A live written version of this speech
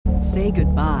Say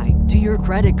goodbye to your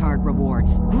credit card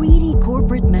rewards. Greedy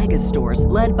corporate mega stores,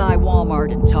 led by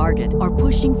Walmart and Target, are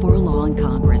pushing for a law in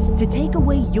Congress to take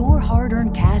away your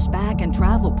hard-earned cash back and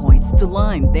travel points to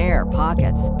line their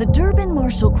pockets. The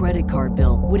Durbin-Marshall credit card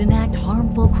bill would enact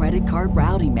harmful credit card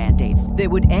routing mandates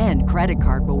that would end credit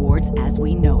card rewards as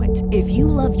we know it. If you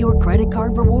love your credit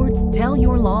card rewards, tell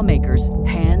your lawmakers,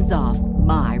 hands off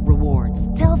my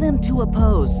rewards. Tell them to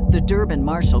oppose the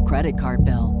Durbin-Marshall credit card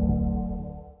bill.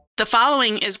 The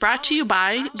following is brought to you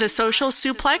by the Social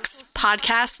Suplex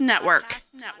Podcast Network.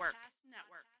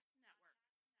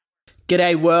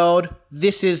 G'day world,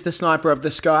 this is the Sniper of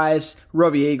the Skies,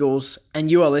 Robbie Eagles,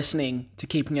 and you are listening to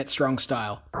Keeping It Strong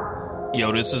Style. Yo,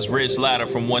 this is Rich Latta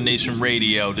from One Nation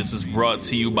Radio. This is brought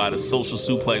to you by the Social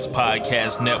Suplex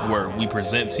Podcast Network. We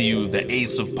present to you the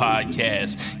Ace of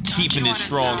Podcasts, Keeping It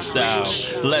Strong Style.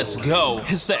 Let's go.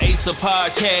 It's the Ace of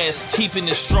Podcasts, Keeping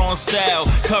It Strong Style.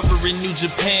 Covering New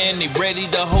Japan, they ready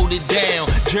to hold it down.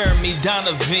 Jeremy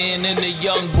Donovan and the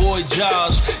young boy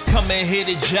Josh. Come and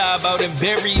hit a job out in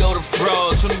Barrio the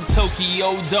Frogs. From the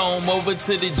Tokyo Dome over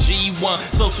to the G1.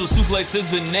 Social Suplex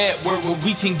is the network where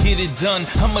we can get it done.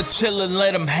 I'ma chill and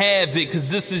let them have it, cause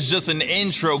this is just an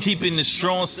intro. Keeping the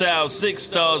strong style, 6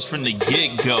 stars from the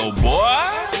get-go, boy.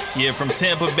 Yeah, from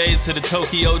Tampa Bay to the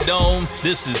Tokyo Dome,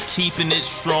 this is Keeping It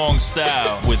Strong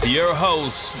Style with your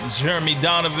hosts, Jeremy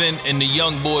Donovan and the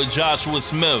young boy Joshua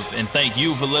Smith. And thank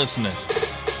you for listening.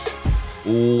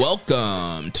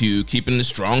 Welcome to Keeping It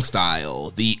Strong Style,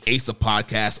 the Ace of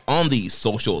Podcasts on the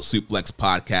Social Suplex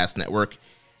Podcast Network.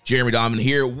 Jeremy Donovan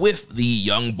here with the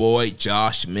young boy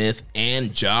Josh Smith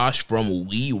and Josh from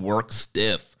We Work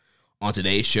Stiff. On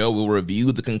today's show, we'll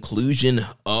review the conclusion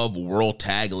of World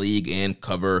Tag League and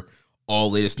cover all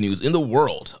latest news in the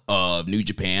world of New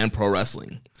Japan Pro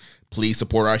Wrestling. Please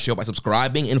support our show by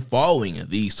subscribing and following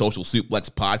the Social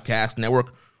Suplex Podcast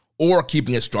Network or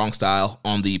Keeping It Strong Style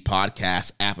on the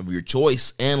podcast app of your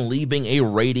choice and leaving a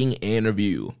rating and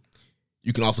review.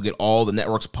 You can also get all the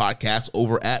network's podcasts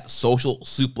over at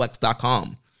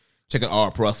socialsuplex.com. Check out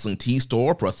our Pro Wrestling Tees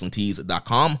store,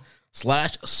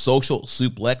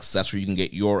 prowrestlingtees.com/socialsuplex. That's where you can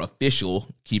get your official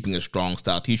Keeping It Strong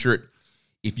Style t-shirt.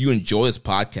 If you enjoy this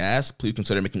podcast, please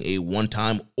consider making a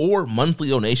one-time or monthly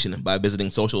donation by visiting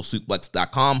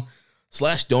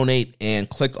socialsuplex.com/donate and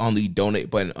click on the donate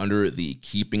button under the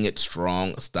Keeping It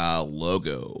Strong Style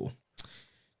logo.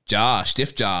 Josh,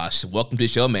 Stiff Josh, welcome to the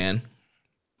show, man.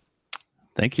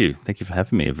 Thank you. Thank you for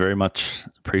having me. I very much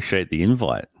appreciate the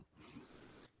invite.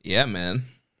 Yeah, man.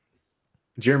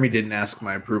 Jeremy didn't ask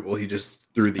my approval. He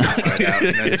just threw the invite out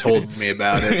and then told me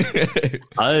about it.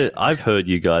 I've heard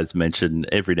you guys mention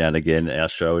every now and again our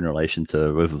show in relation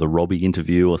to whether the Robbie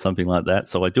interview or something like that.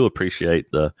 So I do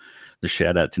appreciate the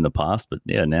shout outs in the past. But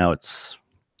yeah, now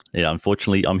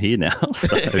unfortunately I'm here now.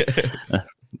 So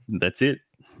that's it.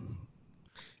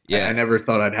 Yeah, I never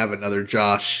thought I'd have another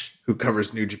Josh who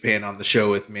covers New Japan on the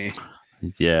show with me.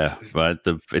 Yeah, right.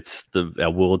 Our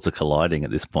worlds are colliding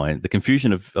at this point. The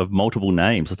confusion of multiple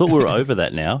names. I thought we were over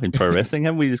that now in pro wrestling.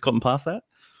 Haven't we just gotten past that?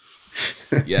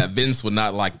 Yeah, Vince would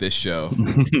not like this show.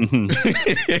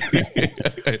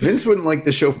 Vince wouldn't like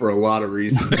the show for a lot of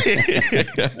reasons.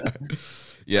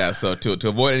 Yeah, so to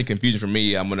avoid any confusion from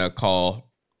me, I'm gonna call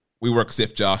We Work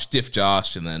Stiff Josh,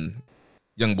 and then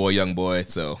young boy.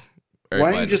 So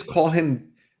why don't you just call him?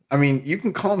 I mean, you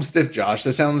can call him Stiff Josh.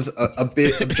 That sounds a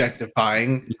bit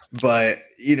objectifying, but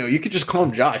you could just call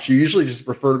him Josh. You usually just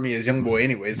refer to me as young boy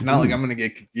anyways. It's not like I'm going to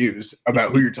get confused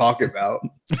about who you're talking about.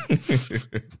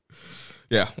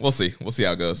 Yeah, we'll see. We'll see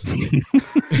how it goes. Got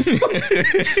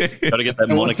to get that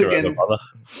moniker over, brother.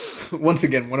 Once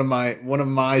again, one of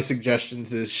my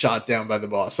suggestions is shot down by the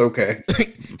boss. Okay.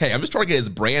 Hey, I'm just trying to get his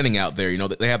branding out there.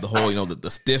 They have the whole,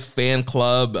 the Stiff fan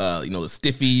club, the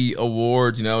Stiffy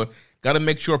awards, Got to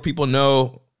make sure people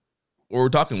know what we're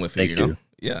talking with here. Thank you.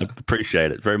 Yeah.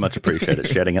 Appreciate it. Very much appreciate it.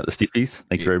 Shouting out the Stiffies.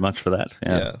 Thank you very much for that.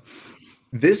 Yeah.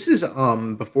 This is,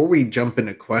 before we jump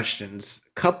into questions,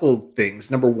 a couple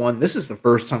things. Number one, this is the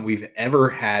first time we've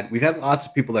had lots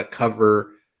of people that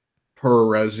cover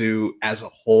Puroresu as a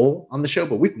whole on the show,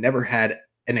 but we've never had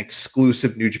an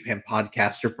exclusive New Japan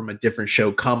podcaster from a different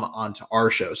show come onto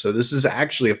our show. So this is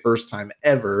actually a first time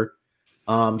ever.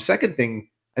 Second thing,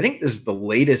 I think this is the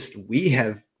latest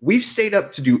we've stayed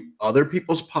up to do other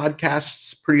people's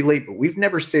podcasts pretty late, but we've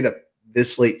never stayed up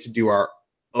this late to do our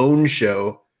own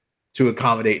show to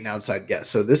accommodate an outside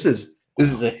guest. So this is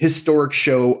a historic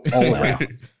show all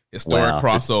around. Historic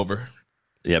crossover.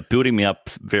 Yeah, building me up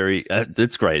very,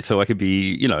 that's great. So I could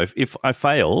be, if I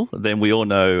fail, then we all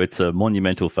know it's a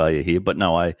monumental failure here. But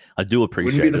no, I do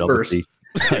appreciate it. Obviously,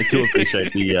 I do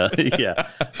appreciate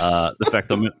the fact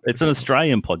that it's an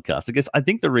Australian podcast. I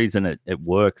think the reason it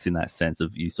works in that sense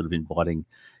of you sort of inviting,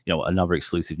 another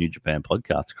exclusive New Japan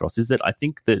podcast across is that I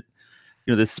think that,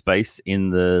 there's space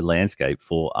in the landscape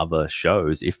for other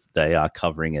shows if they are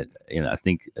covering it in, I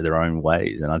think, their own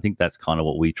ways. And I think that's kind of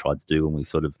what we tried to do when we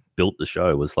sort of built the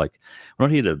show, was like, we're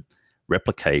not here to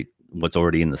replicate what's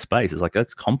already in the space. It's like,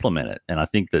 let's complement it. And I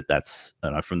think that's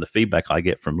from the feedback I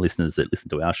get from listeners that listen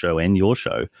to our show and your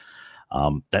show,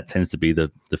 that tends to be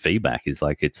the feedback, is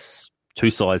like, it's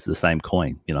two sides of the same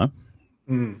coin,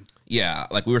 Yeah,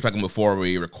 like we were talking before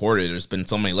we recorded, there's been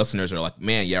so many listeners that are like,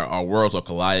 man, yeah, our worlds are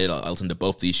collided. I listen to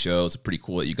both these shows. It's pretty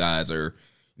cool that you guys are,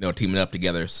 teaming up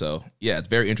together. So yeah, it's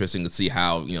very interesting to see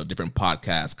how, different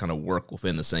podcasts kind of work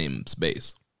within the same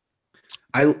space.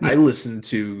 I listen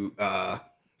to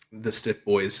the Stiff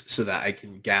Boys so that I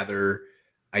can gather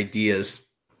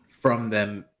ideas from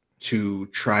them to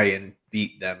try and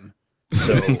beat them.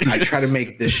 So I try to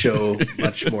make this show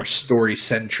much more story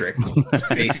centric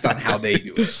based on how they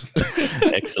do it.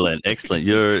 Excellent.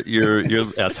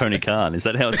 You're our Tony Khan. Is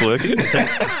that how it's working?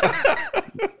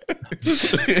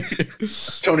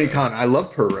 Tony Khan, I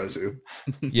love Puroresu.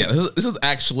 Yeah, this is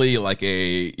actually like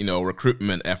a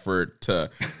recruitment effort to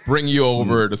bring you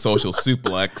over to Social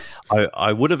Suplex.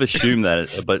 I would have assumed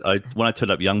that, but when I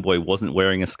turned up, Young Boy wasn't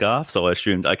wearing a scarf, so I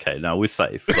assumed, okay, no, we're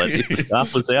safe. But if the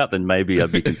scarf was out, then maybe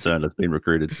I'd be concerned it's been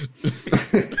recruited.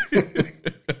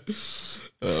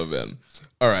 Oh man.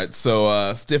 All right,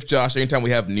 so Stiff Josh, anytime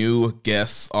we have new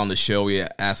guests on the show, we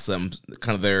ask them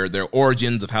kind of their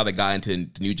origins of how they got into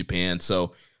New Japan.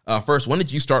 So first, when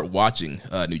did you start watching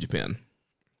New Japan?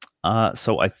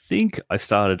 So I think I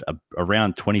started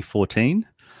around 2014.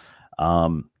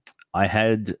 I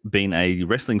had been a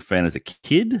wrestling fan as a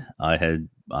kid. I had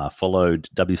followed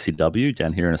WCW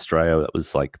down here in Australia. That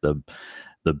was like the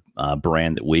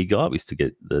brand that we got. We used to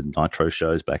get the Nitro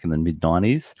shows back in the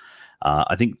mid-90s.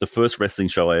 I think the first wrestling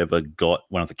show I ever got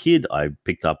when I was a kid, I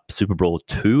picked up Super Brawl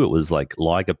 2. It was like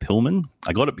Liger Pillman.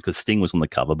 I got it because Sting was on the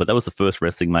cover, but that was the first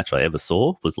wrestling match I ever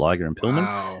saw, was Liger and Pillman.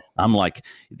 Wow. I'm like,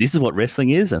 this is what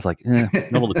wrestling is? I was like,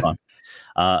 not all the time.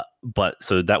 But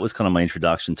so that was kind of my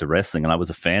introduction to wrestling, and I was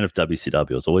a fan of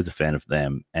WCW. I was always a fan of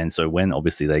them. And so when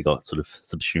obviously they got sort of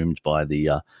subsumed by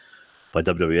the by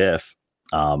WWF,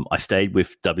 I stayed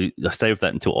with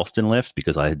that until Austin left,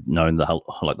 because I had known the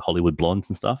Hollywood Blondes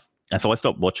and stuff. And so I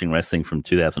stopped watching wrestling from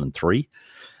 2003.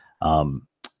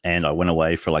 And I went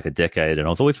away for like a decade, and I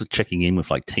was always checking in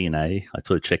with like TNA. I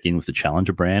sort of check in with the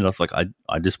Challenger brand. I was like,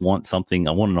 I just want something.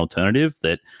 I want an alternative.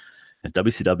 That if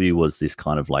WCW was this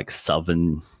kind of like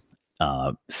southern,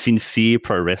 sincere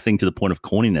pro wrestling to the point of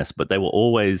corniness, but they were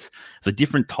always a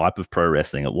different type of pro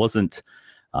wrestling. It wasn't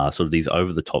sort of these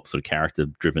over the top sort of character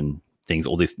driven things,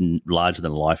 or this larger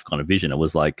than life kind of vision. It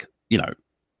was like,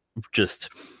 just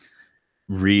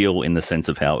real in the sense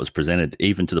of how it was presented,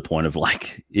 even to the point of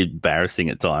like embarrassing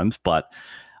at times. But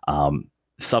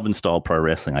Southern style pro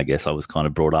wrestling, I guess I was kind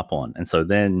of brought up on. And so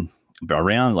then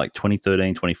around like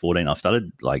 2013, 2014, I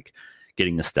started like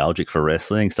getting nostalgic for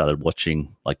wrestling, started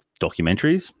watching like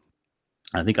documentaries.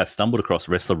 I think I stumbled across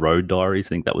Wrestler Road Diaries. I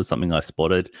think that was something I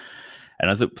spotted. And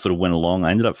as it sort of went along,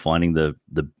 I ended up finding the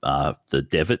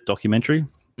Devitt documentary.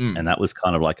 And that was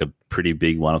kind of like a pretty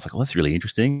big one. I was like, oh, that's really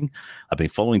interesting. I've been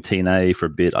following TNA for a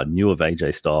bit. I knew of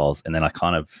AJ Styles. And then I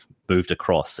kind of moved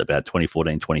across about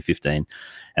 2014, 2015.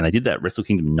 And they did that Wrestle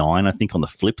Kingdom 9, I think, on the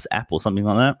Flips app or something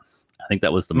like that. I think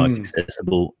that was the most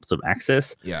accessible sort of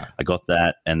access. Yeah. I got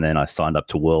that. And then I signed up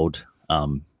to World, a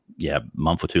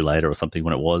month or two later or something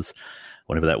when it was,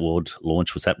 whenever that World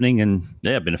launch was happening. And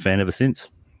yeah, I've been a fan ever since.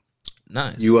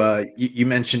 Nice. You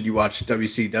mentioned you watched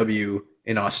WCW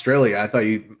in Australia. I thought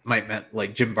you might meant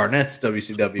like Jim Barnett's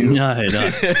WCW. No,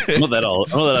 I'm not that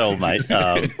old. I'm not that old, mate.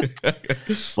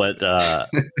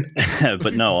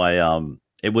 But no,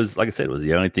 it was, like I said, it was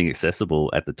the only thing accessible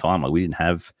at the time. Like we didn't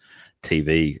have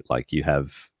TV like you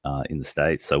have in the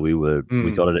States. So we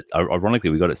got it ironically,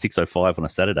 we got it 6:05 on a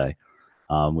Saturday.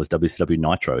 Was WCW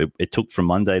Nitro. It took from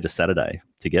Monday to Saturday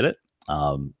to get it.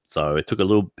 So it took a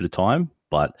little bit of time,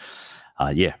 but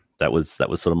that was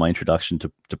sort of my introduction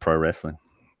to pro wrestling.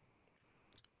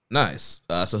 Nice.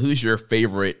 So who's your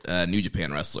favorite New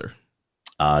Japan wrestler?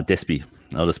 Despy,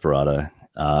 El Desperado.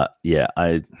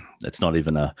 It's not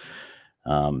even a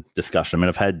discussion. I mean,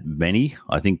 I've had many.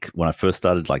 I think when I first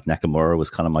started, like Nakamura was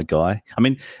kind of my guy. I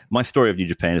mean, my story of New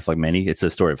Japan is like many. It's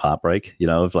a story of heartbreak,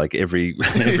 of like every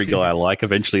guy I like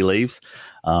eventually leaves.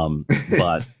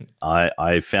 But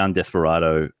I found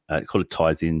Desperado, it kind of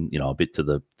ties in, a bit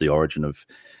to the origin of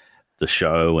the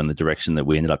show, and the direction that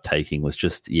we ended up taking was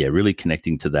just, really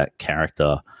connecting to that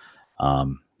character.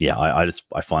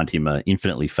 I find him an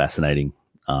infinitely fascinating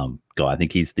guy. I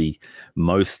think he's the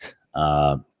most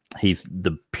he's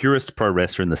the purest pro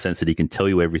wrestler in the sense that he can tell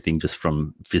you everything just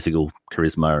from physical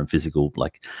charisma and physical,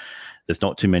 like, there's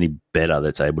not too many better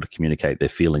that's able to communicate their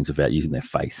feelings without using their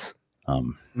face.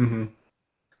 So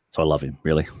I love him,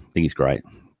 really. I think he's great.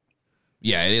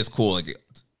 Yeah, it is cool. Like,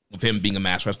 with him being a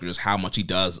master wrestler, just how much he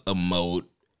does emote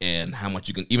and how much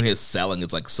you can, even his selling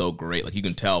is like so great. Like, you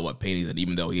can tell what pain he's in,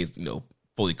 even though he's,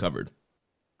 fully covered.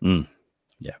 Yeah.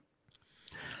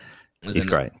 And he's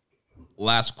great.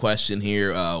 Last question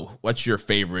here. What's your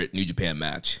favorite New Japan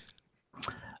match?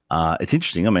 It's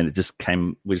interesting. I mean, we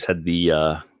just had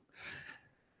the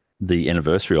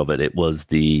anniversary of it. It was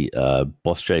the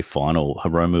Boss J final,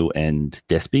 Hiromu and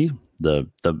Despy, the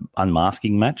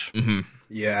unmasking match. Mm-hmm.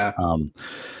 Yeah.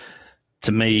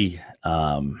 To me,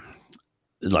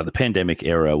 like, the pandemic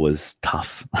era was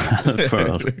tough.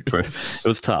 It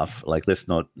was tough. Like, let's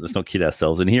not kid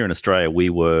ourselves. And here in Australia, we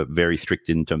were very strict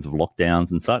in terms of lockdowns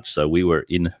and such. So we were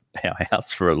in our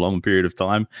house for a long period of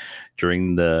time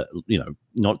during the,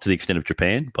 not to the extent of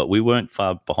Japan, but we weren't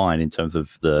far behind in terms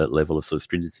of the level of sort of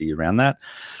stringency around that.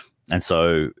 And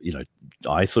so,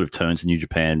 I sort of turned to New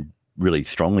Japan really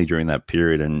strongly during that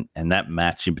period. And that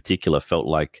match in particular felt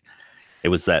like it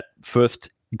was that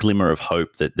first glimmer of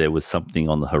hope that there was something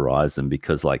on the horizon,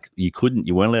 because, like, you weren't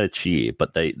allowed to cheer,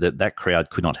 but that crowd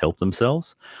could not help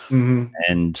themselves. Mm-hmm.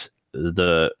 And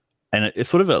it's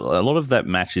sort of a lot of that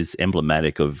match is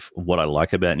emblematic of what I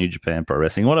like about New Japan Pro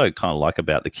Wrestling. What I kind of like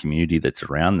about the community that's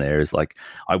around there is, like,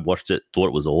 I watched it, thought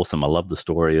it was awesome. I love the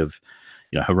story of,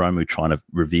 Hiromu trying to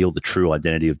reveal the true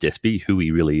identity of Despy, who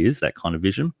he really is, that kind of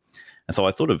vision. And so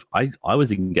I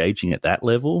was engaging at that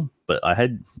level, but I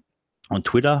had on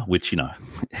Twitter, which,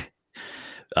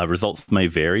 results may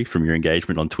vary from your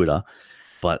engagement on Twitter,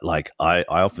 but, like, I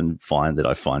often find that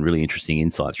I find really interesting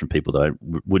insights from people that I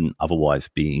wouldn't otherwise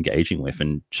be engaging with,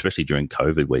 and especially during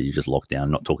COVID, where you're just locked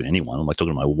down, not talking to anyone. I'm like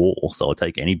talking to my wall, so I'll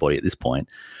take anybody at this point.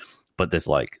 But there's,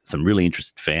 like, some really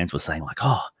interested fans were saying, like,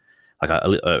 I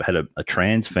had a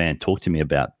trans fan talk to me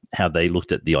about how they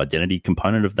looked at the identity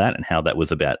component of that and how that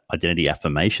was about identity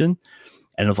affirmation.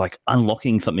 And it was like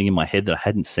unlocking something in my head that I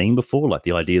hadn't seen before, like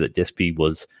the idea that Despy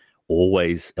was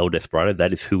always El Desperado.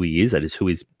 That is who he is. That is who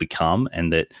he's become.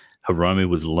 And that Hiromu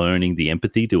was learning the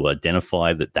empathy to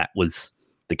identify that was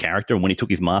the character. And when he took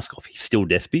his mask off, he's still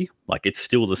Despy. Like, it's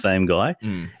still the same guy.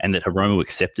 And that Hiromu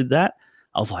accepted that.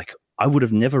 I was like, I would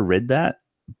have never read that.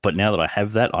 But now that I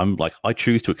have that, I'm like, I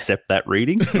choose to accept that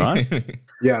reading, right?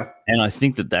 Yeah. And I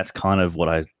think that that's kind of what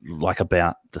I like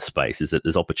about the space, is that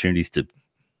there's opportunities to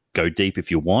go deep if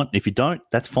you want. If you don't,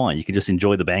 that's fine. You can just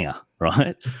enjoy the banger,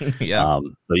 right? Yeah.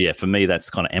 So yeah, for me, that's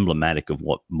kind of emblematic of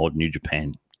what modern New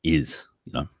Japan is,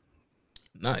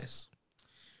 Nice.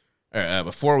 All right,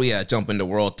 before we jump into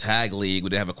World Tag League, we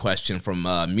did have a question from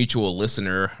mutual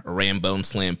listener, Rambone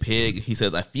Slam Pig. He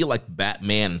says, I feel like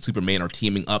Batman and Superman are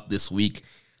teaming up this week.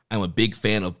 I'm a big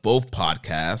fan of both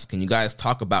podcasts. Can you guys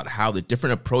talk about how the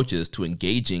different approaches to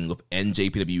engaging with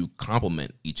NJPW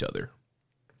complement each other?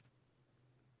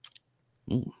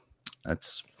 Ooh,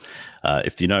 that's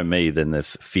if you know me, then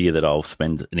there's fear that I'll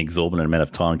spend an exorbitant amount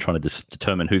of time trying to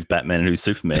determine who's Batman and who's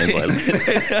Superman.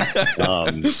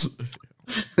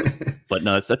 But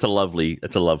no, that's a lovely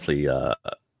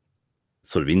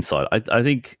sort of insight. I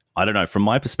think, I don't know, from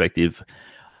my perspective,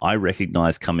 I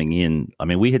recognize coming in, I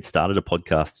mean, we had started a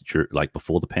podcast like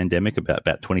before the pandemic, about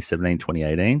 2017,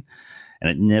 2018, and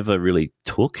it never really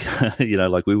took.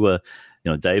 Like, we were,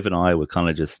 Dave and I were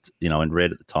kind of just, and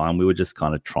Red at the time, we were just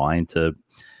kind of trying to,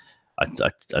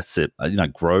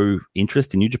 grow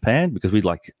interest in New Japan, because we'd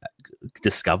like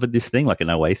discovered this thing like an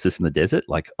oasis in the desert.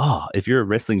 Like, if you're a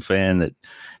wrestling fan that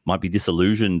might be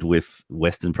disillusioned with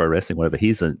Western pro wrestling, whatever,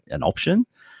 here's an option.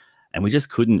 And we just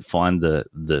couldn't find the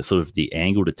sort of the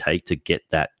angle to take to get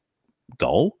that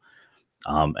goal.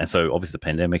 And so obviously the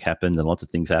pandemic happened and lots of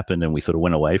things happened, and we sort of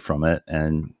went away from it.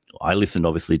 And I listened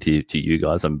obviously to you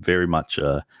guys. I'm very much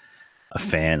a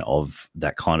fan of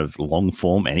that kind of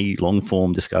any long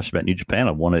form discussion about New Japan.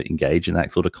 I want to engage in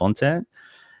that sort of content,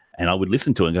 and I would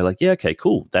listen to it and go like, yeah, okay,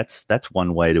 cool. That's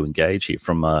one way to engage here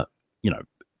from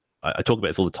I talk about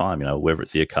this all the time, whether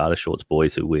it's the Okada Shorts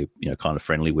boys who we're, kind of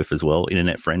friendly with as well,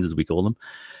 internet friends as we call them.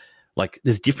 Like,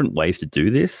 there's different ways to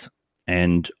do this.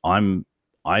 And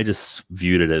I just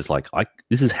viewed it as like,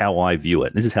 this is how I view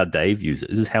it. This is how Dave views it.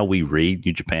 This is how we read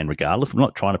New Japan regardless. We're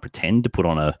not trying to pretend to put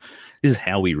on this is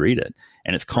how we read it.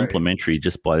 And it's complementary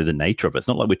just by the nature of it. It's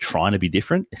not like we're trying to be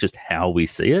different. It's just how we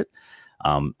see it.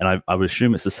 And I would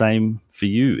assume it's the same for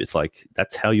you. It's like,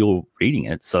 that's how you're reading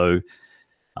it. So,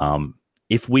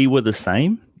 if we were the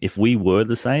same, I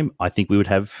think we would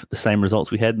have the same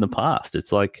results we had in the past.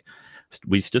 It's like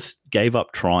we just gave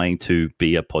up trying to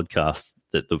be a podcast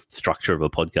that the structure of a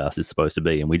podcast is supposed to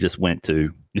be. And we just went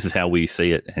to, this is how we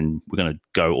see it, and we're going to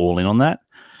go all in on that.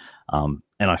 And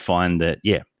I find that,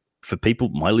 for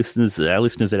people, our listeners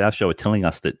at our show are telling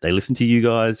us that they listen to you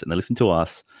guys and they listen to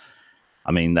us.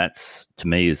 I mean, that's, to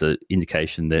me, is an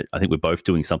indication that I think we're both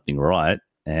doing something right.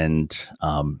 And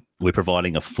we're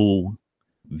providing a full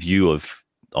view of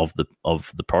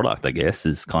the product, I guess,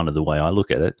 is kind of the way I look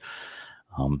at it.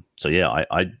 I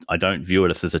don't view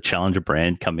it as a challenger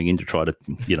brand coming in to try to,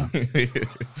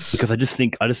 because I just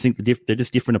think they're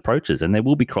just different approaches, and there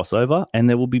will be crossover, and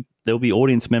there will be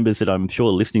audience members that I'm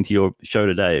sure listening to your show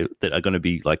today that are going to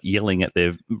be like yelling at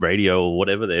their radio or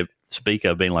whatever, their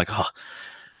speaker, being like,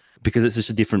 because it's just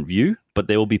a different view. But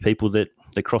there will be people that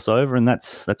cross over, and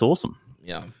that's awesome.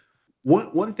 Yeah.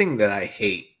 One thing that I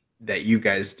hate that you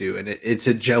guys do, and it's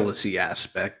a jealousy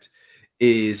aspect,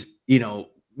 is,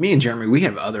 me and Jeremy, we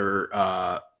have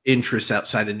other interests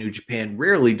outside of New Japan.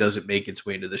 Rarely does it make its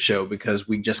way into the show because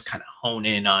we just kind of hone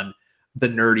in on the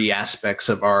nerdy aspects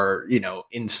of our,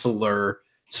 insular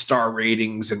star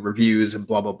ratings and reviews and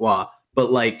blah, blah, blah.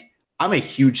 But like, I'm a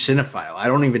huge cinephile. I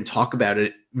don't even talk about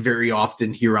it very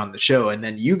often here on the show. And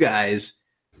then you guys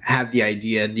have the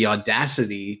idea and the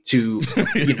audacity to,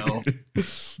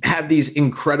 have these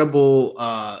incredible,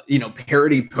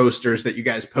 parody posters that you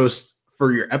guys post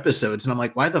for your episodes. And I'm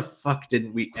like, why the fuck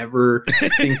didn't we ever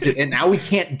think to, and now we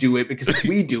can't do it because if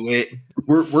we do it,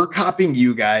 we're copying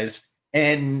you guys.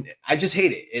 And I just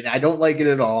hate it. And I don't like it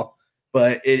at all,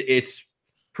 but it's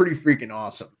pretty freaking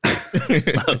awesome.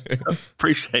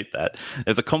 Appreciate that.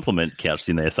 There's a compliment couched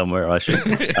in there somewhere. I should.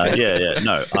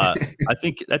 No, I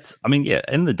think that's, end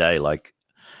of the day, like,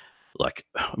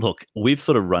 look, we've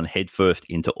sort of run headfirst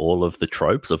into all of the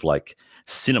tropes of like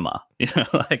cinema,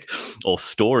 or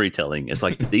storytelling. It's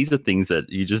like, these are things that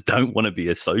you just don't want to be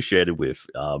associated with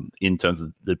in terms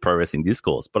of the pro wrestling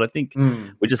discourse. But I think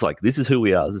we're just like, this is who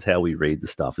we are. This is how we read the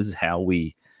stuff. This is how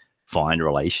we find a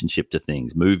relationship to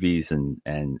things, movies, and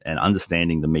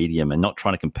understanding the medium, and not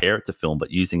trying to compare it to film,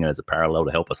 but using it as a parallel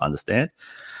to help us understand.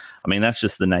 I mean, that's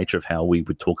just the nature of how we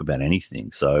would talk about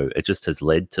anything. So it just has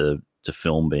led to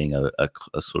film being a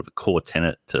sort of a core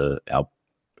tenet to our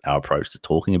approach to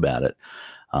talking about it.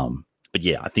 But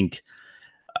yeah, I think,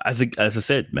 as I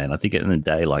said, man, I think at the end of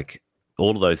the day, like,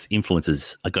 all of those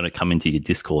influences are going to come into your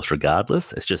discourse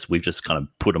regardless. It's just, we've just kind of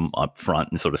put them up front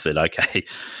and sort of said, okay,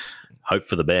 hope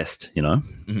for the best,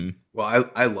 Mm-hmm. Well,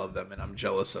 I love them, and I'm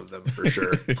jealous of them for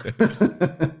sure.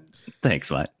 Thanks,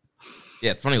 mate.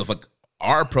 Yeah, it's funny. Like,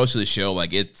 our approach to the show,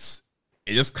 like, it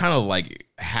just kind of like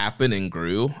happened and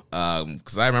grew.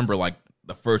 Because I remember like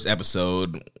the first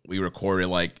episode we recorded,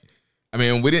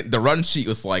 the run sheet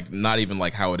was like not even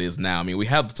like how it is now. I mean, we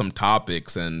had some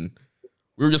topics and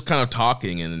we were just kind of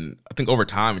talking, and I think over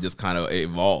time it just kind of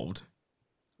evolved.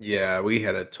 Yeah, we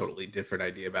had a totally different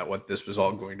idea about what this was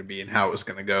all going to be and how it was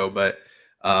going to go. But,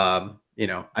 I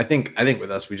think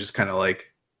with us, we just kind of like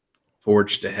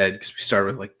forged ahead because we started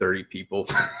with like 30 people.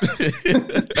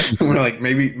 We're like,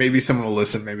 maybe someone will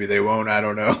listen, maybe they won't. I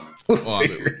don't know. Well,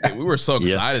 we were so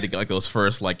excited to get like those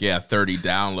first 30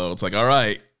 downloads. Like, all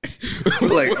right, we're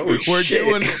like, oh,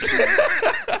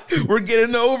 we're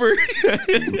getting over.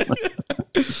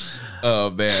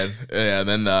 Oh man, yeah. And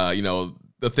then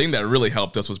the thing that really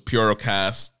helped us was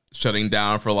Purocast shutting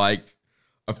down for like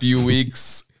a few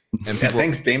weeks. And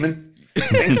thanks, Damon.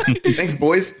 Thanks,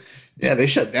 boys. Yeah, they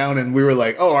shut down, and we were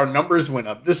like, "Oh, our numbers went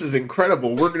up. This is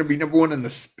incredible. We're going to be number one in the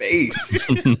space."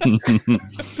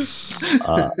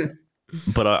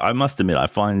 But I must admit, I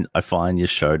find your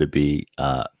show to be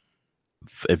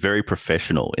very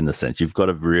professional in the sense you've got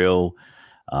a real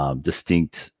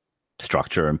distinct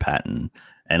structure and pattern.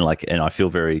 And I feel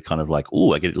very kind of like,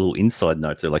 oh, I get a little inside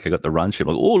note. So like I got the run sheet,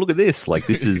 like, oh, look at this. Like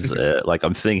this is like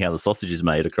I'm seeing how the sausage is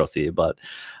made across here. But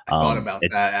I thought about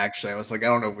that actually. I was like, I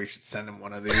don't know if we should send him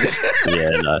one of these.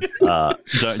 Yeah, no,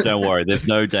 don't worry. There's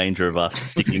no danger of us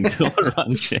sticking to a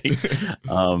run sheet.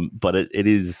 But it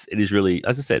is really,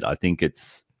 as I said, I think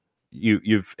it's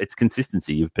it's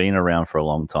consistency. You've been around for a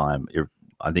long time.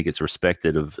 I think it's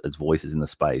respected as voices in the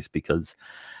space because,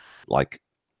 like,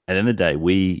 at the end of the day,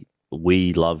 we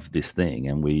love this thing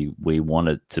and we want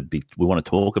to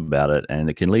talk about it, and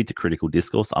it can lead to critical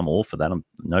discourse. I'm all for that. I'm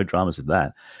no dramas with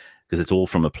that because it's all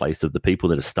from a place of the people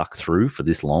that are stuck through for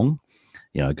this long,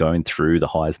 going through the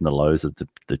highs and the lows of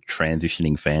the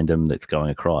transitioning fandom that's going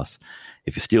across.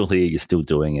 If you're still here, you're still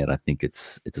doing it. I think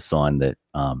it's a sign that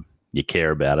you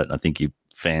care about it. I think you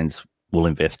fans will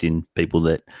invest in people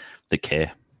that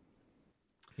care.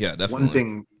 Yeah, definitely. One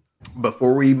thing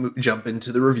before we jump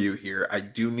into the review here, I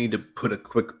do need to put a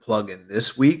quick plug in.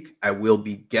 This week, I will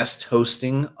be guest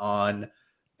hosting on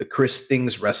the Chris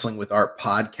Things Wrestling with Art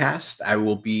podcast. I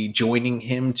will be joining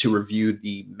him to review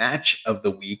the match of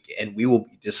the week, and we will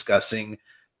be discussing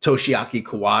Toshiaki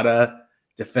Kawada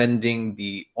defending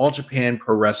the All Japan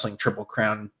Pro Wrestling Triple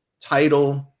Crown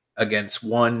title against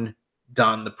one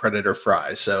Don the Predator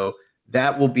Fry. So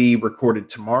that will be recorded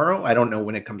tomorrow. I don't know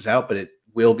when it comes out, but it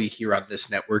will be here on this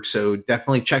network. So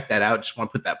definitely check that out. Just want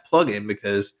to put that plug in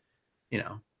because,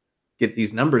 get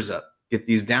these numbers up, get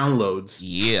these downloads.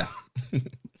 Yeah.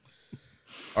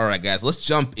 All right, guys, let's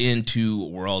jump into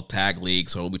World Tag League.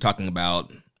 So we'll be talking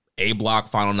about A block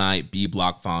final night, B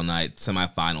block final night,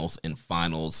 semifinals, and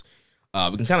finals.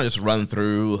 We can kind of just run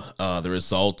through the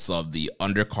results of the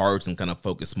undercards and kind of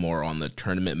focus more on the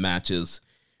tournament matches.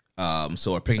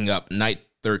 So we're picking up night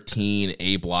 13,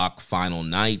 A block final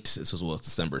night. This was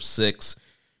December 6th.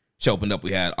 Show opened up,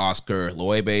 we had Oscar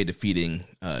Loewe defeating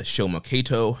Shoma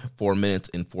Kato, 4 minutes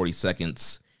and 40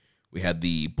 seconds. We had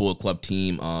the Bullet Club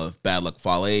team of Bad Luck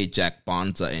Fale, Jack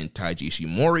Bonza, and Taiji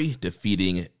Ishimori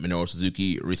defeating Minoru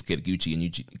Suzuki, Ryusuke Taguchi, and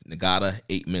Yuji Nagata,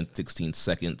 8 minutes, 16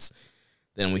 seconds.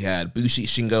 Then we had Bushi,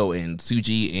 Shingo, and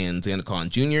Tsuji and Xander Khan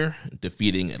Jr.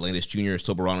 defeating Atlantis Jr.,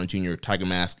 Soberano Jr., Tiger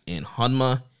Mask, and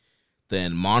Hanma.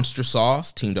 Then Monster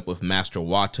Sauce teamed up with Master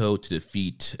Wato to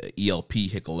defeat ELP,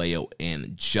 Hikuleo,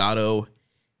 and Jado.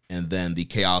 And then the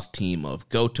Chaos team of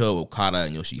Goto, Okada,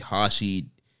 and Yoshihashi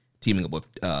teaming up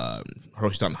with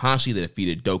Hiroshi Tanahashi. They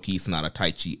defeated Doki, Sanada,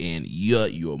 Taichi, and Yuya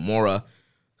Uemura.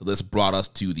 So this brought us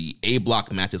to the A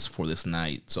block matches for this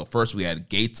night. So first we had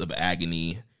Gates of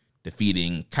Agony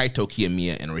defeating Kaito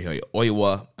Kiyomiya and Ryohei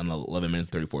Oiwa in 11 minutes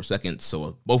 34 seconds.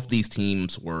 So both these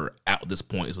teams were at this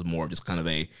point. This was more just kind of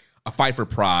a fight for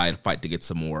pride, fight to get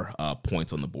some more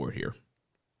points on the board here.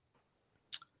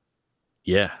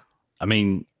 Yeah. I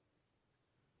mean,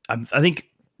 I think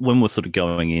when we're sort of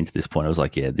going into this point, I was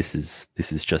like, yeah, this is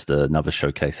just another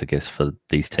showcase, I guess, for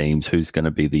these teams. Who's going to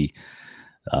be the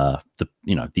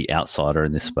outsider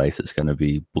in this space that's going to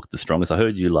be booked the strongest? I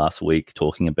heard you last week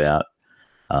talking about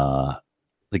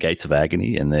the Gates of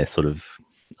Agony and their sort of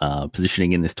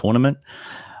positioning in this tournament.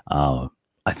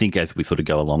 I think as we sort of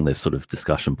go along, there's sort of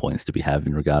discussion points to be had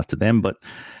in regards to them. But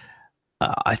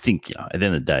I think at the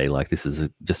end of the day, like this is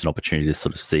just an opportunity to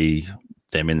sort of see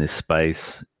them in this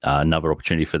space, another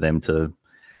opportunity for them to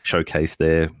showcase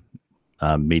their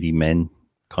meaty men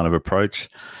kind of approach.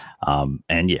 And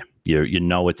yeah, you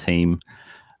know a team,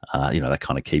 that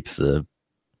kind of keeps the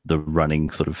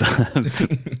running sort of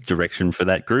direction for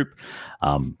that group.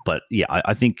 But yeah,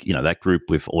 I think, that group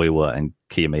with Oiwa and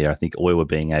Kiyomiya, I think Oiwa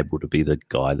being able to be the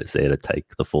guy that's there to take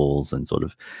the falls and sort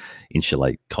of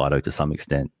insulate Kaito to some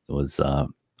extent was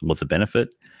a benefit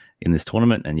in this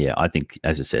tournament. And yeah, I think,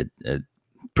 as I said,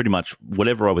 pretty much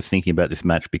whatever I was thinking about this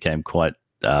match became quite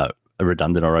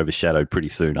redundant or overshadowed pretty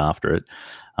soon after it,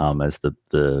 as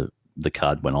the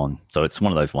card went on. So it's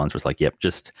one of those ones where it's like, yep,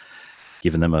 just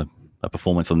giving them a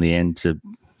performance on the end to,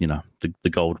 the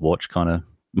gold watch kind of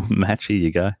match. Here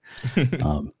you go.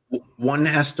 One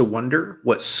has to wonder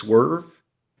what Swerve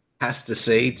has to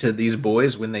say to these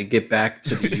boys when they get back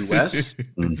to the U.S.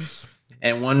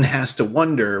 And one has to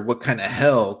wonder what kind of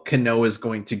hell Kano is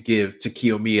going to give to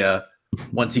Kiyomiya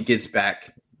once he gets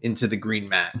back into the green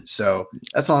mat. So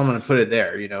that's all I'm going to put it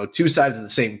there. Two sides of the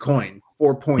same coin,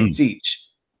 4 points each,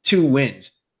 2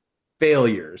 wins,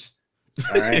 failures.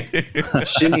 All right.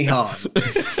 Shinny Han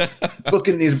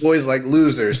booking these boys like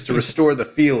losers to restore the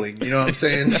feeling. You know what I'm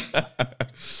saying?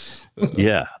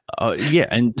 Yeah. Yeah.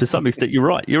 And to some extent, you're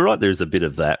right. There's a bit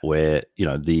of that where,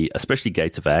 especially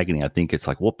Gates of Agony, I think it's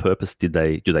like, what purpose do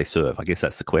they serve? I guess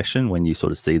that's the question when you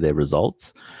sort of see their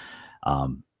results.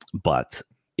 But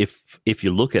if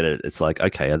you look at it, it's like,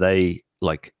 okay, are they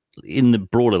like in the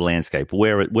broader landscape,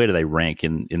 where do they rank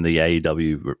in the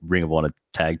AEW Ring of Honor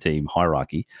tag team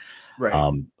hierarchy?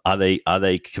 Right. Are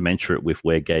they commensurate with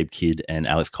where Gabe Kidd and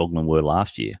Alex Coughlin were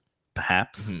last year?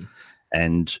 Perhaps. Mm-hmm.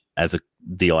 And as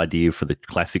the idea for the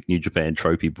classic New Japan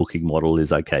trophy booking model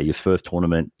is, okay, your first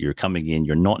tournament, you're coming in,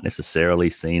 you're not necessarily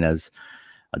seen as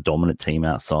a dominant team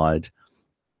outside.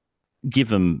 They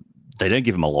don't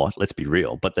give them a lot, let's be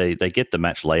real, but they get the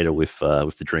match later with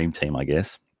the Dream Team, I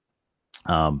guess.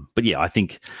 But yeah, I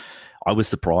think I was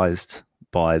surprised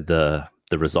by the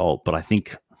result, but I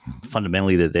think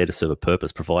fundamentally they're there to serve a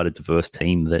purpose, provide a diverse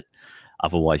team that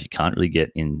otherwise you can't really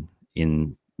get in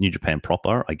New Japan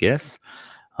proper, I guess.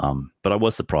 But I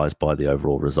was surprised by the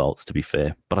overall results, to be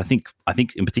fair. But I think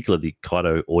in particular the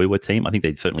Kaito Oiwa team, I think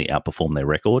they'd certainly outperform their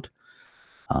record.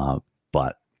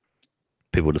 But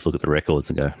people just look at the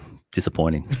records and go,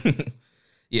 disappointing.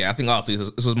 Yeah, I think obviously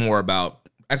this was more about,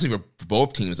 actually for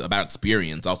both teams, about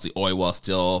experience. Obviously, Oiwa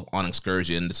still on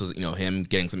excursion. This was, him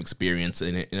getting some experience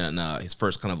in his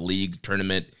first kind of league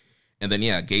tournament. And then,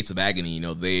 Gates of Agony,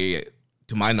 they,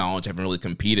 to my knowledge, haven't really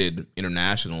competed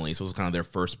internationally. So it was kind of their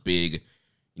first big,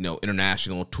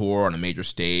 international tour on a major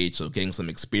stage. So getting some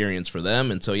experience for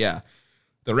them. And so,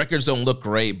 the records don't look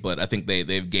great, but I think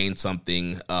they've gained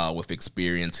something with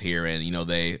experience here. And,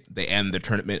 they end the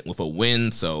tournament with a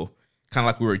win. So kind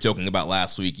of like we were joking about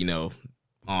last week,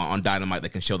 on Dynamite, they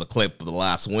can show the clip of the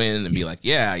last win and be like,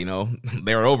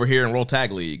 they were over here in World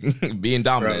Tag League being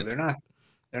dominant. Bro,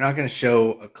 they're not going to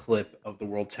show a clip of the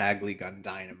World Tag League on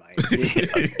Dynamite.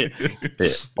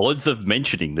 Odds of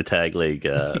mentioning the Tag League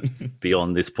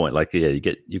beyond this point, like you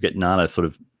get Nana sort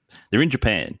of. They're in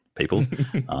Japan, people.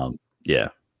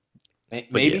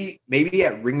 Maybe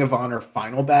at Ring of Honor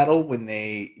Final Battle when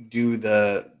they do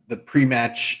the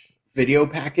pre-match video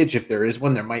package, if there is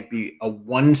one, there might be a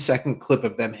 1 second clip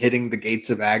of them hitting the Gates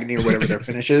of Agony or whatever their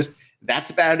finish is.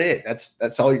 That's about it.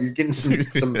 That's all you're getting.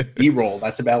 Some B-roll.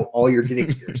 That's about all you're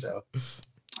getting here. So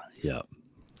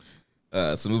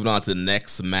so moving on to the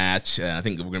next match, I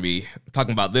think we're going to be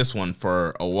talking about this one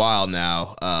for a while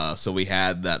now. So we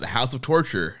had the House of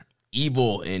Torture,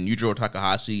 Evil and Yujiro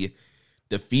Takahashi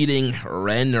defeating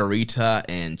Ren Narita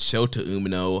and Shota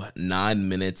Umino 9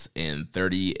 minutes and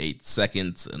 38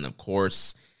 seconds. And of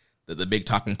course, the big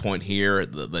talking point here,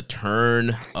 the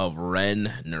turn of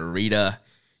Ren Narita.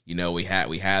 We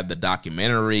had the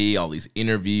documentary, all these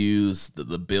interviews,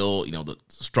 the build, the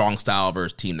Strong Style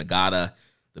versus Team Nagata,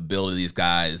 the build of these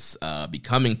guys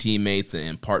becoming teammates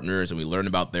and partners, and we learned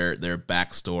about their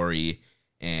backstory.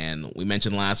 And we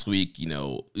mentioned last week,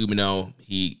 Umino,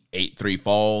 he ate 3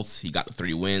 falls, he got the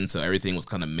 3 wins, so everything was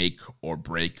kind of make or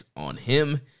break on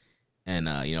him. And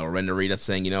Ren Narita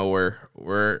saying,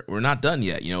 we're not done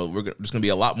yet. There's going to be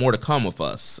a lot more to come with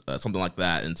us, something like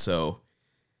that. And so,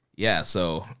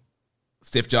 so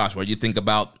Stiff Josh, what did you think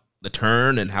about the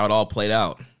turn and how it all played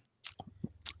out?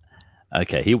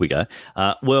 Okay, here we go.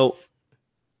 Well,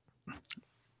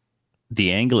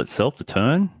 the angle itself, the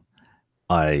turn,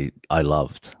 I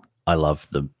loved. I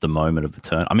loved the moment of the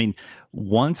turn. I mean,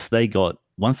 once they lost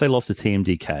to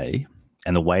TMDK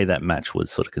and the way that match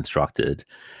was sort of constructed,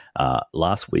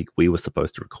 last week we were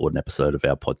supposed to record an episode of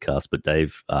our podcast, but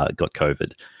Dave got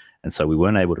COVID. And so we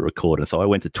weren't able to record. And so I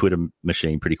went to Twitter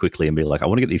machine pretty quickly and be like, I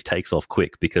want to get these takes off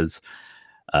quick, because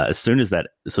as soon as that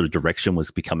sort of direction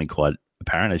was becoming quite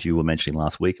apparent, as you were mentioning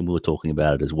last week, and we were talking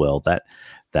about it as well, that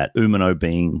Umino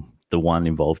being the one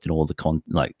involved in all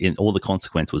the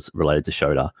consequence was related to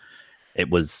Shota. It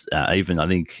was even, I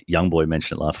think Youngboy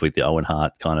mentioned it last week, the Owen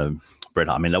Hart kind of Bret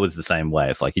Hart. I mean, that was the same way.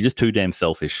 It's like, you're just too damn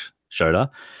selfish, Shota.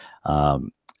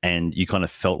 And you kind of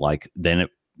felt like then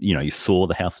you saw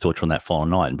the House of Torture on that final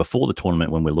night. And before the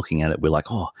tournament, when we're looking at it, we're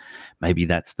like, oh, maybe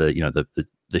that's the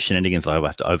shenanigans I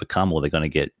have to overcome, or they're going to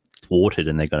get thwarted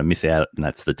and they're going to miss out. And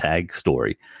that's the tag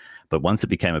story. But once it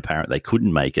became apparent they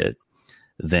couldn't make it,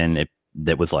 then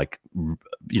there was like,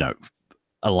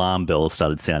 alarm bells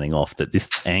started sounding off that this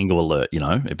angle alert,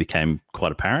 it became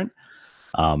quite apparent.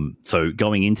 So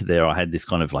going into there, I had this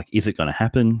kind of like, is it going to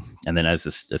happen? And then as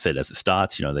I said, as it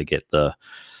starts, they get the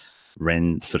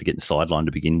Ren sort of getting sidelined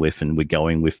to begin with, and we're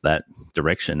going with that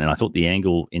direction. And I thought the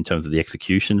angle in terms of the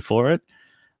execution for it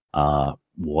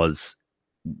was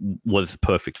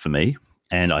perfect for me.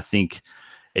 And I think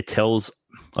it tells,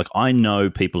 like, I know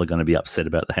people are going to be upset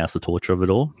about the House of Torture of it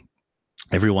all.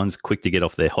 Everyone's quick to get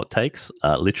off their hot takes,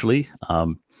 literally.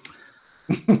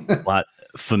 But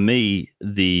for me,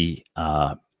 the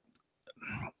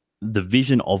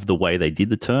vision of the way they did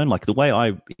the turn, like the way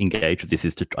I engage with this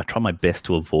is I try my best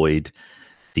to avoid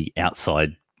the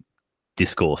outside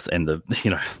discourse and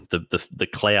the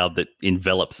cloud that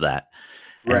envelops that,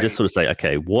 and just sort of say,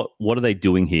 okay, what are they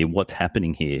doing here? What's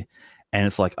happening here? And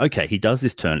it's like, okay, he does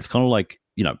this turn. It's kind of like,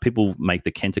 people make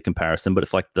the Kenta comparison, but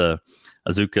it's like the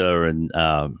Azuka and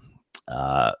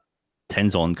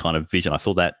Tenzon kind of vision. I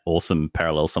saw that awesome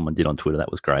parallel someone did on Twitter. That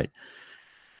was great.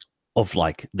 Of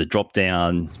like the drop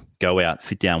down, go out,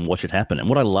 sit down, watch it happen. And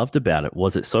what I loved about it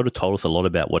was it sort of told us a lot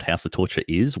about what House of Torture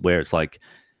is, where it's like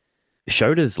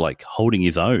Shota's like holding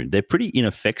his own. They're pretty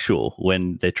ineffectual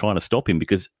when they're trying to stop him,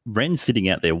 because Ren's sitting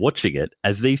out there watching it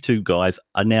as these two guys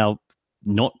are now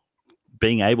not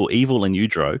being able, Evil and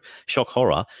Yujiro, shock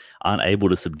horror, aren't able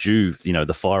to subdue,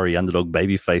 the fiery underdog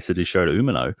babyface that is Shota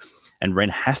Umino. And Ren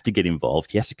has to get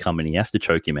involved. He has to come in. He has to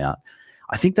choke him out.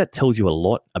 I think that tells you a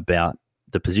lot about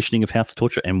the positioning of House of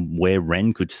Torture and where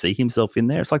Ren could see himself in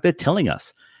there. It's like they're telling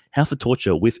us House of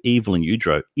Torture with Evil and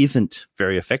Yujiro isn't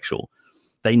very effectual.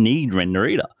 They need Ren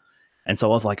Narita. And so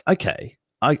I was like, okay,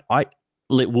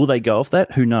 will they go off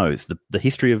that? Who knows? The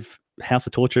history of House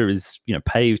of Torture is,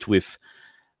 paved with,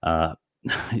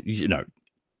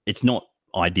 it's not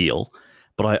ideal,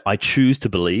 but I choose to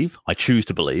believe,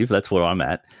 that's where I'm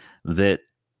at, that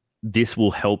this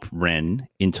will help Ren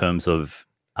in terms of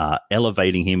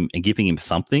elevating him and giving him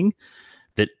something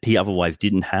that he otherwise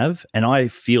didn't have. And I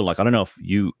feel like, I don't know if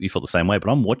you felt the same way,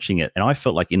 but I'm watching it and I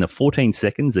felt like in the 14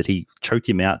 seconds that he choked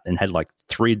him out and had like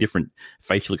 3 different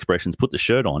facial expressions, put the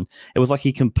shirt on, it was like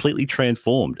he completely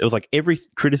transformed. It was like every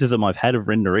criticism I've had of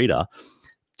Ren Narita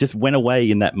just went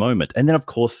away in that moment. And then, of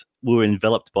course, we were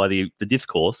enveloped by the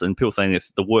discourse and people saying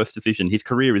it's the worst decision. His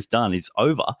career is done. He's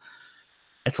over.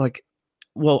 It's like,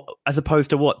 well, as opposed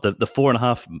to what the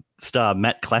 4.5-star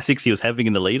Matt Classics he was having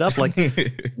in the lead up, like,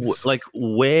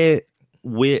 where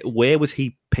was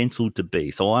he penciled to be?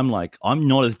 So I'm like, I'm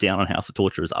not as down on House of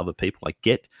Torture as other people. I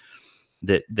get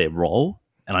that their role,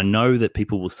 and I know that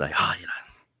people will say,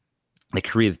 their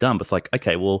career's done. But it's like,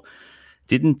 okay, well,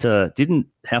 didn't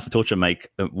House of Torture make?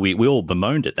 We all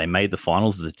bemoaned it. They made the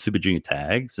finals of the Super Junior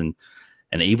tags, and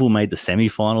Evil made the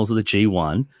semifinals of the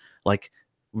G1. Like,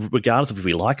 regardless of if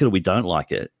we like it or we don't like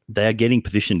it, they are getting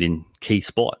positioned in key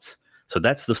spots. So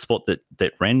that's the spot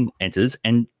that Ren enters.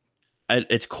 And at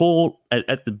its core,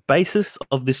 at the basis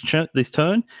of this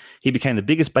turn, he became the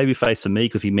biggest babyface for me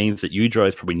because he means that Yujiro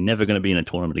is probably never going to be in a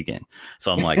tournament again.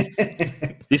 So I'm like,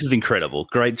 this is incredible.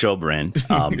 Great job, Ren.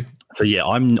 So yeah,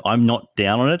 I'm not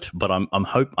down on it, but I'm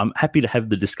happy to have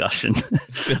the discussion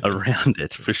around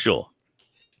it for sure.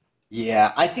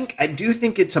 Yeah, I do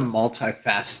think it's a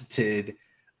multifaceted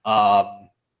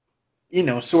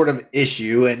sort of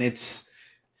issue, and it's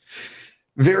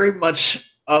very much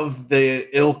of the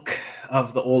ilk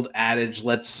of the old adage,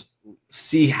 let's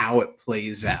see how it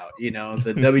plays out. The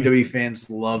WWE fans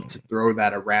love to throw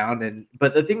that around,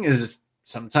 but the thing is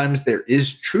sometimes there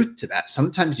is truth to that.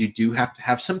 Sometimes you do have to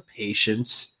have some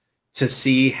patience to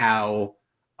see how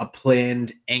a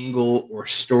planned angle or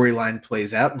storyline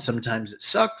plays out, and sometimes it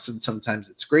sucks and sometimes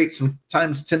it's great,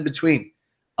 sometimes it's in between.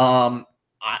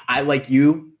 I like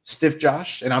you, Stiff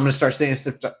Josh, and I'm going to start saying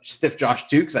Stiff Josh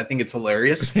too because I think it's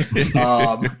hilarious.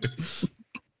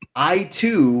 I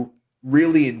too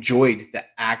really enjoyed the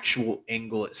actual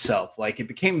angle itself. Like, it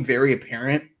became very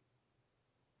apparent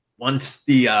once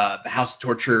the House of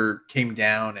Torture came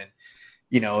down and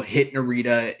hit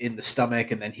Narita in the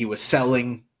stomach, and then he was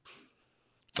selling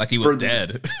like he was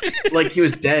dead. Like he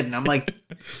was dead, and I'm like,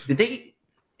 did they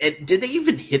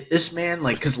even hit this man?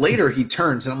 Like, because later he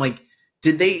turns, and I'm like,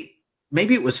 did they?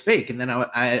 Maybe it was fake. And then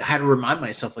I had to remind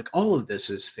myself, like, all of this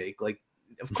is fake. Like,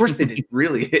 of course they didn't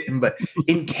really hit him, but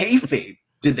in kayfabe,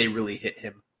 did they really hit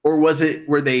him? Or were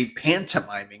they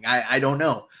pantomiming? I don't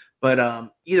know.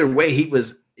 But either way, he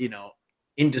was,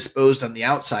 indisposed on the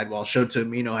outside while Shota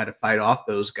Umino had to fight off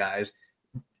those guys.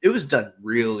 It was done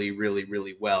really, really,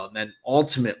 really well. And then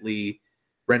ultimately,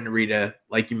 Ren Narita,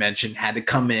 like you mentioned, had to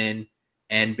come in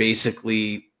and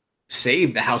basically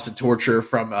save the House of Torture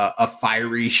from a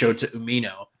fiery Shota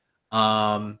Umino.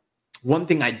 One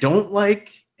thing I don't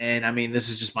like, and I mean, this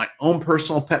is just my own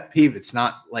personal pet peeve, it's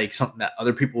not like something that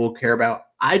other people will care about.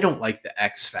 I don't like the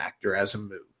X Factor as a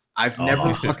move. I've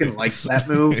never fucking liked that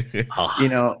move.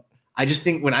 I just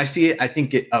think when I see it, I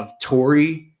think of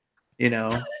Tori,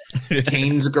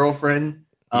 Kane's girlfriend.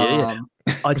 I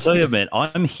tell you, man,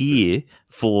 I'm here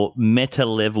for meta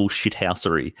level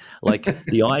shithousery. Like,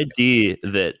 the idea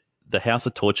that the House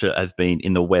of Torture has been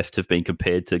in the West have been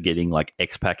compared to getting like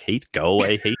X-Pac heat, go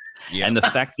away heat. Yeah. And the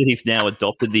fact that he's now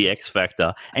adopted the X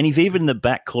Factor, and he's even in the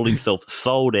back calling himself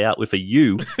Sold Out with a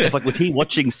U. It's like, was he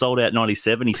watching Sold Out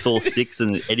 97? He saw 6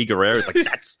 and Eddie Guerrero. It's like,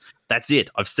 that's it.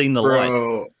 I've seen the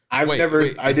light. I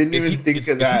didn't even think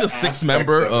of that. Is he the 6th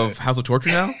member of House of Torture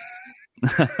now?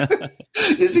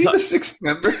 Is he the 6th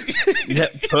member? Yeah,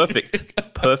 perfect.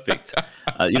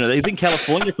 He's in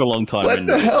California for a long time. What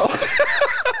the hell?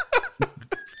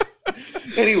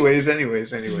 Anyways.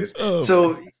 Oh,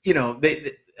 so,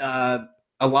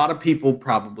 a lot of people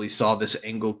probably saw this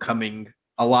angle coming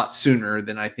a lot sooner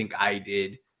than I think I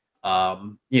did.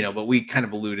 But we kind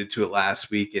of alluded to it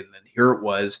last week, and then here it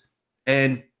was.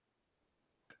 And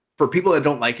for people that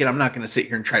don't like it, I'm not going to sit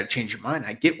here and try to change your mind.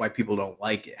 I get why people don't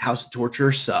like it. House of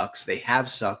Torture sucks. They have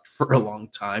sucked for a long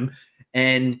time.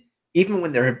 And even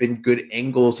when there have been good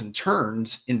angles and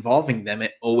turns involving them,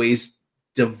 it always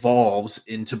devolves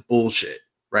into bullshit,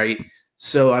 right?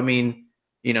 So, I mean,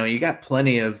 you got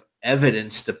plenty of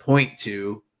evidence to point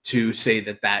to say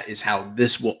that is how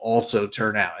this will also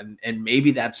turn out. And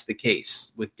maybe that's the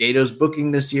case. With Gato's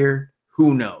booking this year,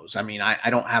 who knows? I mean, I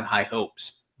don't have high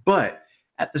hopes. But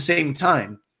at the same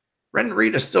time, Ren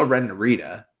Narita's still Ren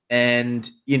Narita. And,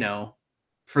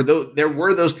 there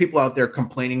were those people out there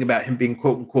complaining about him being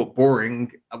quote unquote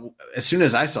boring. As soon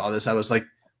as I saw this, I was like,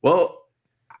 well,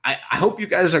 I hope you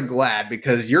guys are glad,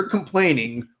 because your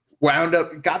complaining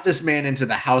got this man into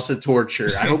the house of torture.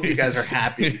 I hope you guys are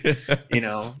happy.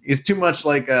 He's too much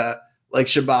like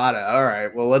Shibata. All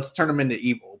right, well, let's turn him into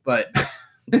evil. But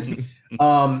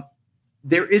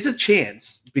there is a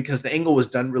chance, because the angle was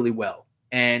done really well,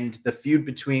 and the feud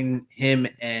between him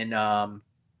and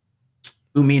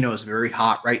Umino is very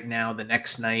hot right now. The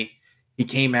next night, he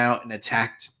came out and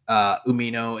attacked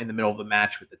Umino in the middle of the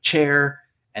match with a chair.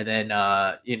 And then,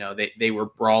 they were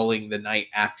brawling the night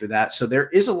after that. So there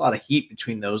is a lot of heat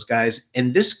between those guys.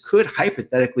 And this could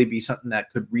hypothetically be something that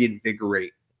could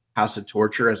reinvigorate House of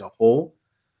Torture as a whole.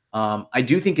 I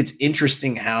do think it's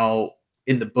interesting how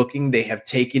in the booking they have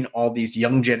taken all these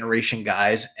young generation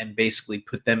guys and basically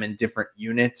put them in different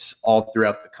units all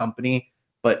throughout the company.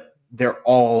 But they're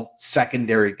all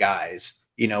secondary guys,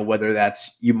 whether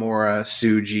that's Yumura,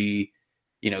 Tsuji,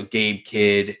 Gabe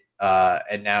Kidd,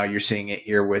 and now you're seeing it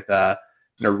here with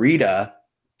Narita.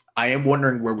 I am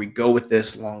wondering where we go with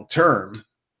this long term,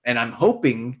 and I'm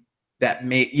hoping that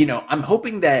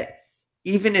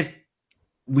even if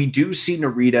we do see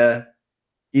Narita,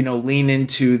 lean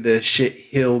into the shit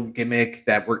hill gimmick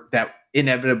that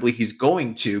inevitably he's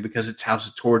going to, because it's House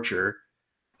of Torture,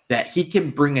 that he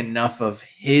can bring enough of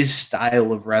his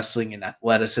style of wrestling and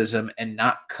athleticism and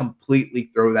not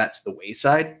completely throw that to the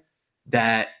wayside,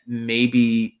 that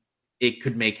maybe it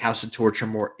could make House of Torture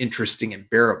more interesting and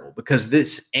bearable, because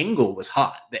this angle was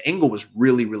hot. The angle was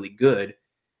really, really good.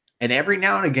 And every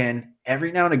now and again,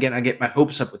 I get my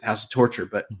hopes up with House of Torture,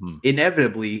 but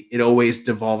inevitably it always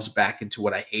devolves back into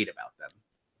what I hate about them.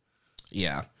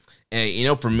 Yeah.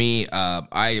 And, for me,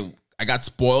 I got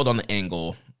spoiled on the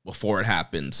angle before it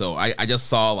happened. So I just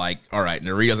saw all right,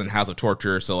 Narita's in House of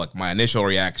Torture. So my initial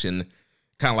reaction,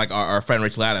 kind of like our friend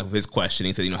Rich Latta, his question,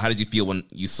 he said, how did you feel when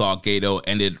you saw Gedo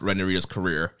ended Ren Narita's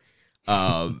career?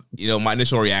 My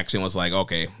initial reaction was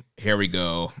okay, here we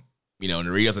go.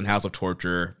 Narita's in House of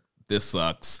Torture. This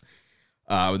sucks.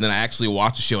 And then I actually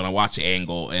watched the show and I watched the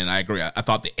angle, and I agree. I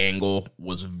thought the angle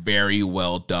was very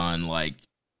well done.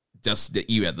 Just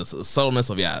the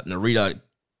subtleness of Narita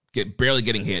barely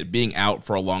getting hit, being out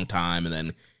for a long time, and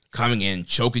then coming in,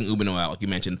 choking Umino out, like you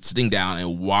mentioned, sitting down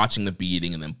and watching the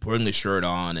beating, and then putting the shirt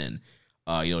on, and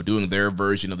doing their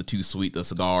version of the Too Sweet, the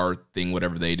cigar thing,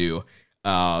 whatever they do.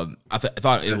 I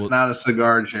thought it's not a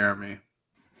cigar, Jeremy,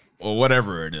 or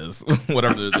whatever it is,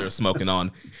 whatever they're smoking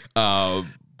on.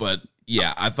 But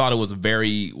yeah, I thought it was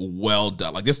very well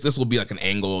done. This will be an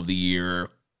angle of the year,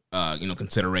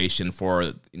 consideration for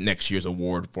next year's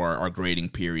award for our grading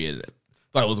period.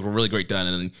 Thought it was really great done.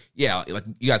 And yeah, like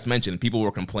you guys mentioned, people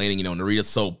were complaining, Narita's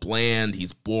so bland,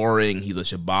 he's boring, he's a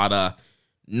Shibata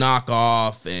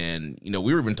knockoff. And,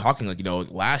 we were even talking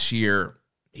last year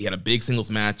he had a big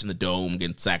singles match in the Dome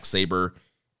against Zack Sabre,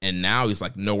 and now he's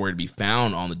nowhere to be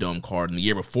found on the Dome card. And the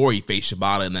year before he faced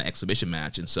Shibata in that exhibition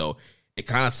match. And so it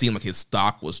kind of seemed like his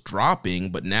stock was dropping,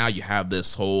 but now you have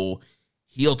this whole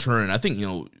heel turn. And I think,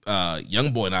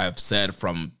 Young Boy and I have said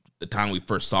from the time we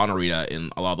first saw Narita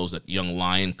in a lot of those Young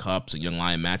Lion Cups and Young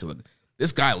Lion matches,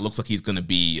 this guy looks like he's going to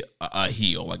be a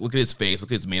heel. Look at his face,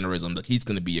 look at his mannerisms, he's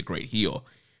going to be a great heel.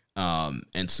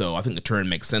 And so I think the turn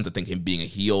makes sense. I think him being a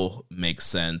heel makes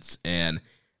sense. And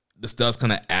this does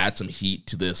kind of add some heat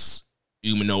to this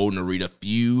Umino Narita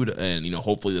feud. And,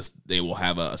 hopefully they will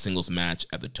have a singles match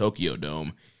at the Tokyo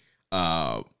Dome.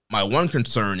 My one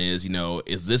concern is,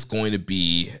 is this going to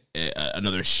be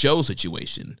another show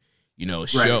situation?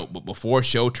 Show, but before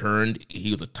Show turned,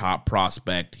 he was a top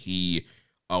prospect. He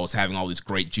was having all these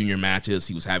great junior matches.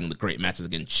 He was having the great matches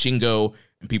against Shingo,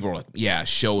 and people were like, yeah,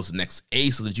 Show is the next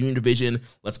ace of the junior division.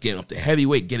 Let's get him up to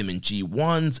heavyweight, get him in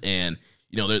G1s. And,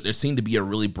 there seemed to be a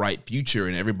really bright future,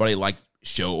 and everybody liked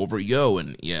Show over Yo,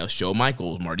 and Show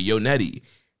Michaels, Marty Jannetty.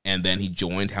 And then he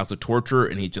joined House of Torture,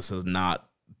 and he just has not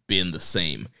been the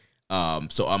same.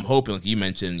 So I'm hoping, like you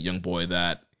mentioned, Young Boy,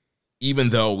 that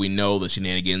even though we know the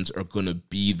shenanigans are going to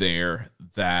be there,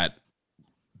 that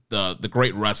the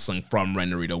great wrestling from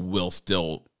Ren Narita will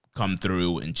still come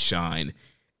through and shine.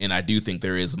 And I do think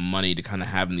there is money to kind of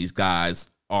having these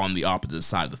guys on the opposite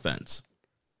side of the fence.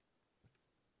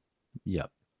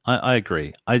 Yep, I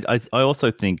agree. I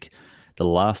also think the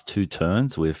last two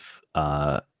turns with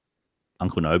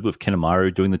Uncle Nobu, with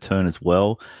Kanemaru doing the turn as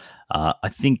well, I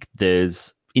think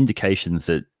there's indications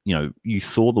that, you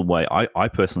saw the way I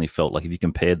personally felt like if you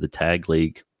compared the tag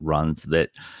league runs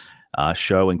that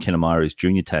Sho and Kanemaru's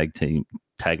junior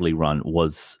tag league run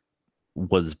was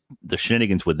the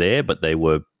shenanigans were there, but they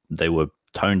were they were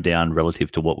toned down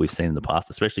relative to what we've seen in the past,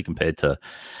 especially compared to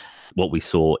what we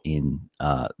saw in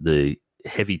the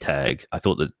heavy tag. I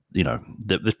thought that,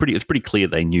 it's pretty clear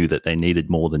they knew that they needed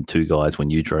more than two guys when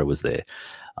Yujiro was there.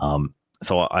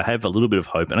 So I have a little bit of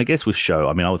hope. And I guess with Sho,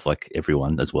 I mean, I was like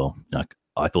everyone as well. Like,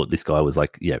 I thought this guy was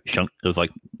like, it was like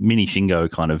mini Shingo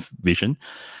kind of vision.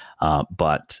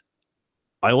 But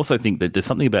I also think that there's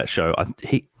something about Sho.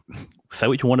 Say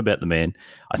what you want about the man.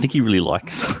 I think he really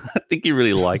likes.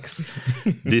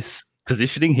 This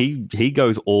positioning. He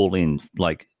goes all in,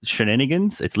 like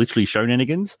shenanigans. It's literally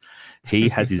shenanigans. He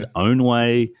has his own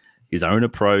way, his own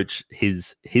approach.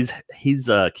 His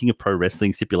King of Pro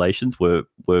Wrestling stipulations were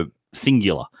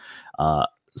singular.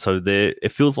 So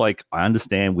it feels like I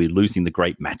understand we're losing the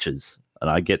great matches, and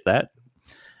I get that,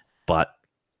 but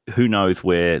who knows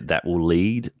where that will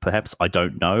lead? Perhaps, I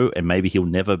don't know, and maybe he'll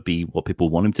never be what people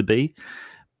want him to be.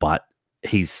 But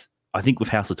I think with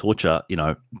House of Torture,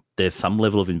 there's some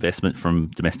level of investment from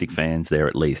domestic fans there.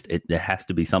 At least there has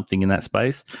to be something in that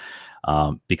space,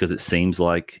 because it seems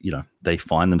like they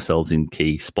find themselves in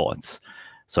key spots.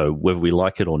 So whether we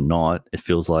like it or not, it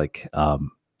feels like.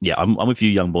 I'm with you,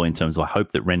 young boy, in terms of I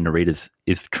hope that Ren Narita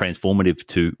is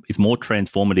more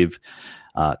transformative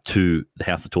to the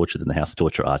House of Torture than the House of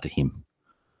Torture are to him.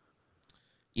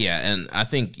 Yeah, and I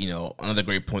think, another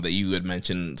great point that you had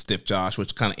mentioned, Stiff Josh,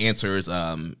 which kind of answers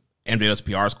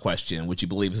MJSPR's question, which he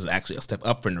believes is actually a step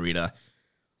up for Narita.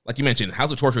 Like you mentioned,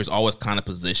 House of Torture is always kind of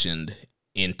positioned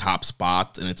in top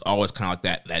spots, and it's always kind of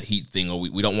like that heat thing, or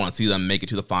we don't want to see them make it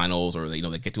to the finals, or they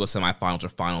get to a semifinals or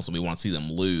finals, and we want to see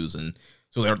them lose. And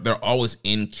so they're always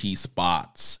in key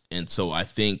spots. And so I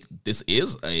think this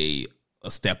is a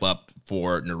step up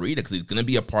for Narita, because he's going to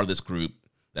be a part of this group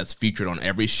that's featured on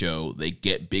every show. They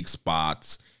get big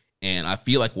spots. And I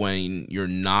feel like when you're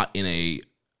not in a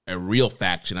real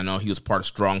faction, I know he was part of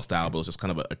Strong Style, but it was just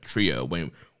kind of a trio.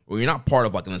 When you're not part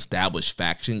of like an established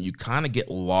faction, you kind of get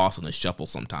lost in the shuffle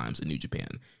sometimes in New Japan.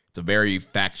 It's a very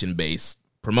faction-based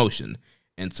promotion.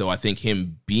 And so I think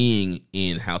him being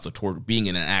in House of Torture, being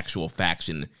in an actual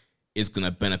faction, is going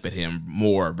to benefit him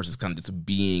more versus kind of just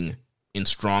being in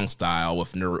Strong Style with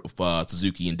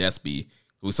Suzuki and Despy.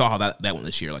 We saw how that went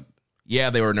this year. Like, yeah,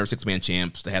 they were never six-man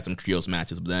champs. They had some trios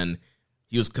matches, but then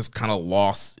he was just kind of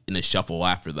lost in the shuffle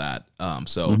after that.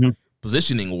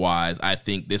 Positioning-wise, I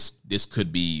think this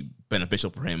could be beneficial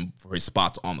for him for his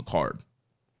spots on the card.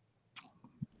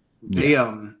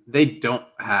 They don't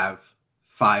have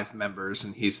 5 members,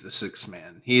 and he's the 6th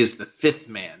man. He is the 5th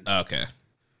man. Okay.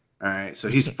 All right, so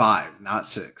he's 5, not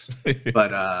 6.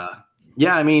 But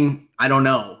yeah, I mean, I don't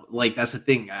know. Like, that's the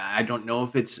thing. I don't know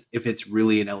if it's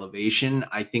really an elevation.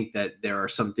 I think that there are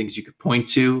some things you could point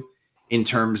to in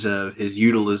terms of his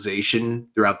utilization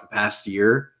throughout the past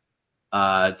year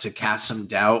to cast some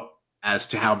doubt as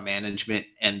to how management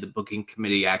and the booking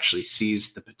committee actually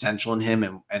sees the potential in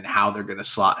him and how they're going to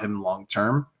slot him long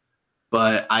term.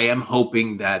 But I am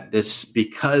hoping that this,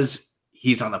 because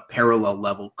he's on a parallel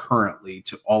level currently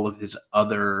to all of his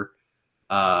other,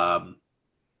 what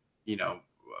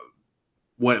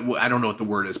I don't know what the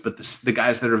word is, but the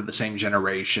guys that are of the same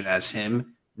generation as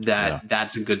him,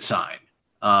 that's a good sign.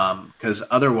 Because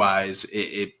otherwise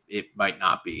it might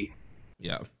not be.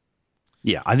 Yeah.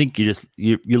 Yeah, I think you're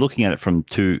looking at it from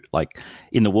two, like,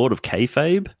 in the world of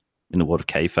kayfabe. In the world of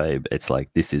kayfabe, it's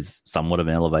like this is somewhat of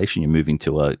an elevation. You're moving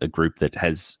to a group that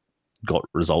has got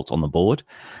results on the board,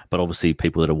 but obviously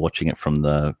people that are watching it from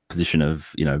the position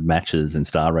of matches and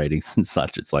star ratings and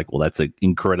such, it's like, well, that's an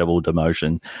incredible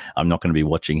demotion. I'm not going to be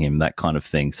watching him, that kind of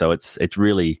thing. So it's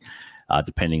really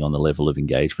depending on the level of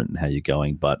engagement and how you're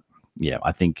going. But yeah,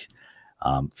 I think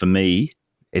for me,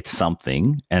 it's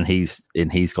something, and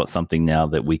he's got something now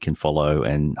that we can follow,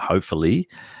 and hopefully.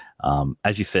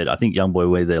 As you said, I think Young Boy,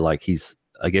 where they're like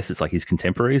I guess it's like his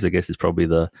contemporaries. I guess it's probably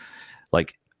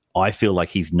I feel like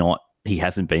he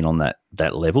hasn't been on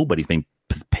that level, but he's been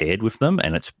paired with them,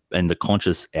 and the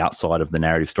conscious outside of the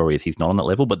narrative story is he's not on that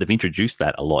level, but they've introduced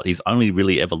that a lot. He's only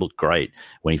really ever looked great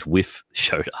when he's with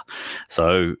Shota.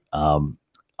 So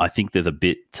I think there's a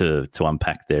bit to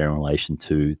unpack there in relation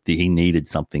to he needed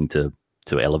something to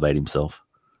elevate himself.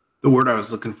 The word I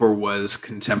was looking for was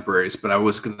contemporaries, but I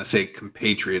was going to say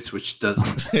compatriots, which I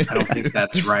don't think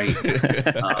that's right.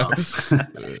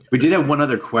 We did have one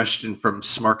other question from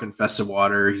Smark and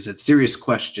Fessawater. He said, serious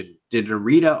question. Did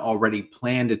Narita already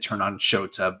plan to turn on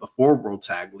Shota before World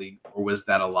Tag League, or was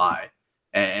that a lie?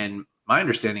 And my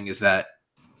understanding is that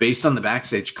based on the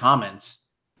backstage comments,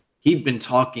 he'd been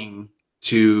talking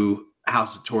to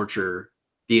House of Torture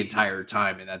the entire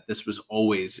time, and that this was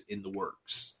always in the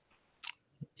works.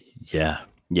 Yeah,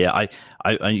 Yeah,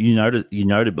 you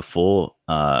noted before,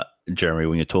 Jeremy,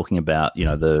 when you're talking about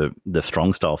the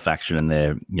strong style faction and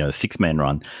their 6-man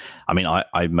run. I mean,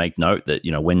 I make note that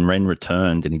when Ren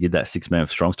returned and he did that 6-man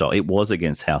strong style, it was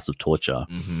against House of Torture,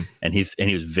 and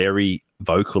he was very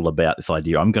vocal about this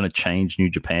idea. I'm going to change New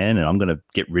Japan and I'm going to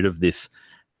get rid of this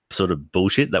sort of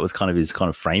bullshit. That was kind of his kind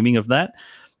of framing of that,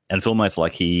 and it's almost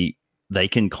like they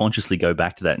can consciously go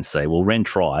back to that and say, well, Ren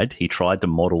tried. He tried to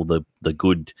model the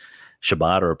good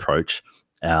Shibata approach.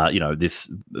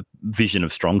 This vision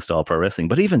of strong style pro wrestling,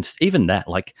 but even that,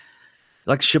 like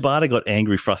Shibata got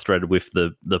angry, frustrated with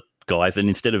the guys, and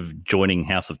instead of joining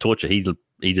House of Torture, he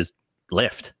just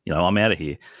left. I'm out of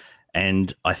here.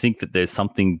 And I think that there's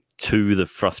something to the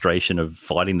frustration of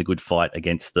fighting the good fight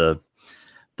against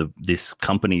this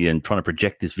company and trying to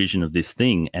project this vision of this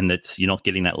thing, and you're not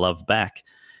getting that love back.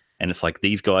 And it's like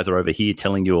these guys are over here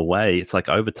telling you away. It's like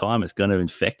over time, it's going to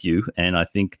infect you. And I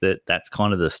think that's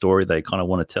kind of the story they kind of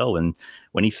want to tell. And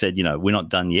when he said, we're not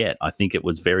done yet, I think it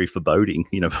was very foreboding,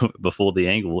 before the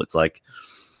angle. It's like,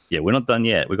 yeah, we're not done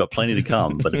yet. We've got plenty to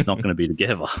come, but it's not going to be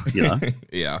together,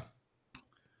 Yeah.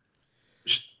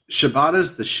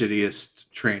 Shibata's the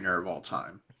shittiest trainer of all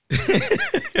time.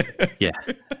 Yeah.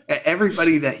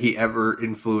 Everybody that he ever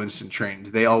influenced and trained,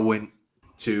 they all went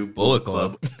to Bullet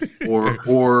Club.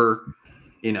 or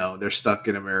they're stuck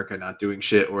in America not doing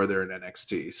shit, or they're in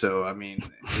NXT. So I mean,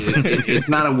 it's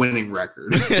not a winning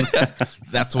record.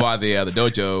 That's why the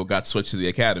dojo got switched to the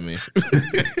academy.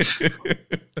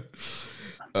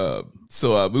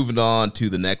 So moving on to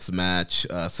the next match,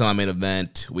 semi-main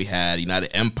event, we had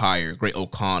United Empire, Great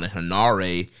Okan and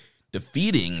Hanare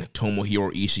defeating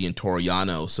Tomohiro Ishii and Toru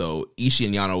Yano. So Ishii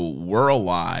and Yano were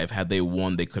alive. Had they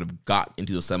won, they could have got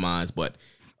into the semis, but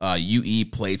UE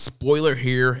played spoiler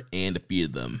here and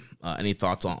defeated them. Any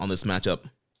thoughts on this matchup?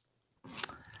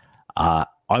 I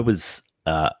was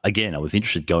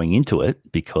interested going into it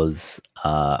because,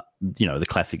 the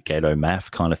classic Gato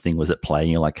math kind of thing was at play.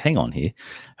 And you're like, hang on here,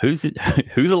 who's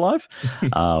alive?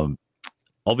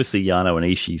 Obviously, Yano and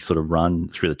Ishii sort of run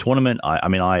through the tournament.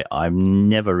 I'm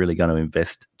never really going to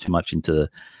invest too much into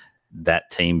that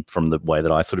team from the way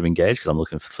that I sort of engage, because I'm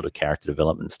looking for sort of character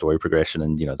development, story progression,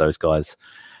 and those guys,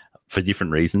 for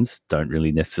different reasons, don't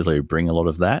really necessarily bring a lot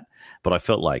of that. But I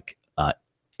felt like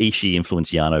Ishii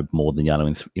influenced Yano more than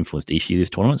Yano influenced Ishii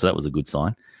this tournament, so that was a good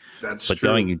sign. That's but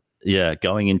true.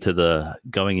 Going into the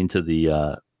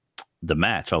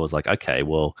match, I was like, okay,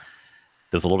 well,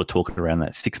 there's a lot of talking around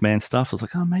that 6-man stuff. I was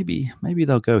like, oh, maybe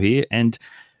they'll go here. And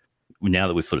now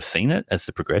that we've sort of seen it as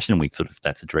the progression, and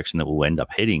that's the direction that we'll end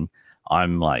up heading.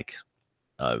 I'm like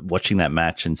watching that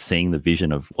match and seeing the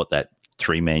vision of what that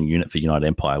 3-man unit for United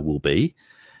Empire will be.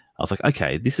 I was like,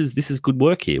 okay, this is good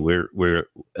work here. We're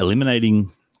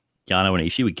eliminating Yano and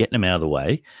Ishii. We're getting them out of the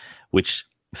way, which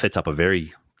sets up a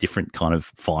very different kind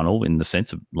of final in the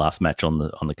sense of last match on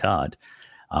the card.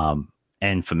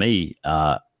 And for me,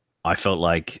 I felt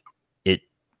like it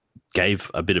gave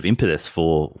a bit of impetus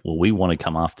for, well, we want to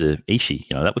come after Ishii.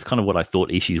 That was kind of what I thought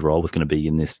Ishii's role was going to be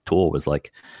in this tour, was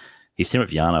like, he's teaming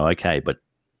with Yano, okay, but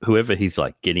whoever he's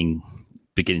like getting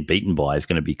beaten by is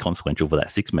going to be consequential for that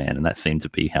 6-man, and that seemed to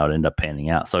be how it ended up panning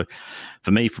out. So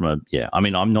for me,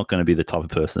 I'm not going to be the type of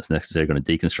person that's necessarily going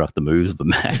to deconstruct the moves of the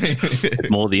match,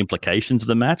 more the implications of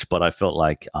the match, but I felt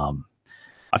like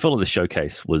the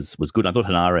showcase was good. I thought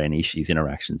Hanare and Ishii's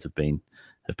interactions have been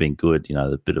good.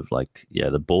 The bit of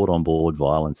the board-on-board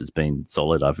violence has been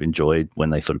solid. I've enjoyed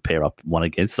when they sort of pair up one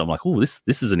against. So I'm like, oh, this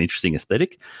is an interesting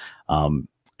aesthetic.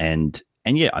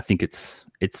 And yeah, I think it's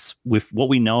with what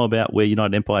we know about where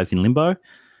United Empire is in limbo.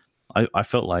 I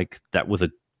felt like that was a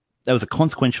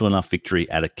consequential enough victory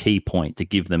at a key point to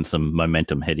give them some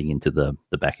momentum heading into the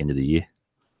back end of the year.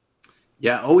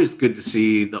 Yeah, always good to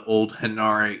see the old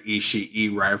Hanare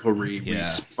Ishii rivalry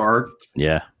re-sparked.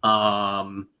 Yeah.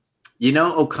 Okan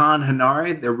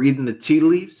Hanare, they're reading the tea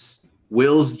leaves.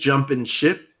 Will's jumping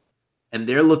ship, and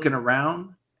they're looking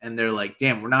around, and they're like,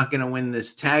 "Damn, we're not going to win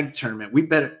this tag tournament. We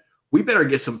better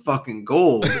get some fucking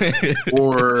gold,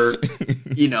 or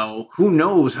who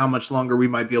knows how much longer we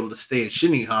might be able to stay in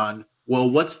Shinihan." Well,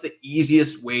 what's the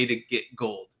easiest way to get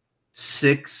gold?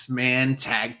 6-man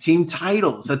tag team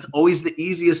titles. That's always the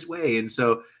easiest way. And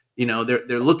so,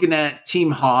 they're looking at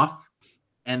Team Hoff,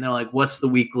 and they're like, "What's the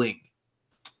weak link?"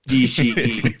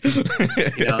 Ishii. So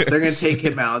they're going to take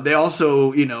him out. They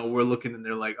also, we're looking and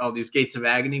they're like, oh, these Gates of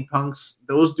Agony punks,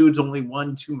 those dudes only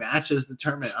won 2 matches the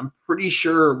tournament. I'm pretty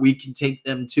sure we can take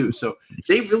them too. So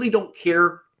they really don't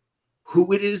care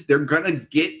who it is. They're going to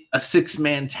get a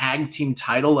 6-man tag team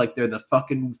title like they're the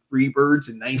fucking Freebirds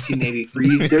in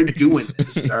 1983. They're doing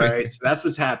this. All right. So that's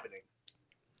what's happening.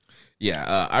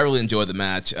 Yeah, I really enjoyed the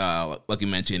match. Like you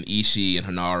mentioned, Ishii and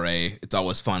Hanare. It's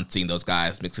always fun seeing those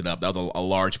guys mix it up. That was a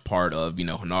large part of,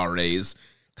 Hanare's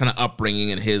kind of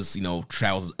upbringing and his,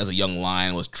 travels as a young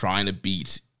lion was trying to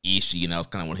beat Ishii, and that was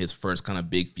kind of one of his first kind of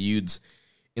big feuds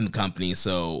in the company.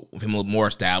 So with him a little more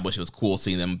established, it was cool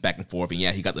seeing them back and forth. And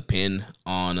yeah, he got the pin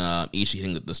on Ishii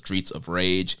hitting the Streets of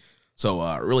Rage. So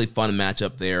really fun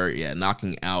matchup there. Yeah,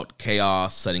 knocking out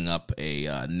Chaos, setting up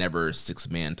a never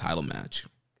 6-man title match.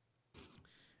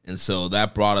 And so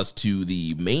that brought us to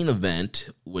the main event,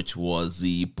 which was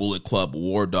the Bullet Club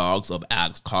War Dogs of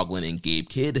Alex Coughlin and Gabe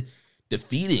Kidd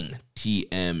defeating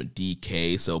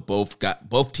TMDK. So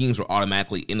both teams were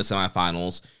automatically in the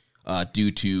semifinals due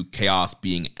to Chaos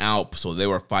being out. So they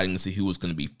were fighting to see who was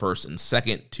going to be first and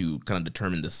second to kind of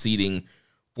determine the seeding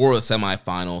for the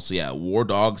semifinals. So yeah, War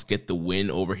Dogs get the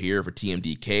win over here for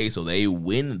TMDK. So they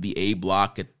win the A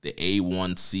block, get the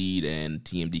A1 seed, and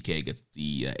TMDK gets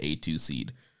the A2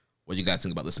 seed. What do you guys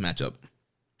think about this matchup?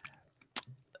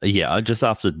 Yeah, just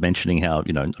after mentioning how,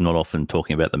 I'm not often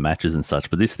talking about the matches and such,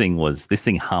 but this thing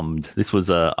hummed. This was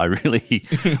I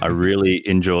really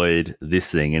enjoyed this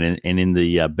thing. And in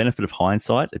the benefit of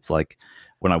hindsight, it's like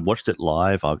when I watched it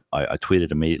live, I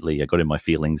tweeted immediately. I got in my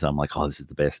feelings. I'm like, oh, this is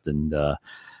the best. And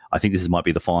I think this might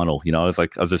be the final. I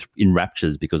was just in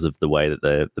raptures because of the way that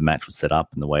the match was set up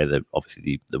and the way that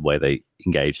obviously the way they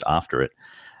engaged after it.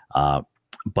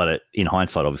 But in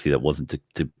hindsight, obviously that wasn't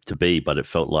to be, but it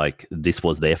felt like this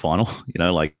was their final,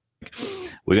 like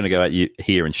we're going to go out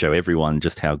here and show everyone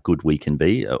just how good we can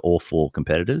be, all 4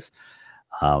 competitors.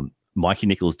 Mikey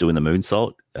Nichols doing the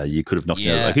moonsault. You could have knocked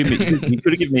me out. You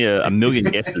could have given me a million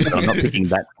guesses, but I'm not thinking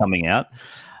that's coming out.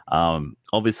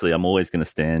 Obviously, I'm always going to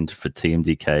stand for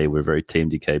TMDK. We're a very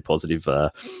TMDK positive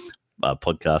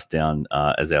podcast down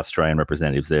as our Australian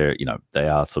representatives there. They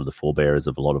are sort of the forebearers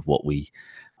of a lot of what we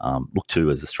look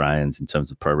to as Australians in terms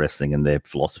of pro wrestling and their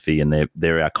philosophy, and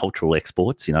they're our cultural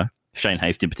exports, Shane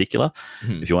Haste in particular.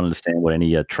 Mm-hmm. If you want to understand what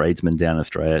any tradesman down in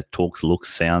Australia talks,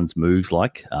 looks, sounds, moves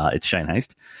like, it's Shane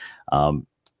Haste.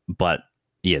 But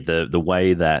yeah, the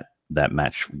way that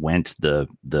match went, the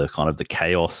kind of the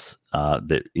chaos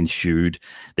that ensued,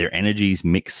 their energies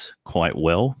mix quite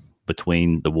well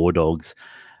between the War Dogs,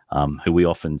 who we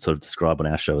often sort of describe on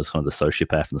our show as kind of the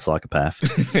sociopath and the psychopath.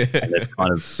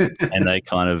 and they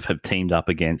kind of have teamed up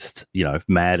against,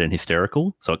 Mad and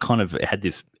Hysterical. So it had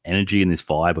this energy and this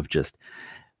vibe of just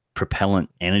propellant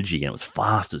energy, and it was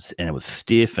fast and it was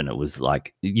stiff, and it was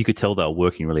like you could tell they were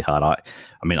working really hard.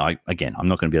 I'm not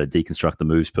going to be able to deconstruct the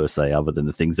moves per se, other than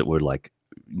the things that were like,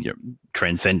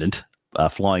 transcendent,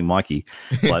 Flying Mikey.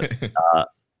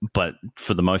 But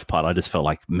for the most part, I just felt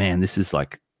like, man, this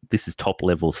is top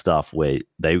level stuff where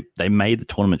they made the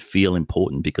tournament feel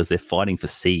important because they're fighting for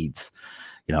seeds.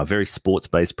 A very sports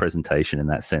based presentation in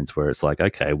that sense, where it's like,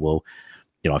 okay, well,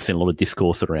 I've seen a lot of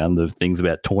discourse around the things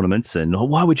about tournaments and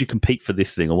why would you compete for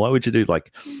this thing, or why would you do,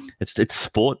 like, it's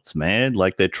sports, man.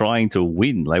 Like, they're trying to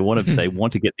win. They want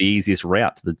to get the easiest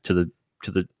route to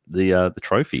the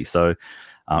trophy. So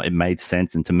it made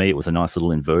sense, and to me, it was a nice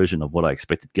little inversion of what I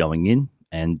expected going in.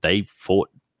 And they fought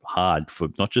hard for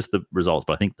not just the results,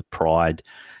 but I think the pride,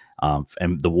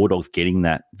 and the War Dogs getting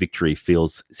that victory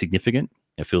feels significant.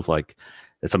 It feels like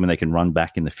it's something they can run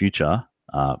back in the future.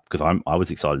 Because I was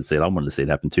excited to see it. I wanted to see it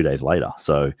happen 2 days later.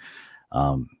 So,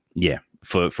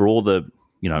 for all the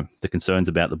the concerns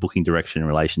about the booking direction in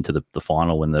relation to the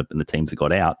final and the teams that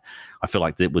got out, I feel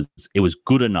like it was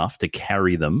good enough to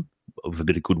carry them with a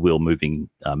bit of goodwill moving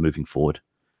forward.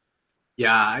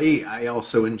 Yeah, I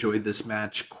also enjoyed this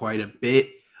match quite a bit.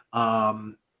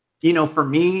 For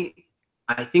me,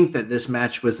 I think that this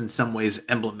match was in some ways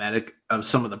emblematic of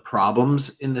some of the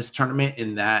problems in this tournament,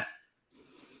 in that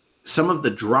some of the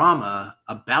drama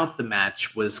about the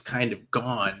match was kind of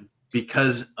gone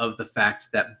because of the fact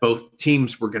that both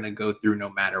teams were going to go through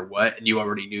no matter what, and you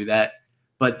already knew that.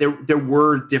 But there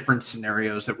were different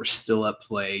scenarios that were still at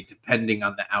play depending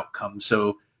on the outcome.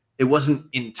 So it wasn't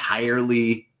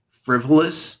entirely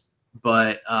frivolous,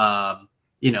 but the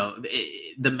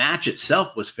match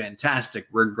itself was fantastic,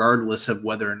 regardless of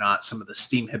whether or not some of the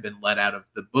steam had been let out of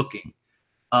the booking.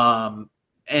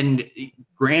 And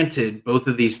granted, both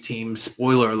of these teams,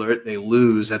 spoiler alert, they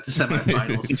lose at the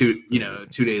semifinals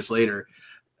 2 days later.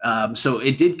 So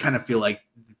it did kind of feel like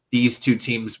these two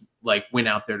teams went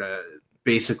out there to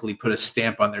basically put a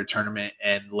stamp on their tournament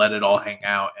and let it all hang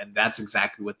out. And that's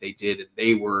exactly what they did. And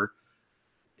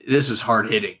this was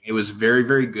hard hitting. It was very,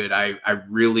 very good. I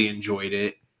really enjoyed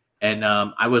it. And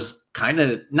I was kind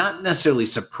of not necessarily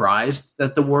surprised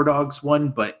that the War Dogs won,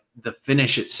 but the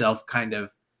finish itself kind of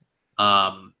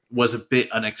was a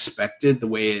bit unexpected the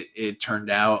way it turned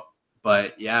out.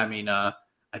 But yeah, I mean, I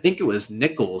think it was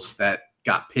Nichols that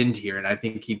got pinned here, and I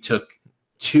think he took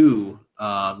two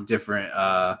different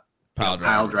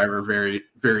pile driver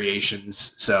variations.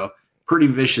 So pretty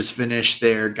vicious finish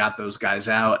there. Got those guys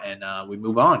out, and we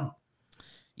move on.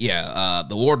 Yeah,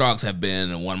 the War Dogs have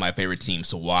been one of my favorite teams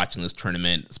to watch in this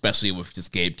tournament, especially with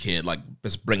just Gabe Kidd, like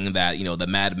just bringing that, the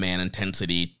madman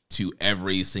intensity to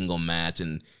every single match,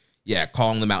 and yeah,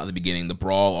 calling them out at the beginning, the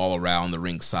brawl all around the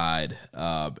ringside,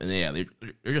 and yeah,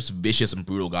 they're just vicious and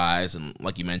brutal guys, and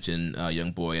like you mentioned,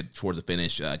 young boy towards the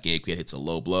finish, Gabe Kidd hits a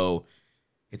low blow,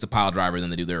 hits a pile driver, and then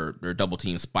they do their double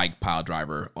team spike pile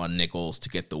driver on Nichols to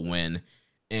get the win.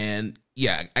 And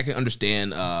yeah, I can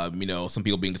understand, some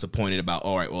people being disappointed about,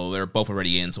 all right, well, they're both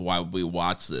already in, so why would we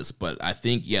watch this? But I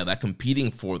think, yeah, that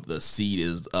competing for the seed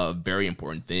is a very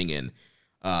important thing. And,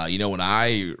 when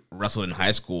I wrestled in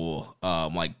high school,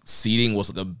 seeding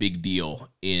was like a big deal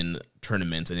in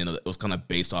tournaments, and it was kind of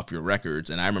based off your records.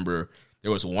 And I remember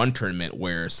there was one tournament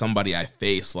where somebody I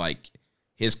faced,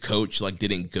 his coach,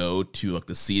 didn't go to,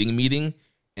 the seeding meeting,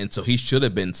 and so he should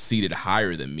have been seated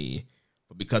higher than me.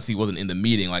 But because he wasn't in the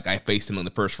meeting, I faced him in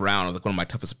the first round. I was one of my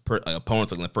toughest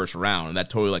opponents in the first round, and that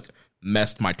totally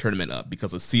messed my tournament up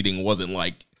because the seeding wasn't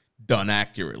done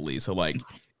accurately. So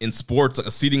in sports,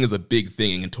 a seeding is a big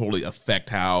thing and can totally affect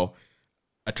how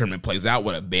a tournament plays out,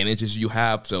 what advantages you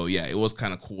have. So yeah, it was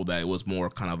kind of cool that it was more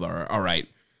kind of all right,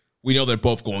 we know they're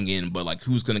both going in, but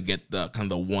who's gonna get the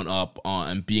kind of the one up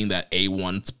on being that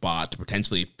A1 spot to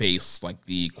potentially face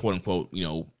the quote unquote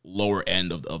lower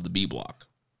end of the B block.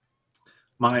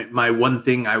 My one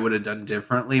thing I would have done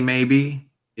differently maybe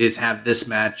is have this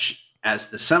match as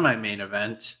the semi-main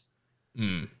event,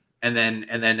 and then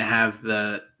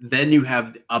then you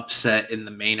have the upset in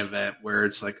the main event where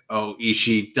it's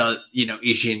Ishii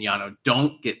and Yano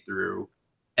don't get through,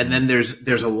 and then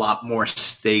there's a lot more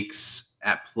stakes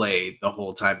at play the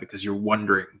whole time because you're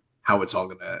wondering how it's all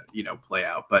gonna play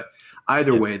out. But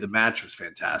either way, the match was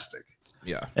fantastic.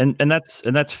 Yeah, and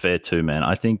that's fair too, man.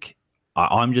 I think.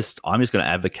 I'm just going to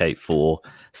advocate for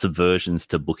subversions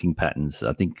to booking patterns.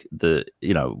 I think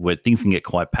where things can get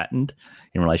quite patterned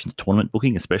in relation to tournament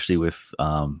booking, especially with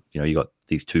you got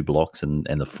these two blocks and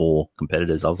the four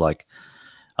competitors. I was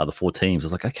the four teams. I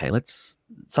was okay, let's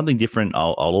something different.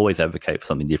 I'll always advocate for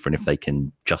something different if they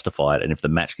can justify it and if the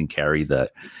match can carry the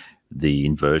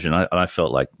inversion. I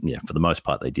felt for the most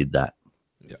part they did that.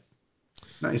 Yeah,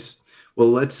 nice. Well,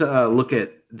 let's look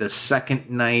at the second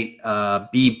night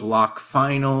B block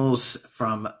finals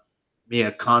from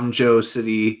Miyakonjo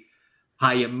City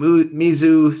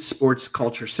Hayamizu Sports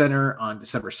Culture Center on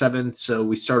December 7th. So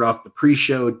we start off the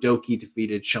pre-show. Doki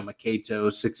defeated Shoma Kato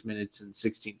 6 minutes and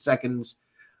 16 seconds.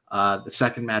 The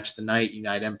second match of the night,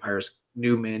 United Empire's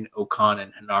Newman, Okan,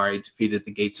 and Hanare defeated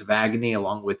the Gates of Agony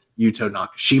along with Yuto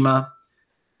Nakashima.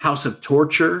 House of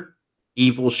Torture,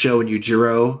 Evil Show and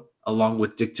Yujiro along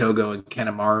with Dick Togo and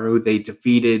Kanemaru. They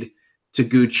defeated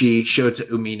Taguchi, Shota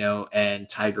Umino, and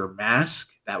Tiger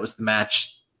Mask. That was the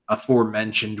match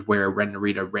aforementioned where Ren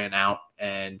Narita ran out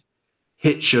and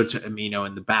hit Shota Umino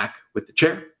in the back with the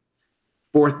chair.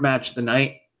 Fourth match of the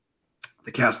night,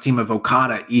 the cast team of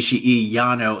Okada, Ishii,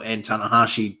 Yano, and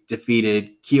Tanahashi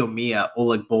defeated Kiyomiya,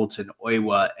 Oleg Boltin,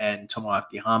 Oiwa, and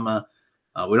Tomoaki Hama.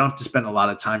 We don't have to spend a lot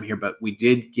of time here, but we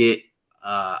did get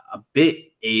a bit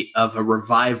of a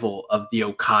revival of the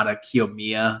Okada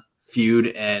Kiyomiya feud,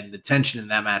 and the tension in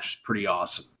that match was pretty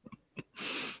awesome.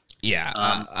 Yeah,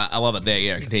 I love that they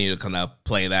continue to kind of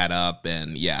play that up,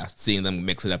 and yeah, seeing them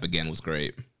mix it up again was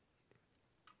great.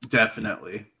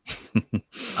 Definitely.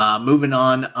 Moving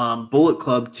on, Bullet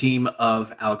Club team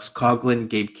of Alex Coughlin,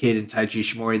 Gabe Kidd, and Taiji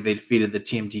Ishimori, they defeated the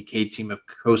TMDK team of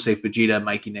Kosei Fujita,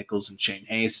 Mikey Nichols, and Shane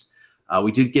Hayes.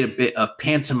 We did get a bit of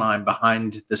pantomime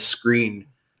behind the screen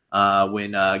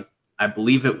when I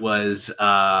believe it was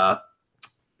it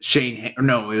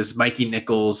was Mikey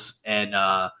Nichols and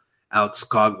Alex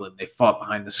Coughlin. They fought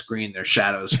behind the screen. Their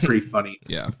shadows, pretty funny.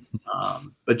 Yeah.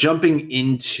 But jumping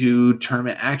into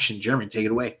tournament action, Jeremy, take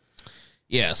it away.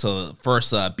 Yeah, so the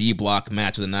first B block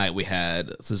match of the night, we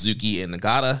had Suzuki and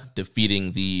Nagata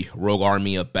defeating the Rogue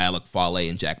Army of Bad Luck Fale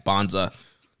and Jack Bonza.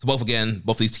 So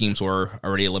both these teams were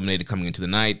already eliminated coming into the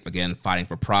night. Again, fighting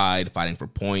for pride, fighting for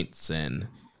points, and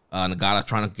Nagata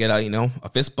trying to get a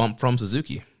fist bump from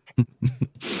Suzuki.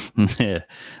 Yeah,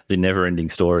 the never-ending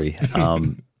story.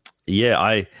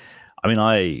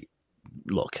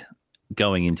 Look,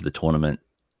 going into the tournament,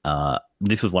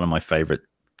 this was one of my favorite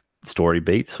story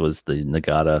beats, was the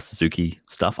Nagata Suzuki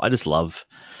stuff. I just love,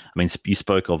 you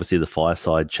spoke obviously the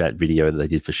Fireside chat video that they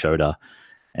did for Shota.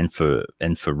 for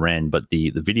Ren. But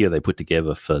the video they put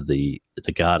together for the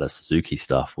Nagata Suzuki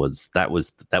stuff was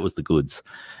the goods.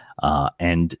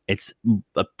 And it's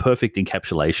a perfect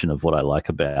encapsulation of what I like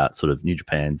about sort of New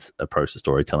Japan's approach to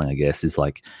storytelling, I guess, is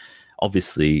like,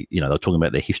 obviously, you know, they're talking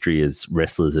about their history as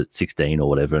wrestlers at 16 or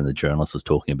whatever, and the journalist was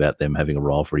talking about them having a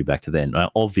rivalry back to then.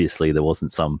 Now, obviously, there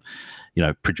wasn't some, you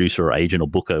know, producer or agent or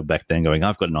booker back then going,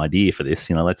 I've got an idea for this,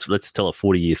 you know, let's tell a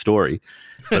 40-year story.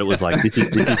 But it was like, this is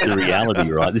the reality,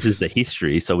 right? This is the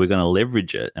history, so we're going to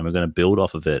leverage it and we're going to build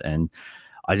off of it. And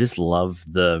I just love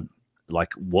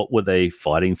like, what were they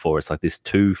fighting for? It's like there's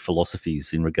two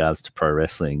philosophies in regards to pro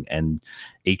wrestling, and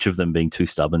each of them being too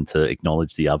stubborn to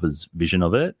acknowledge the other's vision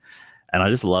of it. And I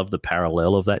just love the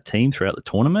parallel of that team throughout the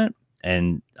tournament.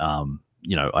 And,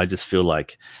 you know, I just feel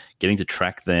like getting to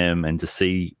track them and to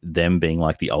see them being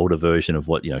like the older version of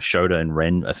what, you know, Shota and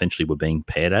Ren essentially were being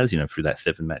paired as, you know, through that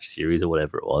 7-match series or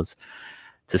whatever it was,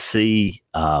 to see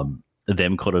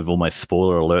them kind of almost,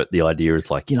 spoiler alert, the idea is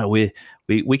like, you know, we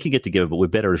can get together, but we're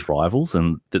better as rivals.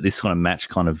 And that this kind of match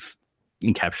kind of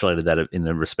encapsulated that in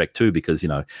the respect too, because, you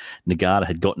know, Nagata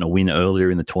had gotten a win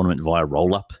earlier in the tournament via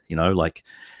roll-up, you know, like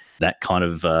that kind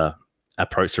of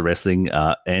approach to wrestling,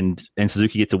 and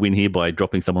Suzuki gets a win here by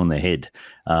dropping someone on their head.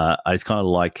 I just kind of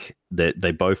like that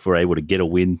they both were able to get a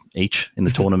win each in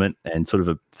the tournament and sort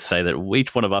of say that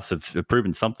each one of us have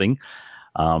proven something.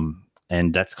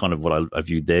 And that's kind of what I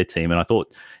viewed their team. And I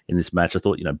thought in this match,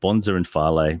 you know, Bonza and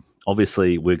Fale,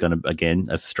 obviously we're going to, again,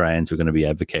 as Australians, we're going to be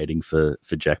advocating for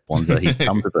Jack Bonza. He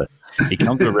comes with a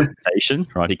reputation,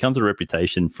 right? He comes with a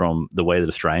reputation from the way that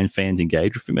Australian fans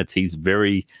engage with him. He's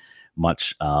very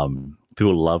much,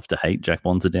 people love to hate Jack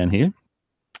Bonza down here.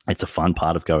 It's a fun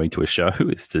part of going to a show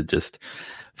is to just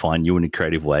find new and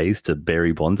creative ways to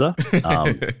bury Bonza.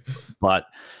 But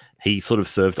he sort of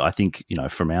served, I think, you know,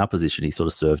 from our position, he sort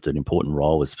of served an important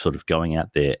role as sort of going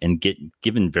out there and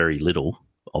given very little,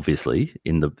 obviously,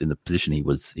 in the position he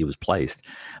was placed,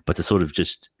 but to sort of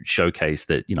just showcase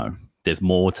that, you know, there's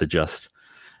more to just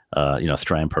you know,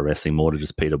 Australian pro wrestling, more to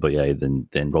just Peter Boyer than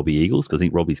Robbie Eagles, because I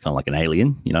think Robbie's kind of like an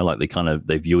alien, you know, like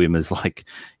they view him as like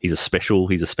he's a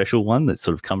special one that's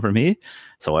sort of come from here.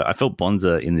 So I felt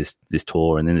Bonza in this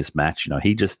tour and in this match, you know,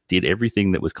 he just did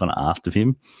everything that was kind of asked of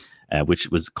him, which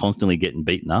was constantly getting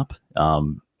beaten up.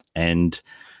 And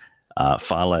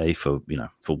Fale, for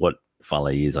what Fale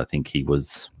is, I think he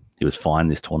was fine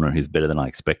this tournament. He was better than I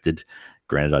expected.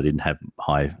 Granted, I didn't have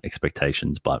high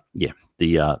expectations, but yeah,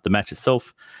 the match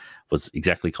itself was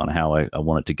exactly kind of how I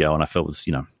wanted to go, and I felt was,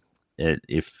 you know,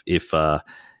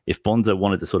 if Bonza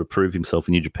wanted to sort of prove himself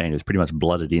in New Japan, he was pretty much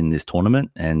blooded in this tournament,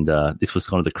 and this was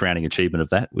kind of the crowning achievement of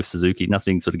that with Suzuki.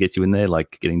 Nothing sort of gets you in there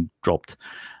like getting dropped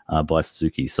by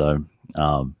Suzuki. So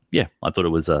yeah, I thought it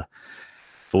was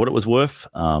for what it was worth.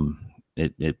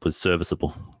 It was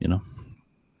serviceable, you know.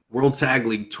 World Tag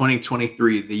League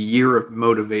 2023, the year of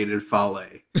motivated Fale.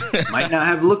 Might not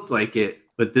have looked like it,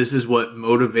 but this is what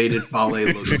motivated Fale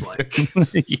looks like.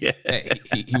 Yeah,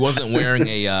 he wasn't wearing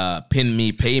a pin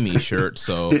me, pay me shirt,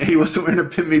 so he wasn't wearing a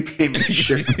pin me, pay me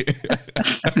shirt.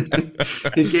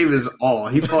 He gave his all.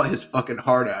 He fought his fucking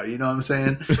heart out. You know what I'm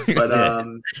saying? But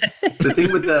the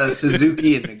thing with the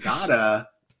Suzuki and Nagata,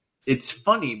 it's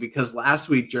funny because last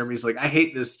week Jeremy's like, I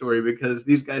hate this story because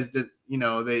these guys did, you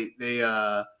know, they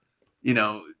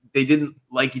didn't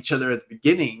like each other at the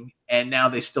beginning and now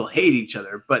they still hate each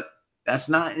other. But that's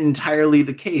not entirely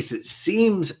the case. It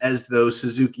seems as though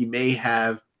Suzuki may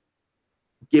have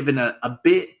given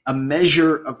a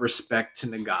measure of respect to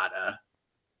Nagata.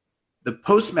 The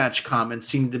post-match comments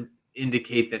seem to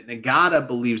indicate that Nagata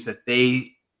believes that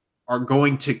they are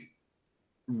going to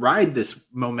ride this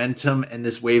momentum and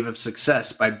this wave of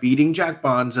success by beating Jack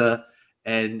Bonza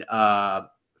and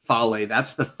Fale.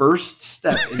 That's the first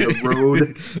step in the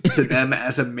road to them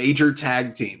as a major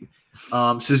tag team.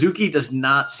 Suzuki does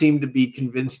not seem to be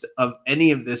convinced of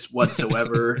any of this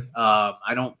whatsoever.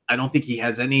 I don't think he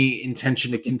has any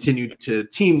intention to continue to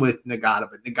team with Nagata,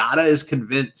 but Nagata is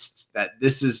convinced that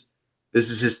this is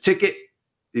his ticket.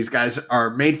 These guys are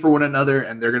made for one another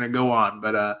and they're going to go on.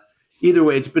 But either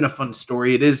way, it's been a fun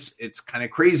story. It's kind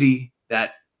of crazy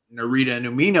that Narita and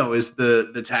Umino is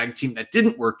the tag team that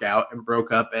didn't work out and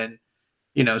broke up, and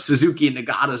you know, Suzuki and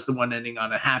Nagata is the one ending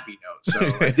on a happy note.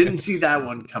 So I didn't see that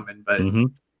one coming, but you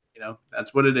know,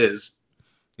 that's what it is.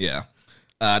 Yeah.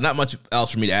 Not much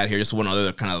else for me to add here. Just one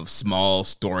other kind of small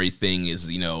story thing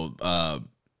is, you know,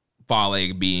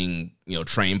 Fale being, you know,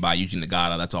 trained by Yuji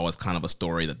Nagata. That's always kind of a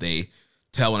story that they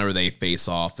tell whenever they face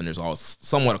off. And there's always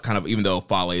somewhat kind of, even though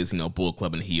Fale is, you know, Bullet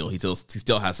Club and heel, he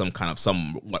still has some kind of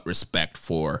somewhat respect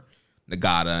for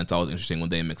Nagata. And it's always interesting when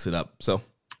they mix it up. So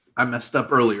I messed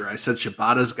up earlier. I said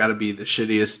Shibata's got to be the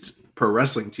shittiest pro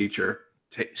wrestling teacher.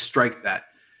 Strike that.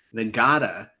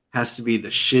 Nagata has to be the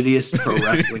shittiest pro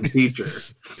wrestling teacher.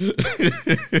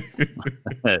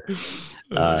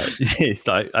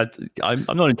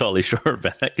 I'm not entirely sure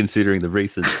about that, considering the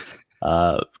recent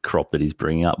crop that he's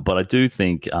bringing up. But I do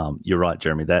think you're right,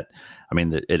 Jeremy.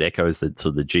 It echoes the sort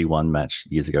of the G1 match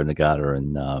years ago, Nagata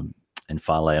and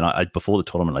Fale. And I before the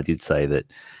tournament, I did say that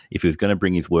if he was going to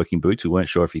bring his working boots, we weren't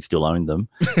sure if he still owned them.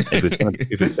 If he was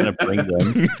going to bring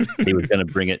them, he was going to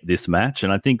bring it this match.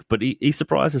 And I think, but he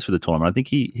surprised us for the tournament. I think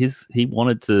he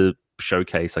wanted to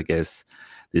showcase, I guess,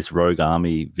 this Rogue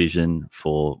Army vision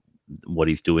for what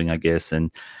he's doing, I guess,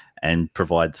 and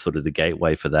provide sort of the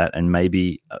gateway for that. And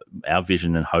maybe our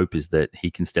vision and hope is that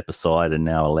he can step aside and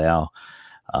now allow,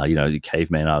 the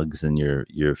Caveman Uggs and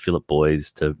your Phillip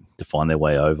boys to find their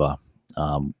way over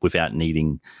without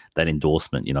needing that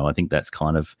endorsement. I think that's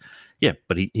kind of,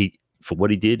 but he for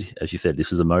what he did, as you said,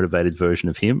 this is a motivated version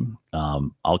of him.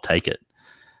 I'll take it.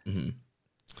 Mm-hmm.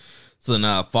 So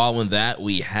now, following that,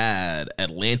 we had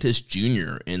Atlantis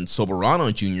Jr. and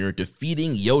Soberano Jr.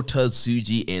 defeating Yota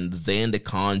Tsuji and Xander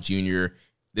Khan Jr.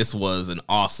 This was an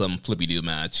awesome flippy-do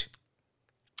match.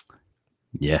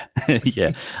 Yeah,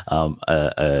 yeah.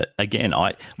 Again,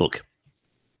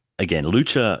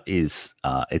 lucha is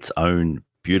its own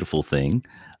beautiful thing,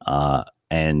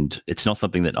 and it's not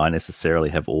something that I necessarily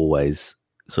have always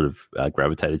sort of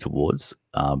gravitated towards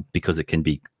because it can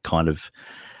be kind of,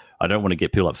 I don't want to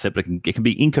get people upset, but it can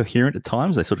be incoherent at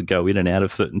times. They sort of go in and out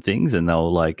of certain things, and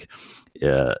they'll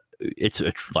it's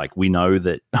like we know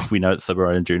that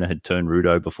Soberano Jr. had turned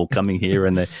Rudo before coming here,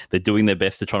 and they're doing their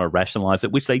best to try to rationalize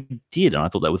it, which they did, and I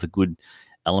thought that was a good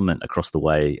element across the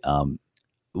way,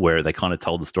 where they kind of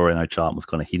told the story. I know Charlton was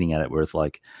kind of hinting at it, where it's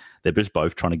like they're just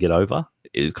both trying to get over,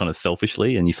 it kind of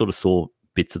selfishly, and you sort of saw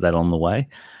bits of that on the way.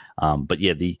 But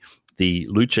yeah, the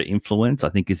lucha influence I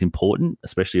think is important,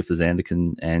 especially if the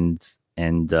Xanderkin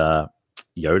and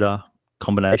Yoda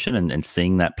combination, and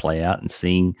seeing that play out and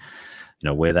seeing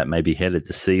where that may be headed,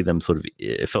 to see them sort of,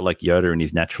 it felt like Yoda in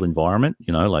his natural environment,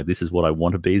 like this is what I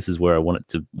want to be, this is where I want it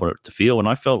to feel. And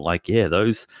I felt like,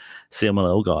 those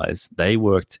CMLL guys, they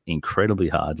worked incredibly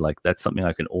hard. Like that's something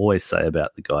I can always say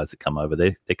about the guys that come over.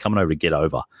 They're coming over to get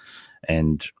over,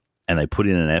 and they put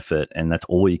in an effort, and that's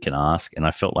all you can ask. And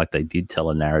I felt like they did tell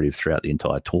a narrative throughout the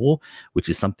entire tour, which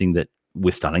is something that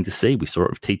we're starting to see. We saw it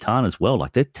with Titan as well.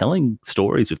 Like they're telling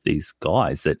stories with these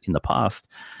guys that in the past,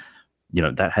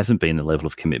 that hasn't been the level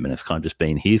of commitment. It's kind of just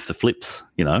been, here's the flips,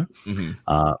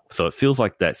 Mm-hmm. So it feels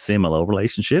like that CMLL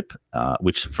relationship,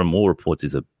 which from all reports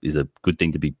is a good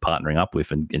thing to be partnering up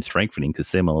with and strengthening, because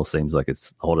CMLL seems like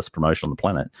it's the hottest promotion on the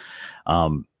planet.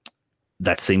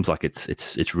 That seems like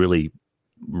it's really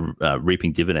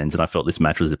reaping dividends, and I felt this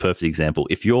match was a perfect example.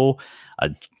 If you're a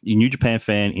New Japan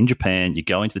fan in Japan, you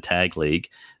go into the tag league,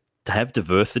 to have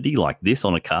diversity like this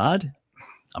on a card,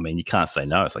 I mean, you can't say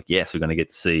no. It's like, yes, we're going to get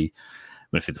to see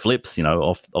the flips,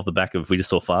 off the back of, we just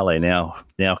saw Fale,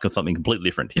 now something completely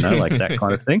different, like that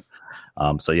kind of thing.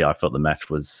 So yeah, I felt the match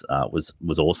was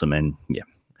awesome, and yeah,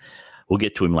 we'll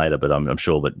get to him later, but I'm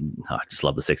sure. But I just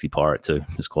love the sexy pirate too,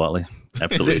 just quietly.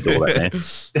 Absolutely adore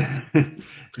that man.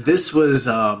 This was,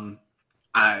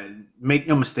 I make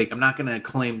no mistake, I'm not going to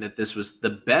claim that this was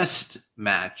the best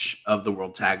match of the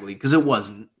World Tag League, because it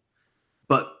wasn't.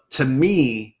 But to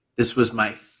me, this was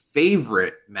my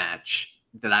favorite match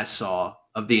that I saw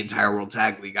of the entire World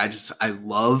Tag League. I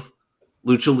love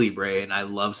Lucha Libre, and I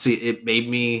love it made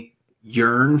me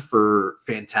yearn for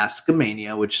Fantastica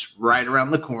Mania, which is right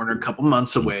around the corner, a couple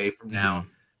months away from now.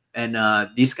 And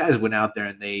these guys went out there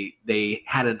and they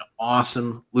had an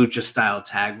awesome lucha style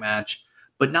tag match.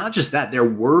 But not just that, there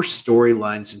were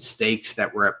storylines and stakes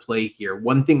that were at play here.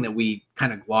 One thing that we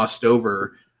kind of glossed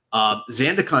over,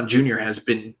 Xander Khan Jr. has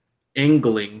been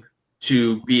angling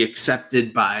to be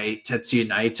accepted by Tetsuya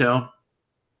Naito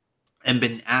and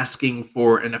been asking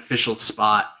for an official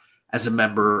spot as a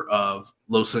member of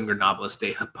Los Ingobernables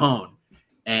de Japón.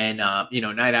 And,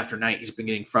 night after night, he's been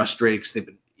getting frustrated because they've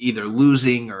been either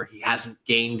losing or he hasn't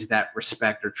gained that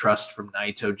respect or trust from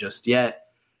Naito just yet.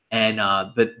 And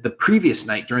the previous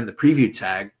night during the preview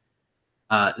tag,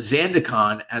 Xander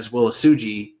Khan as well as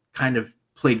Tsuji kind of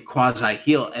played quasi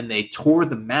heel, and they tore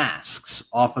the masks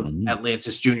off of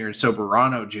Atlantis Jr. and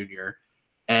Soberano Jr.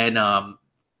 And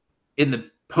in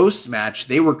the post match,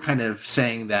 they were kind of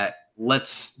saying that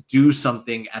let's do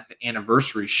something at the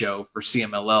anniversary show for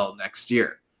CMLL next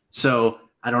year. So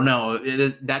I don't know.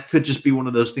 That could just be one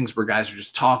of those things where guys are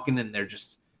just talking and they're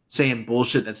just saying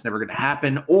bullshit that's never going to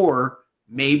happen. Or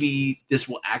maybe this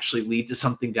will actually lead to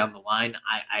something down the line.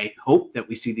 I hope that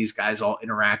we see these guys all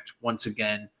interact once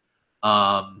again,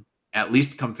 at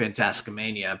least come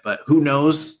Fantasticamania. But who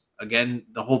knows? Again,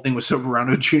 the whole thing with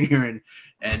Soberano Jr.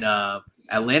 and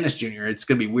Atlantis Jr. It's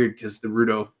going to be weird because the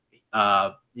Rudo,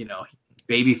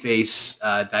 babyface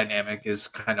dynamic is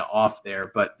kind of off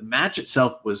there. But the match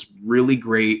itself was really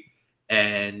great.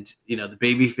 And, the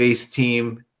babyface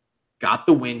team got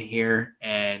the win here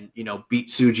and, beat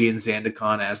Tsuji and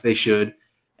Zandakon as they should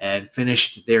and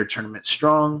finished their tournament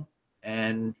strong.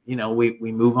 And,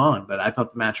 we move on. But I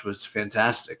thought the match was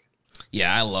fantastic.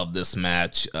 Yeah, I love this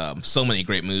match. So many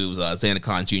great moves.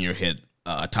 Zandakon Jr. hit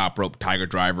a top rope Tiger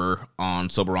Driver on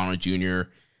Soberano Jr.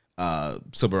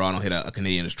 Soberano hit a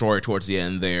Canadian Destroyer towards the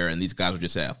end there, and these guys were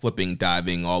just flipping,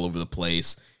 diving all over the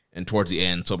place. And towards the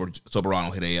end,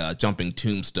 Soberano hit a jumping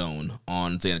tombstone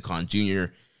on Zandakon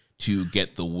Jr. to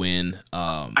get the win.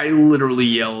 I literally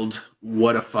yelled,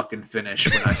 "What a fucking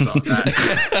finish!" when I saw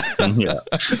that. Yeah.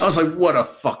 I was like, "What a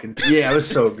fucking..." Yeah, it was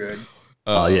so good.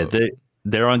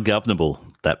 They're ungovernable,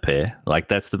 that pair. Like,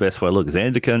 that's the best way to look.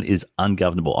 Zandakon is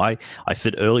ungovernable. I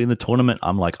said early in the tournament,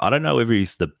 I'm like, I don't know if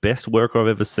he's the best worker I've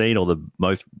ever seen or the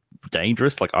most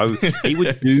dangerous. Like, he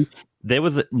would do. There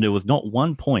was not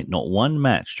one point, not one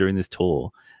match during this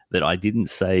tour that I didn't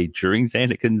say during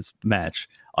Zandakon's match,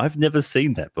 I've never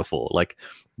seen that before. Like,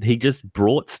 he just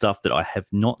brought stuff that I have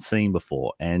not seen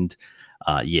before. And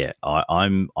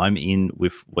I'm in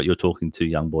with what you're talking to,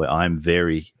 young boy. I'm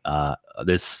very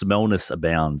there's smellness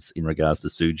abounds in regards to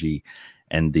Tsuji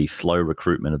and the slow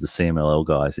recruitment of the CMLL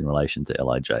guys in relation to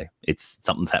LIJ. It's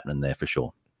something's happening there for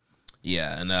sure.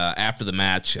 Yeah, and after the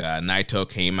match, Naito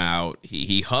came out.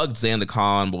 He hugged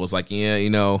Zandakon, but was like,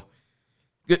 "Yeah,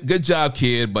 good job,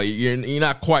 kid, but you're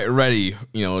not quite ready,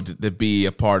 to be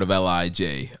a part of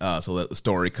LIJ." So the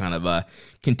story kind of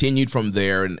continued from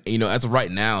there. And, as of right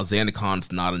now,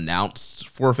 Zandakon's not announced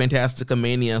for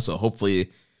Fantasticamania, so hopefully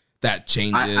that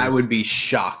changes. I would be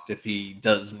shocked if he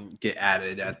doesn't get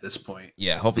added at this point.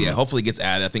 Yeah, hopefully he gets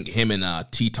added. I think him and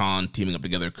Teton teaming up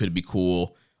together could be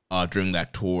cool during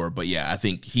that tour. But, yeah, I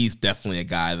think he's definitely a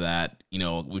guy that,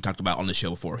 we talked about on the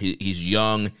show before. He's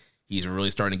young. He's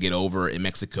really starting to get over in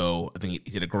Mexico. I think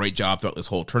he did a great job throughout this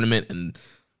whole tournament, and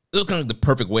it was kind of the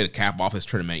perfect way to cap off his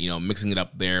tournament, mixing it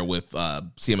up there with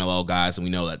CMLL guys. And we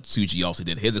know that Tsuji also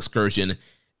did his excursion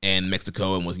in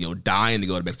Mexico and was, dying to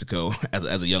go to Mexico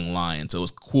as a young lion. So it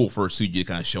was cool for Tsuji to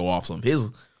kind of show off some of his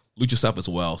lucha stuff as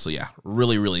well. So, yeah,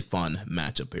 really, really fun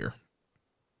matchup here.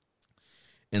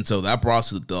 And so that brought us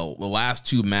to the last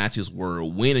two matches were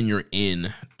win and you're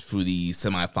in for the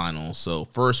semifinals. So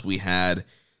first we had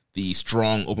the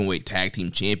strong openweight tag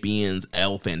team champions,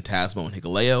 El Phantasmo and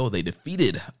Hikuleo. They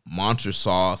defeated Monster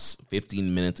Sauce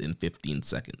 15 minutes and 15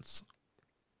 seconds.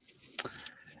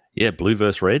 Yeah, blue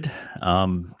versus red.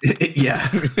 Yeah.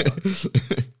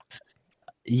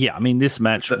 Yeah, I mean, this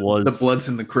match was... The Bloods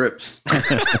and the Crips.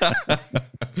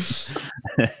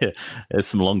 There's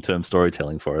some long-term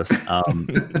storytelling for us.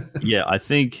 Yeah, I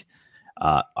think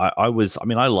I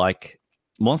like...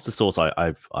 Monster Sauce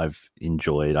I've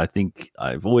enjoyed. I think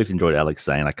I've always enjoyed Alex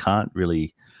Zane. I can't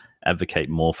really advocate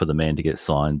more for the man to get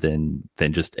signed than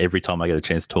just every time I get a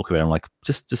chance to talk about him, like,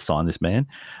 just sign this man.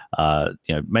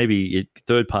 Maybe a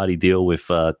third-party deal with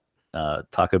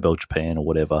Taco Bell Japan or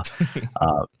whatever.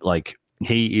 Like,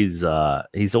 he's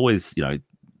always,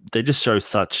 they just show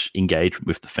such engagement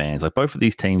with the fans. Like, both of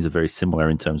these teams are very similar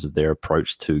in terms of their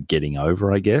approach to getting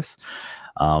over, I guess.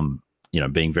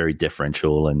 Being very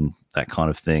deferential and that kind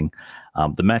of thing.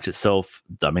 The match itself,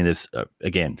 I mean, there's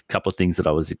again a couple of things that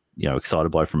I was excited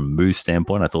by from a move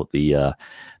standpoint. I thought the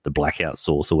blackout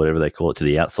sauce or whatever they call it to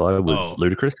the outside was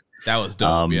ludicrous. That was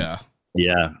dope.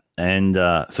 Yeah, and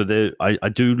so I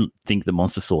do think the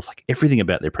Monster Sauce, like, everything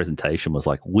about their presentation was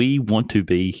like, we want to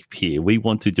be here, we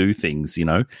want to do things.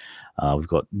 We've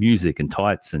got music and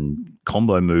tights and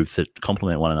combo moves that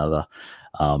complement one another.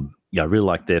 I really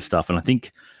like their stuff, and I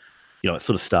think it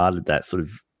sort of started that sort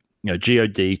of,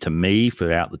 GOD to me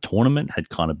throughout the tournament had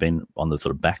kind of been on the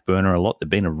sort of back burner a lot. They've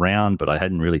been around, but I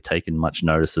hadn't really taken much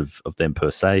notice of them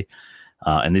per se.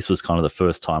 And this was kind of the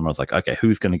first time I was like, okay,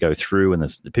 who's going to go through?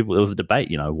 And there was a debate,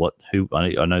 I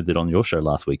know that on your show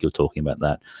last week, you were talking about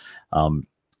that.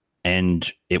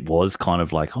 And it was kind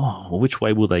of like, which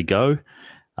way will they go?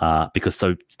 Because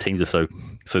teams are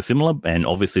so similar, and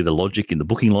obviously the logic in the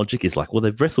booking logic is like, well,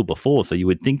 they've wrestled before, so you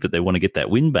would think that they want to get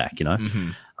that win back,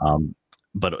 Mm-hmm.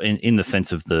 But in the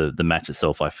sense of the match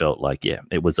itself, I felt like,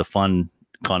 it was a fun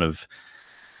kind of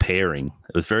pairing.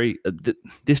 It was very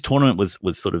this tournament was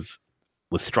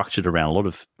structured around a lot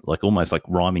of, like, almost like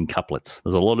rhyming couplets.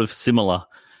 There's a lot of similar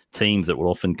teams that will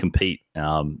often compete.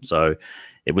 So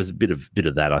it was a bit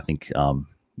of that, I think. I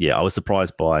was not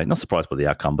surprised by the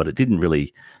outcome, but it didn't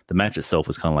really. The match itself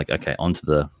was kind of like, okay, onto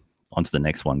the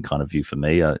next one kind of view for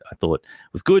me. I thought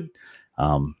it was good,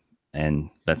 and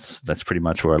that's pretty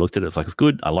much where I looked at it. It's like, it's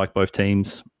good. I like both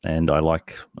teams, and I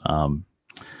like I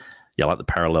like the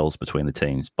parallels between the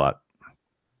teams. But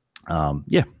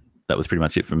that was pretty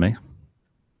much it for me.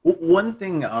 One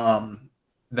thing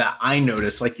that I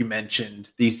noticed, like you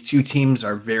mentioned, these two teams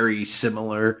are very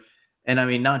similar. And I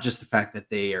mean, not just the fact that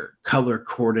they are color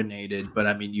coordinated, but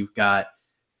I mean, you've got,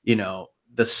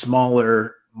 the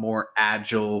smaller, more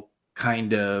agile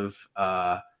kind of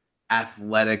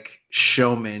athletic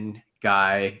showman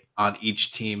guy on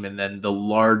each team. And then the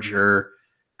larger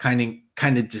kind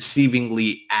of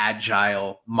deceivingly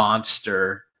agile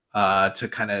monster to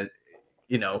kind of,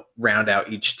 round out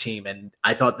each team. And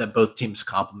I thought that both teams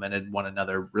complemented one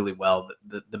another really well.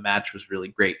 The match was really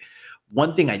great.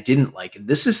 One thing I didn't like, and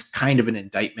this is kind of an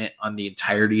indictment on the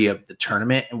entirety of the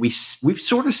tournament, and we've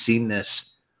sort of seen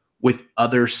this with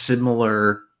other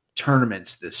similar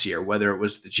tournaments this year, whether it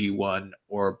was the G1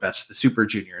 or Best of the Super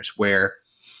Juniors, where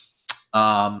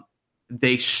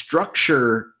they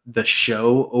structure the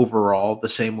show overall the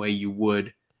same way you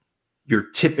would your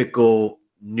typical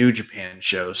New Japan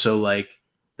show. So like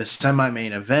the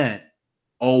semi-main event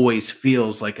always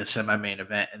feels like a semi-main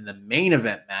event, and the main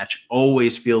event match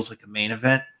always feels like a main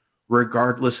event,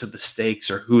 regardless of the stakes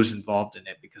or who's involved in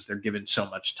it, because they're given so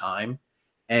much time.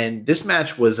 And this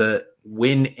match was a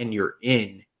win and you're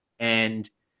in, and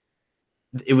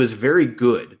it was very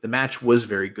good. The match was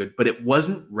very good, but it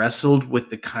wasn't wrestled with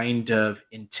the kind of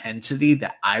intensity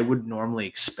that I would normally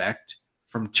expect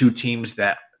from two teams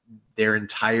that their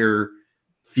entire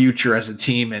future as a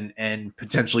team and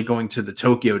potentially going to the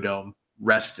Tokyo Dome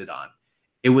rested on.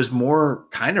 It was more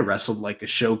kind of wrestled like a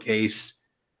showcase,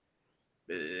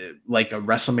 like a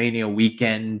WrestleMania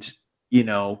weekend,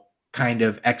 kind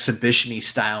of exhibition-y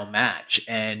style match.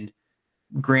 And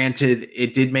granted,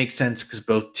 it did make sense because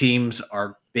both teams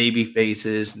are baby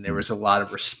faces and there was a lot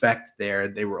of respect there.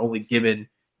 They were only given,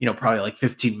 probably like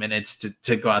 15 minutes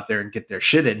to go out there and get their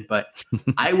shit in. But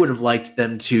I would have liked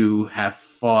them to have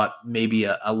fought maybe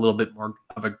a little bit more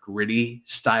of a gritty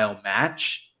style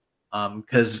match.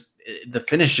 Because the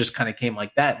finish just kind of came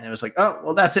like that, and it was like, oh,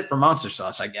 well, that's it for Monster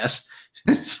Sauce, I guess.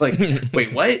 It's like,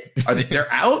 wait, what? They're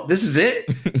out? This is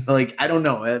it? Like, I don't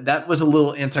know. That was a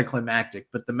little anticlimactic,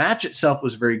 but the match itself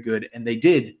was very good, and they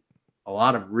did a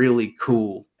lot of really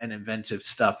cool and inventive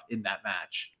stuff in that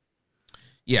match.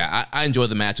 Yeah, I enjoyed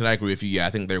the match, and I agree with you. Yeah, I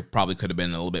think there probably could have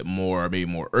been a little bit more, maybe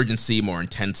more urgency, more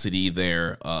intensity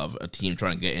there of a team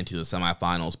trying to get into the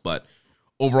semifinals, but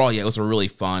overall, yeah, it was a really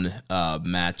fun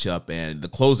matchup, and the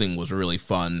closing was really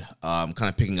fun. Kind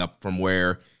of picking up from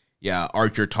where,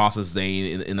 Archer tosses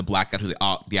Zayn in the blackout to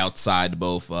the outside,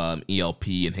 both ELP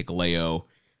and Hikuleo.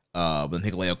 When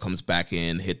Hikuleo comes back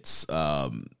in, hits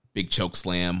big choke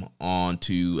slam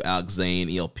onto Alex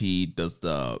Zayn. ELP does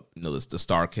the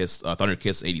Star Kiss, Thunder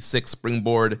Kiss 86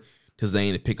 springboard to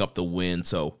Zayn to pick up the win.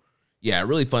 So, yeah,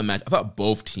 really fun match. I thought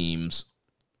both teams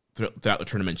throughout the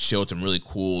tournament showed some really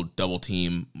cool double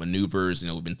team maneuvers.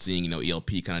 We've been seeing, ELP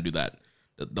kind of do that,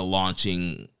 the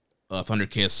launching Thunder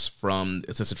Kiss from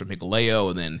assisted from Hikuleo.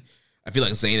 And then I feel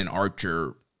like Zayn and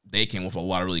Archer, they came with a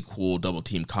lot of really cool double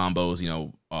team combos.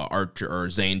 Archer or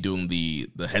Zayn doing the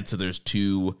head scissors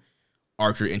to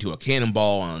Archer into a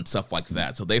cannonball and stuff like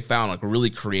that. So they found like really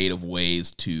creative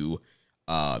ways to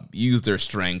use their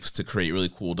strengths to create really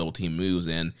cool double team moves.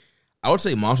 And I would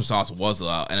say Monster Sauce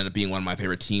ended up being one of my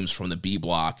favorite teams from the B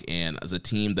block, and as a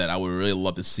team that I would really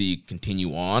love to see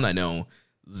continue on. I know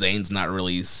Zayn's not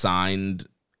really signed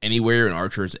anywhere in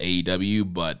Archer's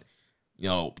AEW, but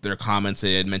their comments,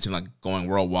 they had mentioned like going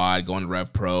worldwide, going to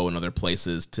Rev Pro and other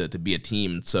places to be a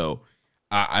team. So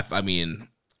I mean,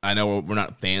 I know we're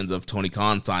not fans of Tony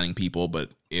Khan signing people,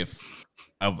 but if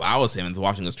I was him and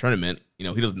watching this tournament, he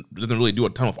doesn't really do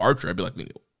a ton with Archer. I'd be like,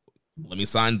 let me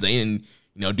sign Zayn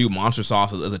and do Monster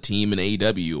Sauce as a team in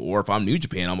AEW. Or if I'm New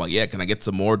Japan, I'm like, yeah, can I get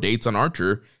some more dates on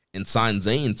Archer and sign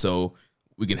Zayn so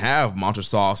we can have Monster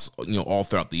Sauce, all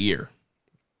throughout the year?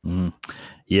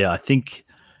 Yeah, I think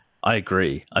I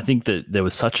agree. I think that there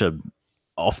was such a,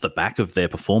 off the back of their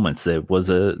performance, there was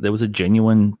a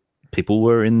genuine, people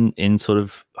were in sort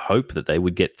of hope that they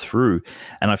would get through.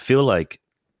 And I feel like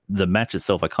the match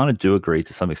itself, I kind of do agree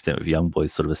to some extent with Young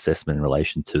Boy's sort of assessment in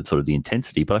relation to sort of the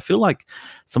intensity, but I feel like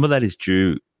some of that is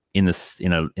due in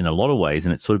a lot of ways,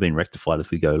 and it's sort of been rectified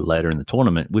as we go later in the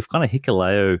tournament. We've kind of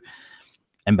Hikuleo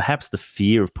perhaps the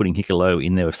fear of putting Hikuleo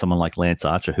in there with someone like Lance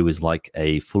Archer, who is like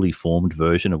a fully formed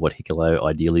version of what Hikuleo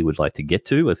ideally would like to get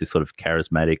to as this sort of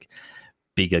charismatic,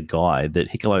 bigger guy, that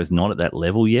Hikuleo is not at that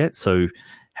level yet. So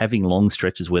having long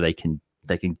stretches where they can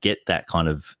get that kind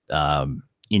of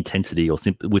intensity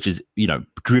which is,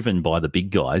 driven by the big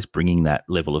guys bringing that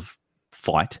level of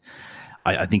fight.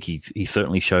 I think he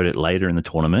certainly showed it later in the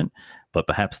tournament, but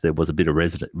perhaps there was a bit of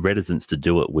reticence to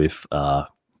do it with,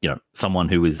 someone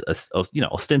who is,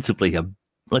 ostensibly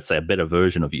let's say a better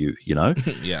version of you,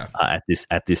 yeah,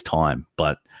 at this time.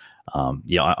 But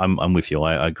I'm with you.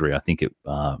 I agree. I think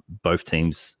both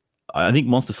teams. I think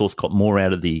Monster Sauce got more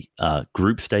out of the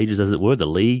group stages, as it were, the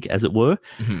league, as it were,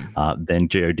 than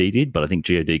GOD did. But I think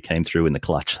GOD came through in the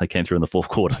clutch. They came through in the fourth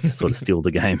quarter to sort of steal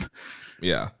the game.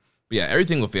 Yeah.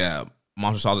 Everything with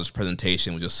Monster Sauce's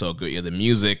presentation was just so good. Yeah, the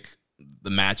music, the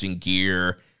matching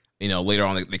gear. Later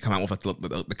on they come out with like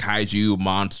the kaiju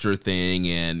monster thing,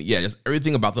 and just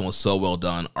everything about them was so well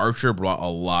done. Archer brought a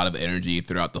lot of energy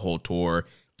throughout the whole tour,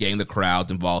 getting the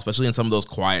crowds involved, especially in some of those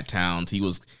quiet towns. He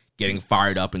was getting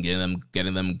fired up and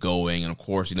getting them going, and of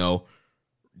course,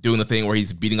 doing the thing where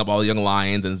he's beating up all the young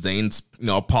lions, and Zayn's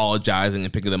apologizing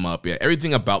and picking them up. Yeah,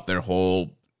 everything about their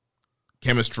whole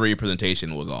chemistry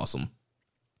presentation was awesome.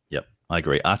 Yep, I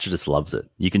agree. Archer just loves it.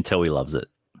 You can tell he loves it.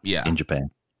 Yeah, in Japan.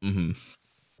 Mm-hmm.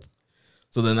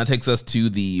 So then that takes us to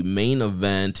the main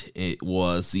event. It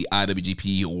was the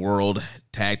IWGP World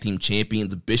Tag Team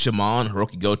Champions Bishamon,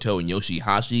 Hiroki Goto, and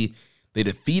Yoshihashi. They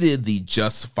defeated the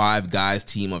Just Five Guys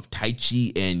team of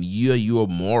Taichi and Yuya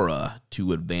Uemura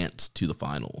to advance to the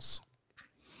finals.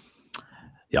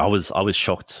 Yeah, I was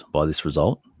shocked by this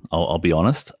result. I'll be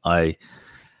honest. I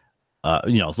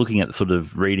was looking at sort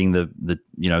of reading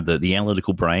the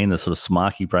analytical brain, the sort of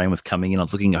smarky brain was coming in. I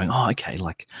was looking, going, oh, okay,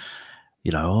 like,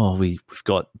 we've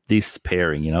got this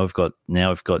pairing. We've got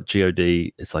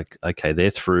GOD. It's like, okay, they're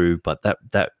through, but this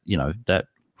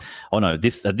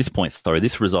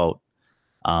result.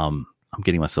 I'm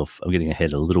getting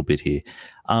ahead a little bit here.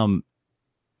 I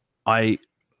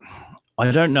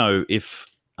don't know if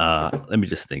let me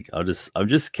just think. I'm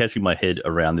just catching my head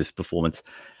around this performance.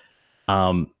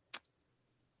 I'm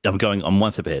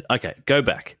one step ahead. Okay, go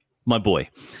back. My boy.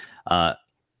 Yuya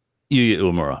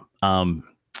Uemura.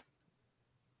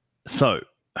 So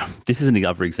this is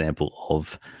another example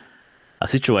of a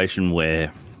situation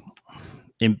where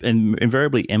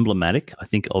invariably emblematic, I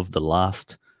think, of the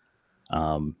last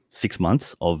 6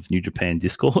 months of New Japan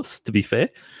discourse, to be fair,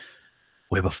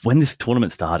 where when this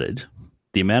tournament started,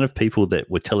 the amount of people that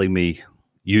were telling me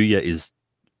Yuya is,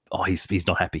 he's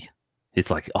not happy. It's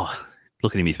like,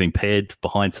 look at him, he's been paired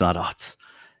behind Sanada.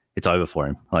 It's over for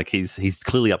him. Like he's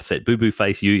clearly upset. Boo boo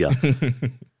face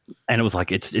Yuya. And it was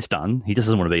like, it's done. He just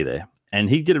doesn't want to be there. And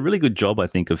he did a really good job, I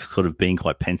think, of sort of being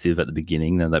quite pensive at the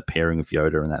beginning, that pairing with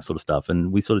Yoda and that sort of stuff.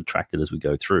 And we sort of tracked it as we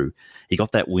go through. He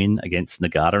got that win against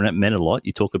Nagata, and it meant a lot.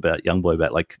 You talk about Young Boy,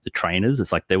 about like the trainers.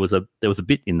 It's like there was a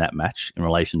bit in that match in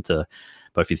relation to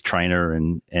both his trainer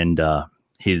and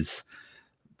his,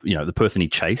 the person he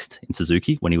chased in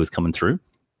Suzuki when he was coming through.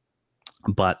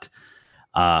 But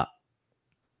I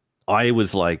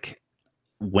was like,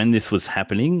 when this was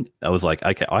happening, I was like,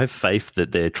 okay, I have faith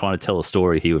that they're trying to tell a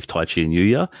story here with Taichi and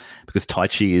Yuya, because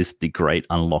Taichi is the great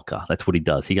unlocker. That's what he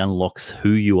does. He unlocks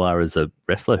who you are as a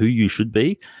wrestler, who you should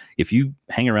be. If you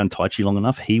hang around Taichi long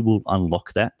enough, he will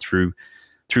unlock that through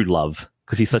love,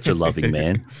 because he's such a loving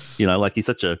man. Like he's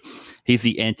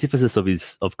the antithesis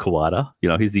of Kawada.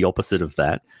 He's the opposite of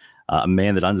that. A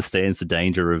man that understands the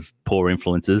danger of poor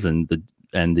influences and the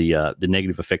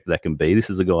negative effect that can be. This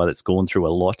is a guy that's gone through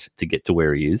a lot to get to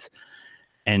where he is.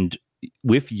 And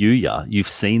with Yuya, you've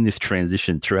seen this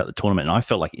transition throughout the tournament. And I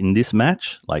felt like in this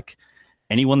match, like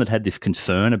anyone that had this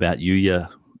concern about Yuya,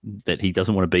 that he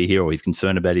doesn't want to be here, or he's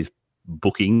concerned about his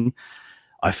booking,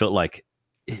 I felt like,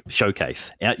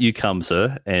 showcase. Out you come,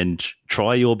 sir, and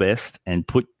try your best and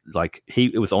put, like,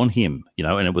 it was on him,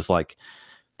 and it was like,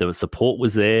 the support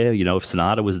was there, if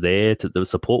Sanada was there, the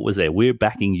support was there. We're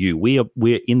backing you.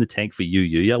 We're in the tank for you,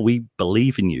 Yuya. We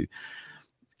believe in you.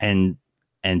 And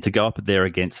to go up there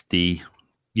against the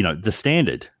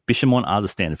standard. Bishamon are the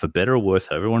standard, for better or worse.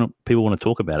 However people want to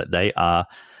talk about it. They are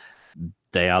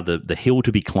the hill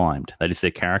to be climbed. That is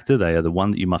their character. They are the one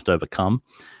that you must overcome.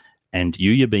 And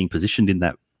Yuya being positioned in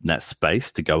that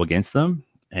space to go against them,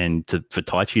 and for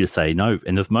Taichi to say no.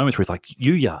 And there's moments where he's like,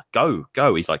 Yuya, go.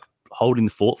 He's like holding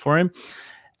the fort for him.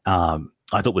 I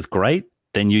thought was great.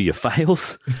 Then Yuya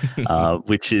fails,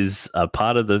 which is a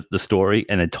part of the story.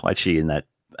 And then Taichi in that,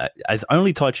 as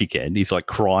only Taichi can, he's like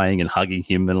crying and hugging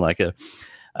him, and like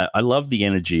I love the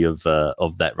energy of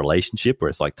that relationship where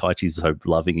it's like Taichi's so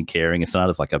loving and caring, and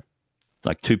Sanada's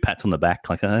like two pats on the back,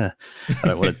 like I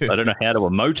don't know how to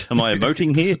emote. Am I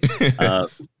emoting here?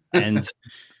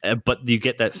 But you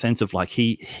get that sense of like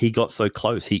he got so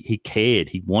close. He cared.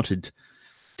 He wanted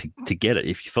to get it.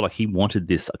 If you feel like he wanted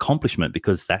this accomplishment,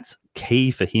 because that's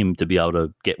key for him to be able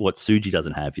to get what Tsuji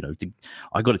doesn't have.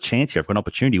 I got a chance here. I've got an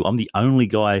opportunity. I'm the only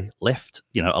guy left,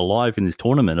 alive in this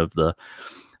tournament of the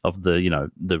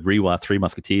the Reiwa Three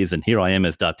Musketeers, and here I am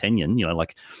as D'Artagnan.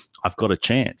 I've got a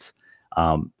chance.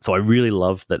 So I really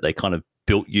love that they kind of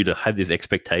built you to have this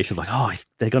expectation of like, oh,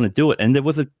 they're going to do it, and there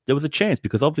was a chance,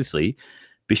 because obviously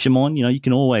Bishamon, you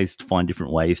can always find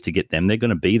different ways to get them. They're going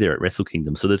to be there at Wrestle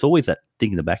Kingdom, so there's always that thing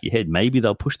in the back of your head. Maybe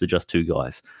they'll push the just two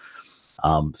guys.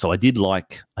 So I did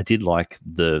like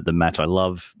the match. I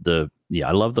love the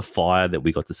fire that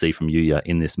we got to see from Yuya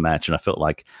in this match, and I felt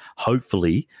like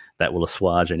hopefully that will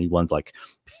assuage anyone's like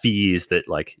fears that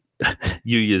like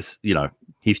Yuya's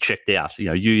he's checked out.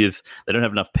 Yuya's, they don't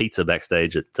have enough pizza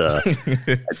backstage at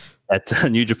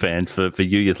New Japan's for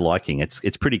Yuya's liking.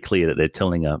 It's pretty clear that they're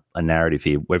telling a narrative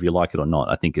here, whether you like it or not.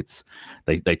 I think it's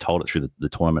they told it through the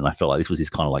tournament. I felt like this was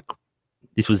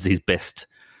his best,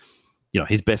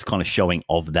 his best kind of showing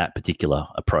of that particular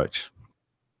approach.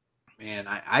 Man,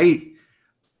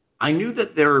 I knew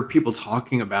that there were people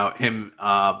talking about him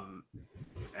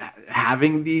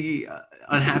having the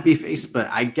unhappy face, but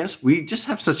I guess we just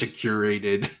have such a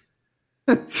curated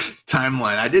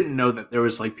timeline. I didn't know that there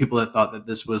was like people that thought that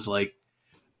this was like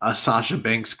a Sasha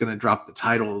Banks gonna drop the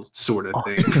title sort of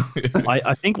thing.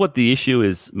 I think what the issue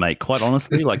is, mate, quite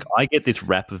honestly, like I get this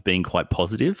rap of being quite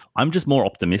positive. I'm just more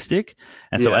optimistic.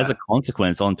 And so as a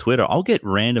consequence on Twitter, I'll get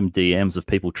random DMs of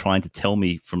people trying to tell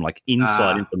me from like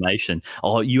inside information,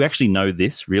 oh, you actually know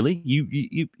this, really?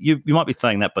 You might be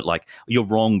saying that, but like you're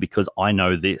wrong because I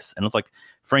know this. And it's like,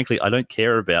 frankly, I don't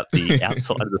care about the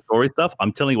outside of the story stuff.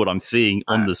 I'm telling you what I'm seeing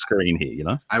on the screen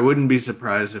here, I wouldn't be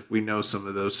surprised if we know some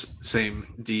of those same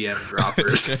DM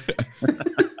droppers.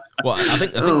 Well, I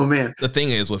think man, the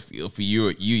thing is with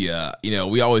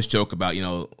Yuya, we always joke about,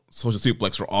 Social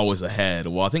Suplex are always ahead.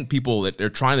 Well, I think people that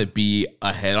they're trying to be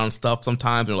ahead on stuff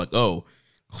sometimes. They're like, oh,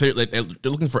 clearly they're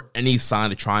looking for any sign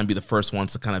to try and be the first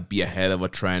ones to kind of be ahead of a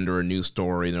trend or a new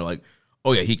story. And they're like,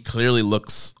 oh yeah, he clearly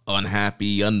looks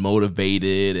unhappy,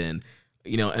 unmotivated, and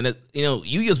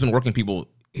Yuya's been working people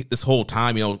this whole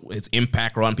time. His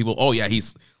Impact run, people. Oh yeah,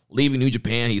 he's leaving New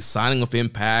Japan. He's signing with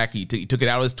Impact. He took it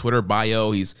out of his Twitter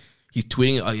bio. He's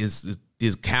tweeting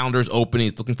his calendar's open.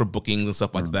 He's looking for bookings and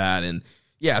stuff like that. And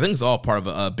yeah, I think it's all part of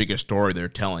a bigger story they're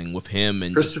telling with him.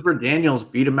 And Christopher Daniels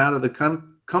beat him out of the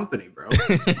company, bro.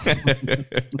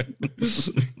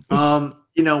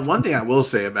 One thing I will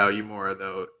say about Yumura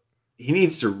though, he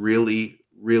needs to really,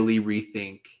 really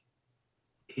rethink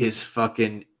his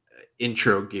fucking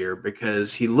intro gear,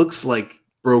 because he looks like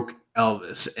broke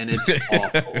Elvis, and it's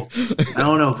awful. I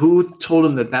don't know who told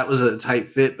him that was a tight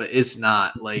fit, but it's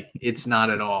not. Like, it's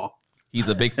not at all. He's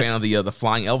a big fan of the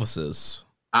Flying Elvises.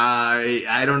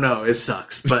 I don't know. It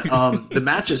sucks. But the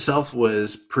match itself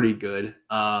was pretty good.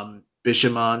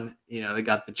 Bishamon, they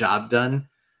got the job done.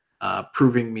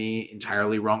 Proving me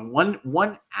entirely wrong.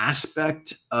 One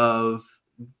aspect of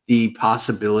the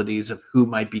possibilities of who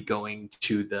might be going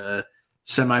to the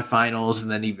semifinals and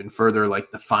then even further,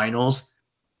 like the finals,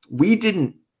 we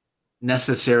didn't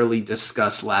necessarily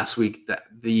discuss last week that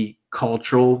the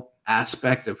cultural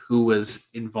aspect of who was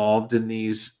involved in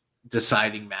these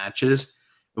deciding matches.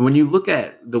 And when you look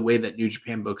at the way that New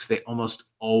Japan books, they almost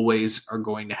always are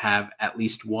going to have at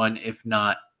least one, if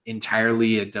not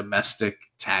entirely a domestic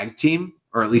tag team,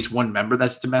 or at least one member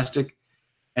that's domestic.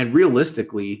 And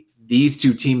realistically, these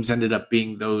two teams ended up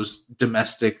being those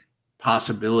domestic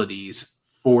possibilities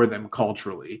for them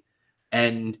culturally.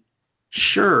 And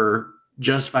sure,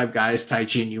 just five guys,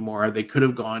 Taichi and Yumura, they could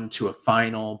have gone to a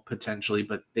final potentially,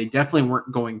 but they definitely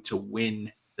weren't going to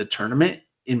win the tournament,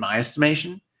 in my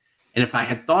estimation. And if I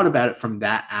had thought about it from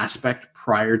that aspect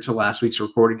prior to last week's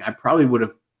recording, I probably would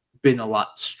have been a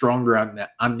lot stronger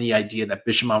on the idea that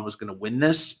Bishamon was going to win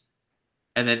this.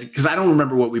 And then, because I don't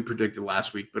remember what we predicted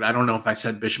last week, but I don't know if I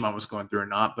said Bishamon was going through or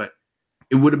not, but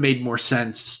it would have made more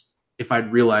sense if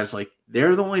I'd realized like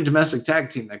they're the only domestic tag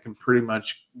team that can pretty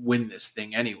much win this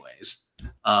thing anyways.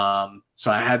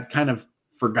 So I had kind of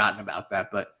forgotten about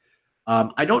that, but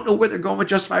I don't know where they're going with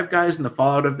just five guys in the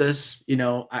fallout of this.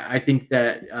 I think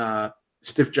that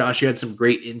Stiff Josh, you had some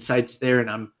great insights there. And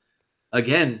I'm,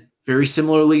 again, very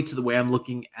similarly to the way I'm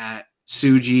looking at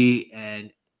Tsuji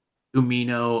and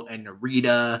Umino and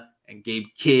Narita and Gabe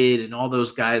Kidd and all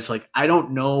those guys. Like, I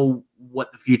don't know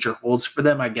what the future holds for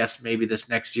them. I guess maybe this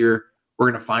next year we're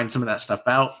going to find some of that stuff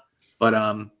out. But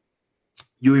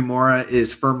Uemura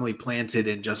is firmly planted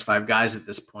in just 5 guys at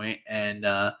this point. And,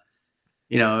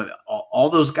 all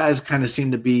those guys kind of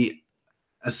seem to be,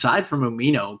 aside from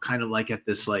Umino, kind of like at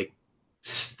this like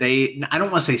I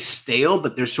don't want to say stale,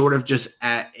 but they're sort of just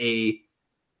at a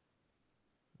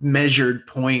measured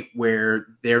point where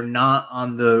they're not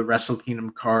on the Wrestle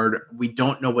Kingdom card. We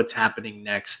don't know what's happening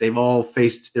next. They've all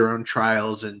faced their own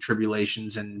trials and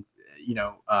tribulations and,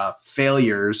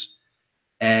 failures.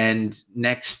 And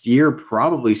next year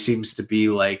probably seems to be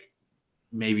like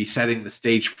maybe setting the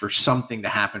stage for something to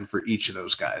happen for each of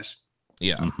those guys.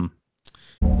 Yeah. Mm-hmm.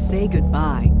 Say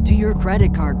goodbye to your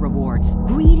credit card rewards.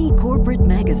 Greedy corporate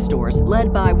mega stores,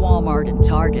 led by Walmart and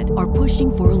Target, are pushing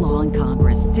for a law in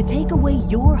Congress to take away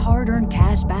your hard-earned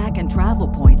cash back and travel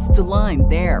points to line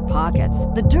their pockets.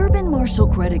 The Durbin-Marshall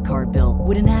credit card bill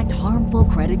would enact harmful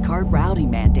credit card routing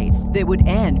mandates that would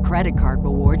end credit card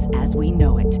rewards as we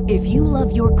know it. If you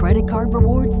love your credit card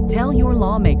rewards, tell your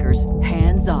lawmakers,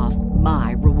 hands off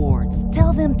my rewards.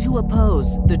 Tell them to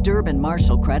oppose the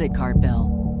Durbin-Marshall credit card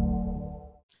bill.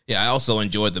 Yeah, I also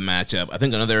enjoyed the matchup. I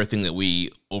think another thing that we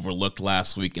overlooked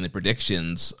last week in the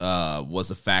predictions was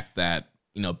the fact that,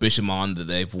 Bishamon, that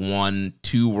they've won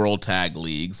 2 World Tag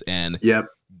Leagues, and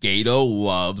Gato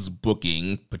loves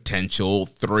booking potential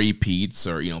 3-peats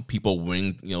or, people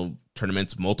winning,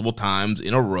 tournaments multiple times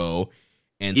in a row.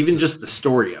 And even just the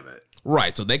story of it.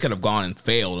 Right, so they could have gone and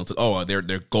failed and said, oh, they're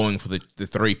going for the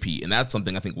 3-peat. And that's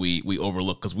something I think we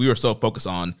overlooked because we were so focused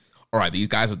on, all right, these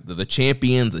guys are the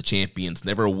champions. The champions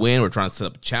never win. We're trying to set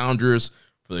up challengers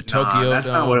for the Tokyo. That's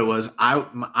not what it was.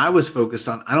 I was focused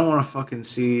on, I don't want to fucking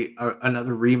see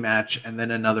another rematch and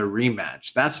then another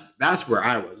rematch. That's where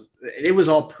I was. It was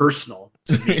all personal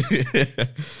to me.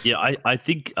 Yeah, I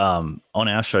think on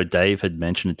our show, Dave had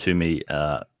mentioned it to me.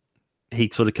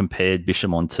 He sort of compared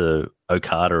Bishamon to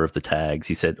Okada of the tags.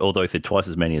 He said, although he said twice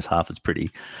as many as half as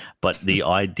pretty, but the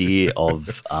idea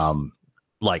of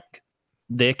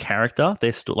their character,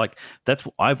 their that's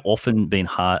I've often been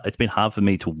hard. It's been hard for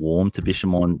me to warm to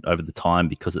Bishamon over the time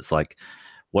because it's like,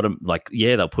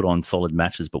 they'll put on solid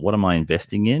matches, but what am I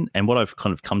investing in? And what I've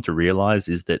kind of come to realize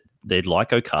is that they're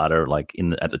like Okada,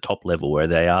 at the top level where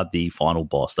they are the final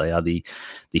boss. They are the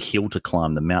hill to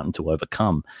climb, the mountain to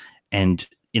overcome, and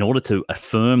in order to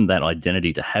affirm that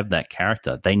identity, to have that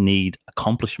character, they need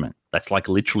accomplishment. That's like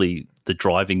literally the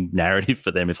driving narrative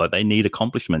for them. It's like they need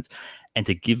accomplishments, and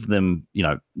to give them,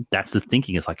 that's the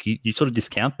thinking. It's like you sort of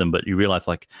discount them, but you realize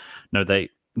no, they're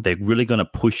really going to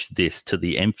push this to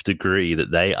the nth degree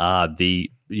that they are the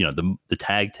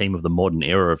tag team of the modern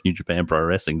era of New Japan Pro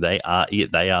Wrestling. They are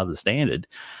the standard.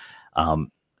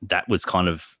 That was kind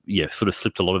of, sort of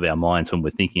slipped a lot of our minds when we're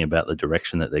thinking about the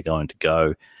direction that they're going to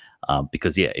go.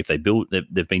 Because if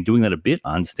they've been doing that a bit.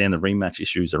 I understand the rematch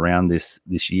issues around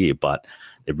this year, but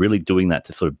they're really doing that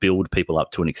to sort of build people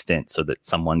up to an extent so that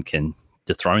someone can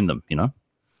dethrone them.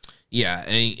 Yeah,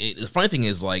 and the funny thing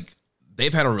is,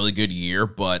 they've had a really good year,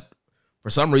 but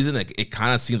for some reason, it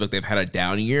kind of seems like they've had a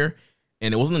down year.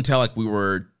 And it wasn't until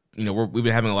we've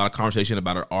been having a lot of conversation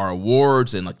about our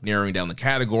awards and narrowing down the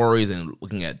categories and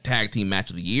looking at tag team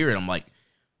match of the year, and I'm like,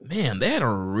 man, they had a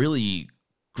really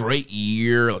great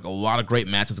year, a lot of great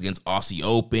matches against Aussie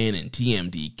Open and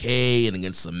TMDK and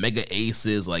against some mega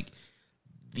aces.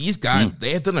 These guys,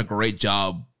 they have done a great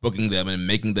job booking them and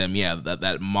making them,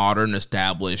 that modern,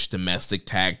 established, domestic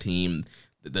tag team,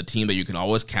 the team that you can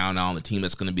always count on, the team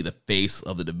that's going to be the face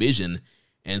of the division.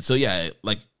 And so,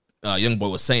 Young Boy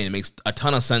was saying, it makes a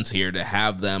ton of sense here to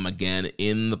have them again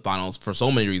in the finals for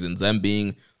so many reasons. Them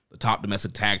being the top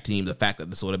domestic tag team, the fact that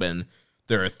this would have been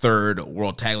their 3rd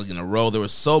World Tag League in a row. There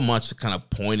was so much kind of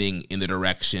pointing in the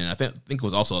direction. I think it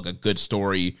was also a good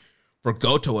story for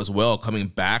Goto as well, coming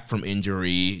back from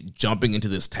injury, jumping into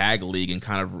this tag league and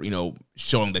kind of,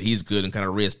 showing that he's good and kind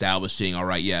of reestablishing, all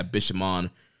right,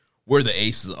 Bishamon, we're the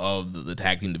aces of the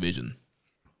tag team division.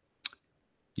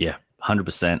 Yeah,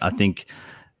 100%. I think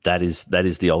that is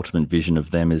the ultimate vision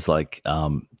of them is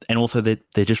and also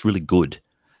they're just really good.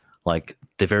 They're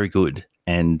very good,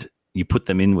 and you put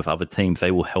them in with other teams,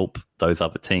 they will help those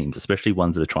other teams, especially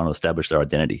ones that are trying to establish their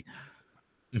identity.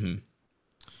 Mm-hmm.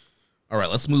 All right,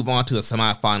 let's move on to the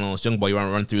semifinals. Young Boy, you want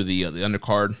to run through the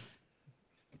undercard?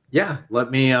 Yeah,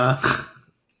 let me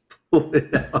pull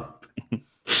it up.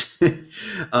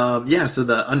 So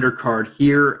the undercard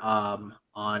here on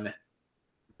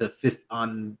the 5th,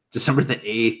 on December the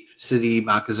 8th, City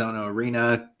Makazono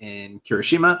Arena in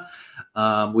Kirishima.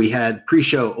 We had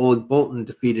pre-show Oleg Boltin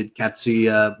defeated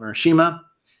Katsuya Murashima.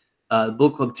 The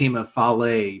Bullet Club team of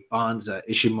Fale, Bonza,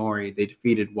 Ishimori, they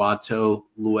defeated Wato,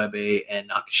 Luebe, and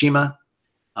Nakashima.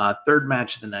 Third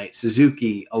match of the night,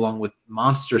 Suzuki, along with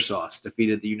Monster Sauce,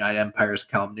 defeated the United Empire's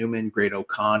Callum Newman, Great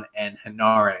O'Khan, and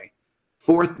Hinare.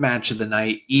 Fourth match of the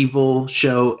night, Evil,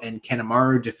 Sho, and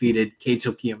Kanemaru defeated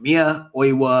Keito Kiyomiya,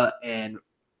 Oiwa, and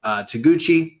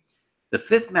Taguchi. The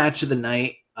fifth match of the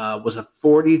night was a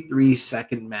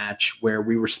 43-second match where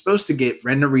we were supposed to get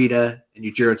Ren Narita and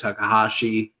Yujiro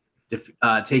Takahashi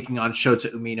taking on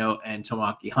Shota Umino and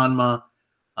Tomoaki Hanma.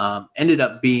 Ended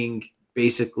up being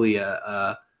basically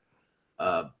a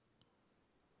Ren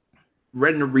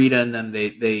Narita, and then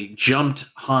they jumped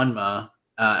Hanma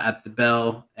at the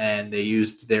bell, and they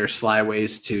used their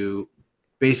slyways to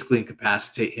basically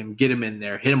incapacitate him, get him in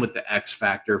there, hit him with the X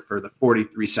Factor for the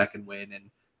 43-second win. And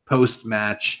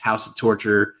post-match, House of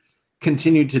Torture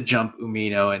continued to jump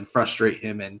Umino and frustrate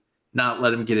him and not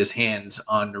let him get his hands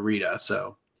on Narita.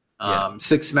 So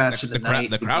sixth match of the night.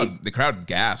 The crowd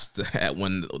gasped at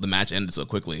when the match ended so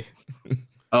quickly.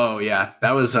 Oh, yeah.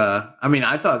 That was,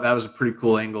 I thought that was a pretty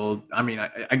cool angle. I mean,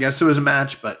 I guess it was a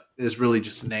match, but it was really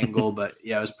just an angle. But,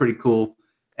 yeah, it was pretty cool.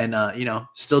 And,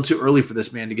 still too early for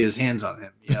this man to get his hands on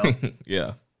him,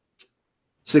 Yeah.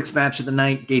 Sixth match of the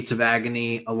night, Gates of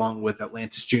Agony, along with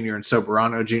Atlantis Jr. and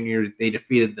Soberano Jr. They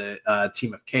defeated the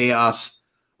Team of Chaos,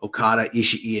 Okada,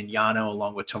 Ishii, and Yano,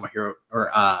 along with Tomohiro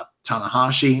or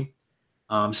Tanahashi.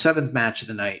 Seventh match of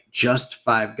the night, just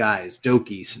five guys,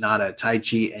 Doki, Sonata,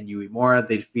 Taichi, and Uemura.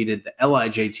 They defeated the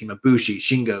LIJ team of Bushi,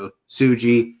 Shingo,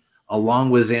 Tsuji, along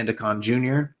with Zandakan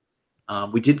Jr.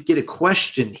 We did get a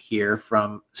question here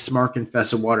from Smark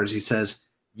Infested Waters. He says,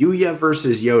 Yuya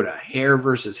versus Yoda, hair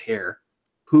versus hair.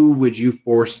 Who would you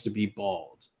force to be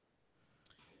bald?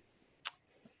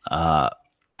 I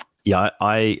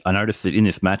noticed that in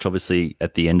this match, obviously,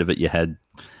 at the end of it, you had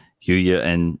Yuya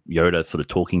and Yoda sort of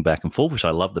talking back and forth, which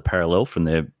I love the parallel from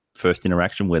their first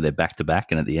interaction where they're back to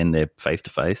back and at the end they're face to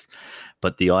face.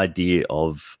 But the idea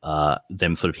of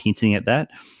them sort of hinting at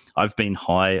that, I've been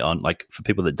high on, like, for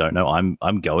people that don't know,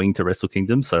 I'm going to Wrestle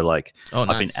Kingdom, so like nice.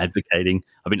 I've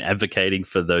been advocating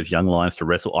for those young lions to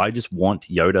wrestle. I just want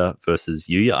Yoda versus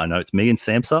Yuya. I know it's me and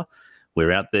Samsa.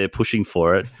 We're out there pushing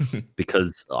for it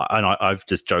because I've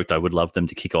just joked I would love them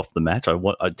to kick off the match. I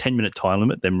want a 10-minute time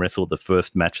limit, them wrestle the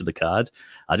first match of the card,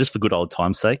 just for good old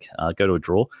time's sake, go to a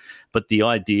draw. But the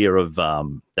idea of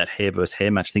that hair versus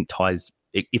hair match, I think ties,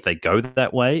 if they go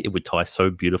that way, it would tie so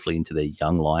beautifully into their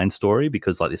young lion story,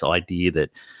 because like this idea that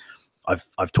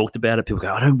I've talked about it, people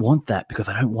go, I don't want that because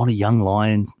I don't want a young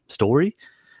lion story.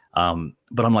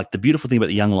 But I'm like, the beautiful thing about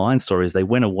the young lion story is they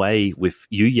went away with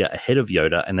Yuya ahead of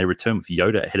Yoda and they returned with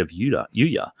Yoda ahead of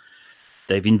Yuya.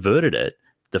 They've inverted it.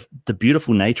 The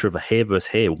beautiful nature of a hair versus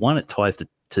hair, one, it ties to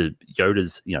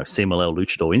Yoda's, CMLL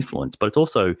luchador influence, but it's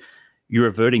also, you're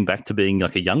reverting back to being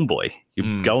like a young boy.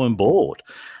 You're going bald.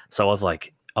 So I was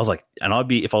like, and I'd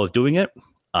be, if I was doing it,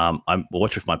 I'm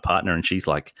watching with my partner and she's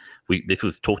like, this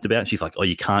was talked about. And she's like, oh,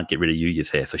 you can't get rid of Yuya's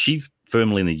hair. So she's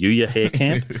firmly in the Yuya hair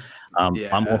camp.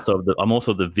 I'm also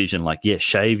of the vision, like,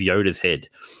 shave Yoda's head,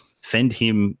 send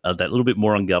him that little bit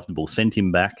more ungovernable, send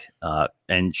him back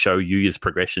and show Yuya's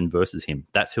progression versus him.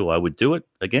 That's who I would do it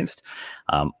against,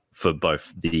 for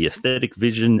both the aesthetic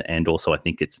vision and also I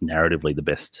think it's narratively the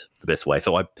best way.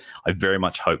 So I very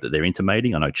much hope that they're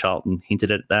intimating. I know Charlton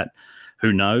hinted at that.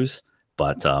 Who knows?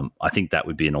 But I think that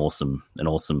would be an awesome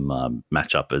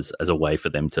matchup as a way for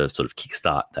them to sort of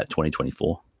kickstart that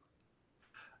 2024.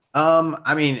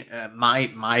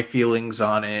 My feelings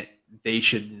on it, they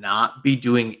should not be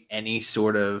doing any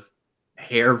sort of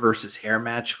hair versus hair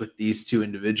match with these two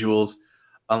individuals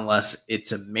unless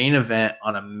it's a main event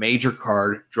on a major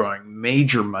card drawing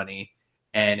major money,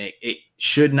 and it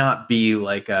should not be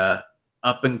like a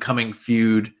up and coming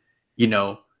feud,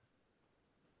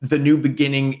 the new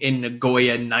beginning in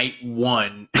Nagoya night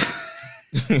 1.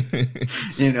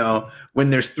 When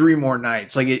there's 3 more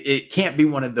nights, like it can't be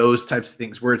one of those types of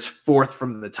things where it's fourth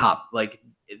from the top. Like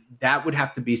that would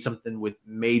have to be something with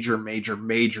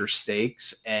major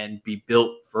stakes and be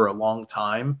built for a long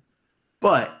time.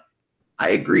 But I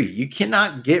agree, you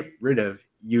cannot get rid of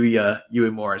Yuya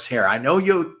Uemura's hair. I know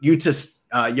Yota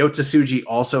Tsuji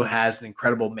also has an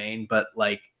incredible mane, but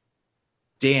like,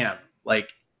 damn, like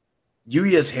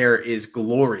Yuya's hair is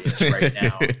glorious right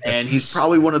now, and he's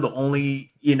probably one of the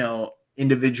only,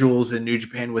 individuals in New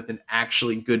Japan with an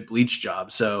actually good bleach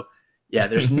job. So, yeah,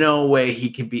 there's no way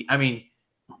he can be. I mean,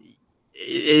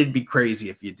 it'd be crazy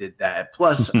if you did that.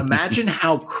 Plus, imagine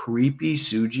how creepy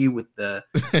Tsuji with the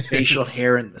facial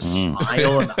hair and the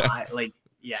smile and the eye. Like,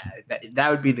 yeah, that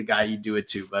would be the guy you do it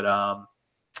to. But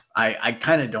I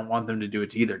kind of don't want them to do it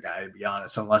to either guy, to be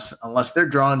honest, unless they're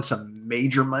drawing some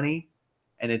major money.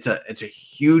 And it's a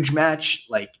huge match.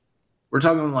 Like, we're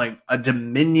talking like a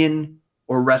Dominion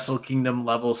or Wrestle Kingdom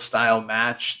level style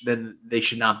match, then they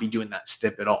should not be doing that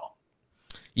stip at all.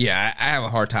 Yeah, I have a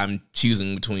hard time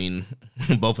choosing between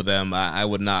both of them. I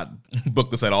would not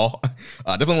book this at all.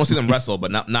 Definitely want to see them wrestle,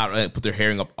 but not put their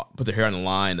hair on the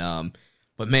line.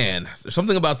 But man, there's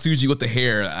something about Tsuji with the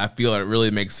hair. I feel it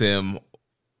really makes him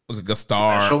look like a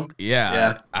star. Special?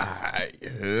 Yeah.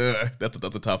 That's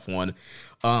a tough one.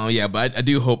 But I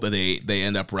do hope that they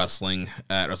end up wrestling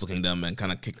at Wrestle Kingdom and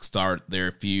kind of kickstart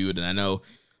their feud. And I know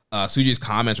Tsuji's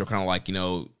comments were kind of like,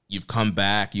 you've come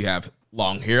back, you have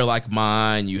long hair like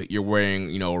mine, you're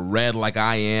wearing, red like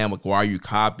I am. Like, why are you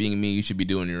copying me? You should be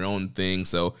doing your own thing.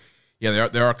 So yeah,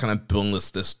 they are kind of building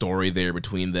this story there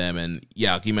between them. And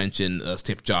yeah, like you mentioned,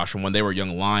 Stiff Josh, from when they were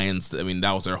young lions, I mean,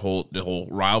 that was the whole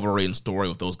rivalry and story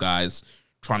with those guys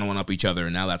trying to one up each other.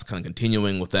 And now that's kind of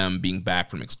continuing with them being back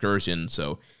from excursion.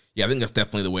 So yeah, I think that's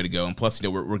definitely the way to go. And plus,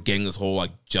 we're getting this whole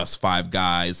like just five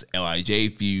guys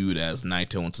LIJ feud as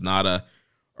Naito and Sonata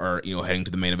are, heading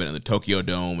to the main event in the Tokyo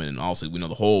Dome. And also we know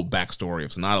the whole backstory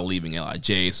of Sonata leaving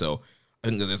LIJ. So I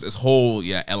think this whole,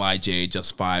 LIJ,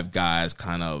 just five guys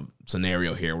kind of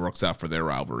scenario here works out for their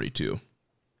rivalry too.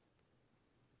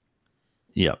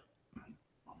 Yep.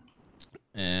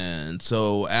 And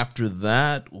so after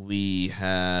that, we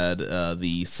had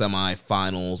the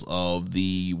semifinals of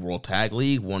the World Tag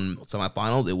League. One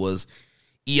semifinals, it was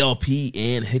ELP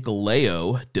and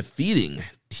Hikuleo defeating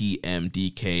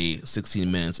TMDK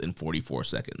 16 minutes and 44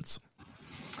 seconds.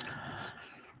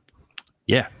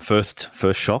 Yeah, first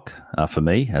shock for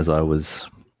me, as I was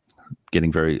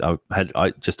getting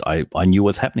I knew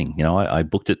what's happening. I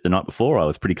booked it the night before. I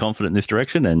was pretty confident in this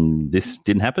direction, and this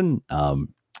didn't happen.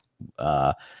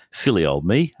 Silly old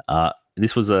me.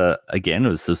 This was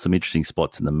there's some interesting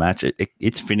spots in the match.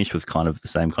 Its finish was kind of the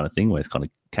same kind of thing, where it's kind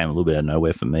of came a little bit out of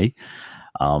nowhere for me.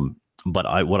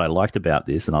 But what I liked about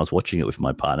this, and I was watching it with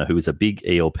my partner, who is a big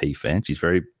ELP fan.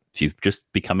 She's just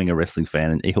becoming a wrestling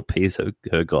fan, and ELP is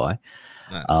her guy.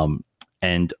 Nice.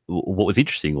 And what was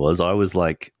interesting was I was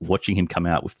like watching him come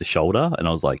out with the shoulder, and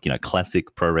I was like,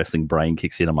 classic pro wrestling brain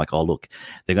kicks in. I'm like, oh, look,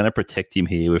 they're going to protect him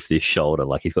here with this shoulder.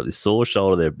 Like, he's got this sore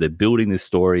shoulder. They're building this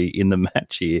story in the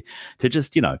match here to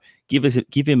just,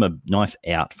 give him a nice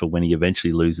out for when he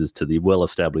eventually loses to the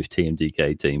well-established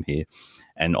TMDK team here.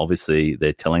 And obviously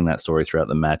they're telling that story throughout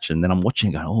the match. And then I'm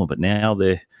watching going, oh, but now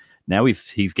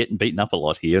he's getting beaten up a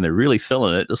lot here, and they're really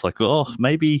selling it. Just like, oh,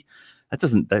 maybe that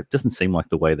doesn't seem like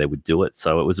the way they would do it.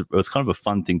 So it was kind of a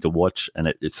fun thing to watch, and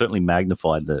it certainly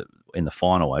magnified in the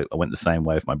final. I went the same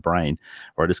way with my brain,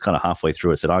 where I just kind of halfway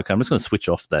through it said, okay, I'm just going to switch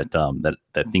off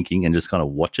that thinking and just kind of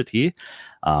watch it here,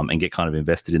 and get kind of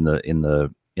invested in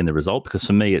the result. Because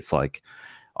for me, it's like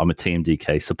I'm a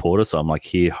TMDK supporter, so I'm like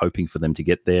here hoping for them to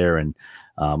get there. And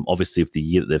obviously with the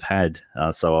year that they've had,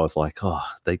 so I was like, oh,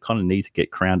 they kind of need to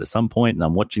get crowned at some point, and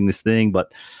I'm watching this thing.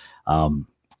 But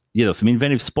there were some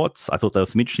inventive spots. I thought there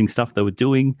was some interesting stuff they were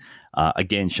doing.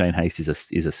 Again, Shane Haste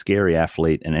is a scary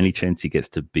athlete, and any chance he gets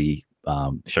to be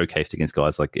showcased against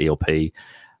guys like ELP,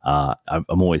 I'm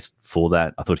always for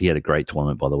that. I thought he had a great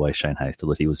tournament, by the way, Shane Haste. I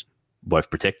thought he was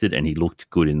both protected and he looked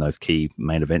good in those key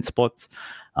main event spots.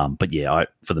 But yeah,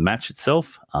 for the match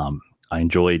itself, I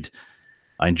enjoyed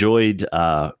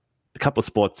a couple of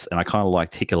spots, and I kind of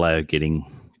liked Hikuleo getting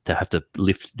to have to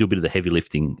do a bit of the heavy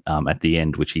lifting at the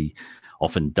end, which he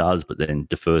often does, but then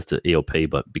defers to ELP.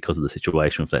 But because of the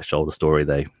situation with that shoulder story,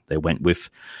 they went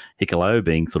with Hikuleo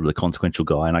being sort of the consequential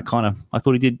guy, and I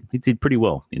thought he did pretty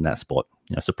well in that spot.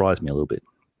 Surprised me a little bit.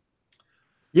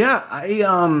 Yeah,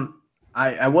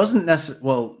 I wasn't necessarily,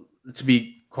 well, to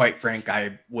be quite frank,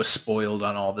 I was spoiled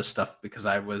on all this stuff because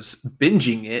I was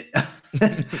binging it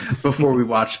before we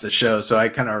watched the show, so I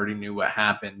kind of already knew what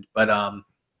happened. But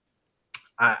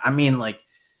I mean, like,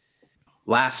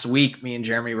 last week, me and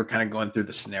Jeremy were kind of going through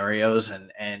the scenarios,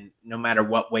 and no matter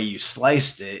what way you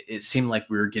sliced it, it seemed like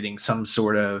we were getting some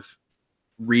sort of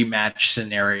rematch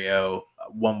scenario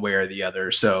one way or the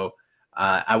other. So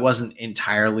I wasn't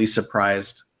entirely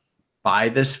surprised by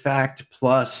this fact.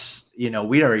 Plus,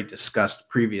 we'd already discussed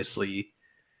previously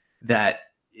that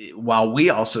while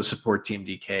we also support Team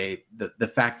DK, the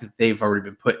fact that they've already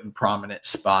been put in prominent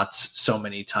spots so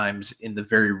many times in the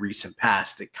very recent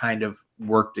past, it kind of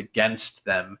worked against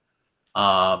them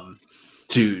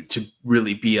to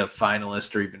really be a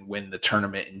finalist or even win the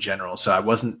tournament in general. So I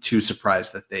wasn't too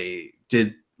surprised that they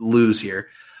did lose here.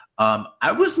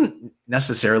 I wasn't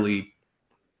necessarily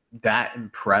that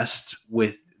impressed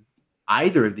with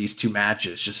either of these two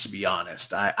matches, just to be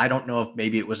honest. I don't know if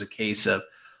maybe it was a case of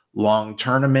long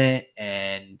tournament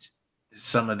and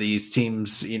some of these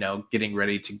teams, getting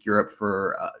ready to gear up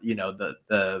for,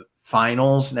 the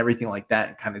finals and everything like that,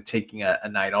 and kind of taking a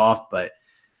night off. But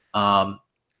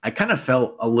I kind of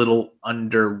felt a little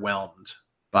underwhelmed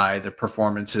by the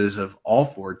performances of all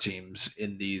 4 teams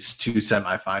in these 2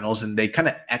 semifinals. And they kind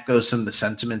of echo some of the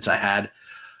sentiments I had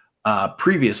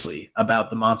previously about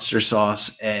the Monster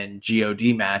Sauce and God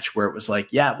match, where it was like,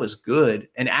 yeah, it was good.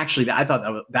 And actually, I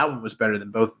thought that one was better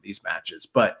than both of these matches.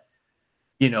 But,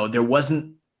 there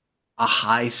wasn't a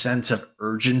high sense of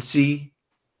urgency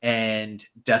and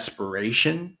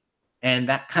desperation. And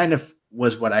that kind of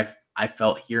was what I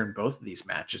felt here in both of these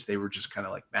matches. They were just kind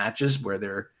of like matches where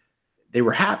they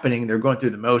were happening. They're going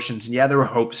through the motions, and yeah, there were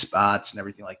hope spots and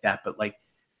everything like that. But like,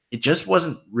 it just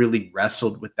wasn't really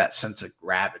wrestled with that sense of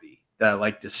gravity that I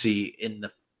like to see in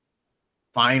the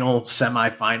final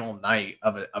semifinal night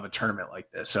of a tournament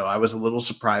like this. So I was a little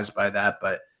surprised by that,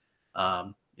 but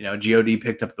God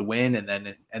picked up the win, and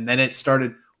then it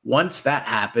started. Once that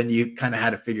happened, you kind of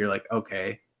had to figure like,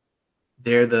 okay,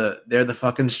 they're the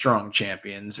fucking strong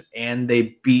champions, and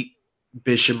they beat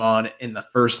Bishamon in the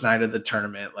first night of the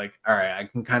tournament. Like, all right, I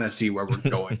can kind of see where we're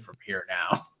going from here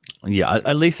now. Yeah, I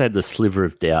at least had the sliver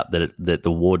of doubt that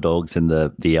the War Dogs and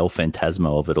the El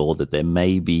Phantasmo of it all, that there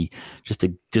may be just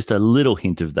a little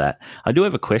hint of that. I do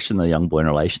have a question, though, young boy, in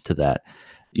relation to that.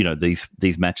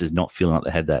 These matches not feeling like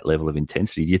they had that level of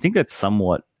intensity. Do you think that's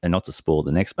somewhat, and not to spoil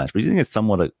the next match, but do you think it's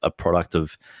somewhat a product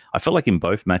of, I felt like in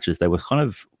both matches, they was kind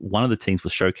of, one of the teams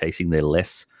was showcasing their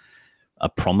less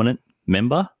prominent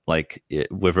member, like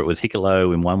whether it was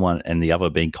Hikuleo in one and the other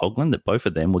being Coughlin, that both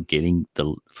of them were getting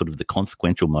the sort of the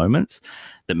consequential moments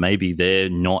that maybe they're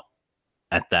not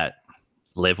at that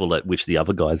level at which the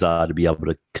other guys are to be able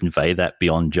to convey that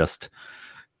beyond just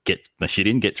get my shit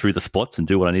in, get through the spots and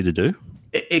do what I need to do.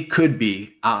 It could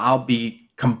be. I'll be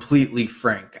completely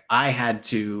frank. I had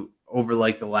to, over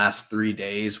like the last 3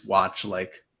 days, watch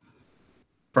like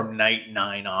from night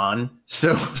 9 on.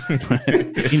 So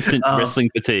instant wrestling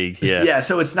fatigue. Yeah. Yeah.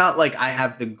 So it's not like I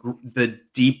have the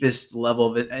deepest level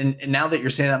of it. And now that you're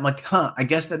saying that, I'm like, I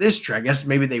guess that is true. I guess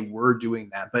maybe they were doing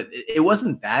that, but it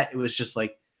wasn't that. It was just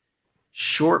like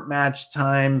short match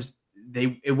times.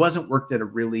 It wasn't worked at a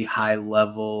really high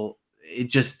level.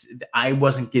 I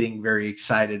wasn't getting very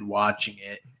excited watching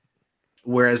it.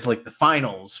 Whereas like the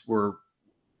finals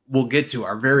we'll get to,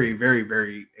 are very, very,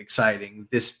 very exciting.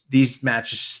 These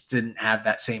matches didn't have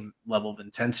that same level of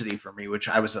intensity for me, which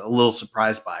I was a little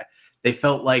surprised by. They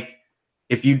felt like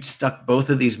if you'd stuck both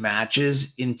of these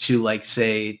matches into like,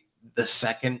 say, the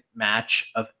second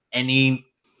match of any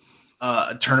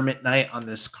tournament night on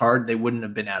this card, they wouldn't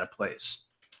have been out of place.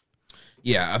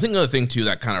 Yeah, I think another thing too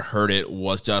that kind of hurt it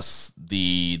was just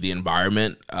the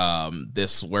environment.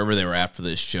 Wherever they were at for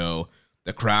this show,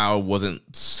 the crowd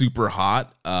wasn't super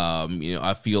hot.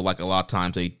 I feel like a lot of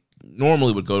times they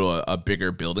normally would go to a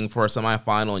bigger building for a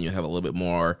semifinal, and you have a little bit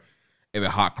more of a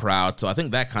hot crowd. So I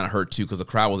think that kind of hurt too, because the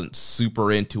crowd wasn't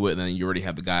super into it, and then you already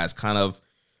have the guys kind of.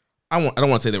 I don't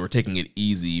want to say they were taking it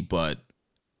easy, but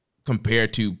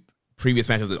compared to previous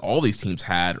matches that all these teams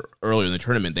had earlier in the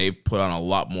tournament, they put on a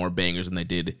lot more bangers than they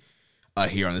did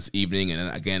here on this evening.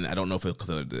 And again, I don't know if it's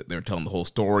because they're telling the whole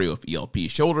story of ELP's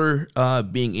shoulder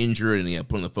being injured and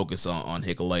putting the focus on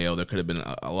Hikuleo. There could have been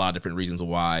a lot of different reasons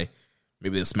why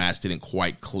maybe this match didn't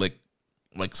quite click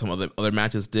like some other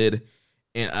matches did.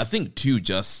 And I think too,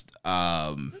 just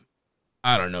I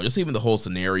don't know, just even the whole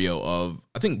scenario of,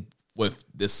 I think with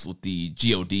the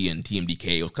God and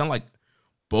TMDK, it was kind of like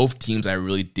both teams I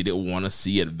really didn't want to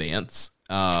see advance.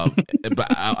 But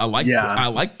I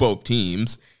like both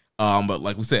teams. But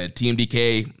like we said,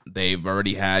 TMDK, they've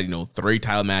already had, 3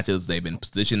 title matches. They've been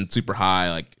positioned super high,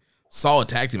 like solid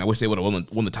tag team. I wish they would have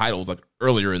won the titles like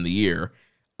earlier in the year.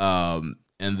 And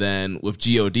then with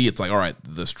God, it's like, all right,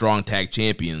 the strong tag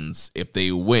champions, if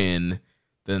they win,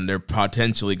 then they're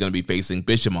potentially going to be facing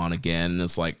Bishamon again. And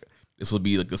it's like, this will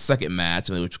be like the second match,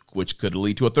 which could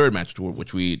lead to a third match,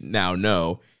 which we now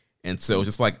know. And so it's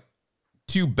just like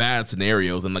 2 bad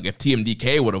scenarios. And like if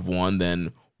TMDK would have won,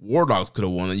 then War Dogs could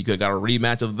have won, and you could have got a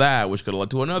rematch of that, which could have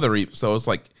led to another So it's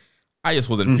like, I just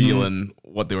wasn't feeling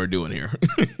what they were doing here.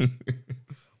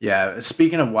 Yeah.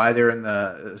 Speaking of why they're in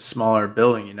the smaller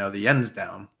building, the yen's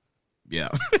down. Yeah.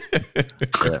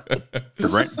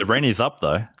 The rain is up,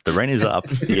 though. The rain is up.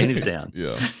 The yen is down.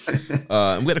 Yeah.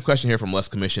 We got a question here from Les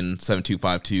Commission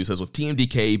 7252. Says, with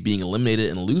TMDK being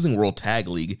eliminated and losing World Tag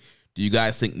League, do you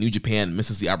guys think New Japan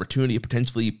misses the opportunity of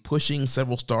potentially pushing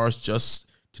several stars just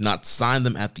to not sign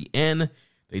them at the end?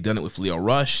 They've done it with Leo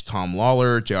Rush, Tom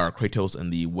Lawler, JR Kratos,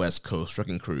 and the West Coast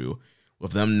Wrecking Crew.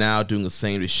 With them now doing the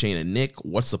same to Shane and Nick,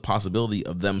 what's the possibility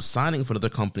of them signing for another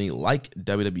company like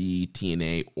WWE,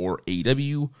 TNA, or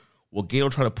AEW? Will Gator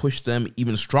try to push them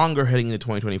even stronger heading into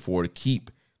 2024 to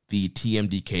keep the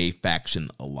TMDK faction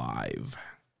alive?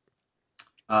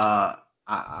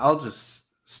 I'll just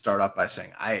start off by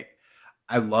saying I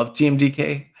love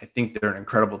TMDK. I think they're an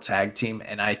incredible tag team,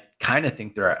 and I kind of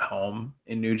think they're at home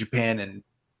in New Japan, and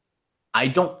I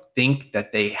don't think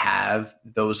that they have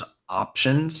those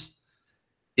options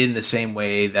in the same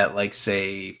way that, like,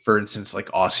 say, for instance, like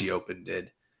Aussie Open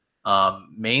did.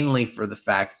 Mainly for the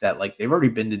fact that, like, they've already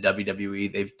been to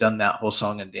WWE. They've done that whole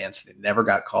song and dance. They never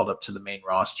got called up to the main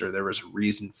roster. There was a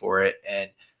reason for it. And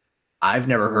I've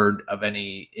never heard of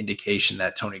any indication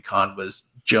that Tony Khan was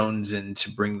jonesing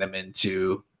to bring them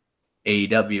into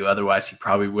AEW. Otherwise, he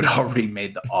probably would have already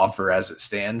made the offer as it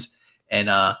stands. And,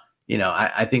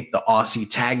 I think the Aussie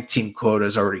tag team quota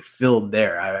is already filled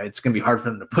there. It's going to be hard for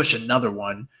them to push another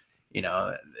one.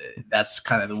 That's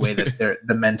kind of the way that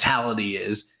the mentality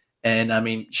is. And I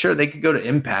mean, sure, they could go to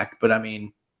Impact, but I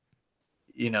mean,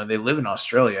 they live in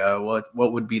Australia.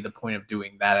 What would be the point of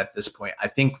doing that at this point? I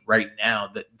think right now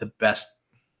that the best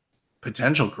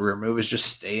potential career move is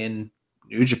just stay in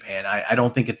New Japan. I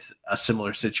don't think it's a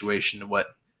similar situation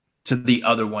to the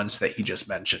other ones that he just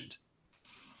mentioned.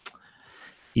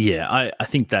 Yeah, I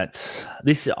think that's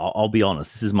this. I'll be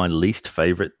honest. This is my least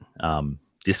favorite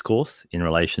discourse in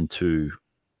relation to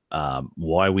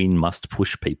why we must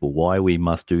push people, why we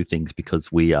must do things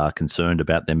because we are concerned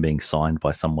about them being signed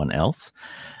by someone else.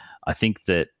 I think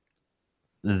that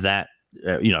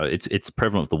it's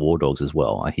prevalent with the War Dogs as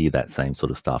well. I hear that same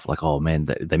sort of stuff, like, oh man,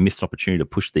 they missed an opportunity to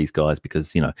push these guys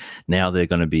because now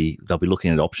they'll be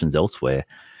looking at options elsewhere,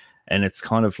 and it's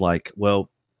kind of like, well,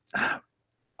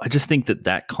 I just think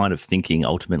that kind of thinking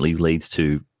ultimately leads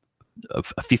to a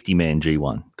 50-man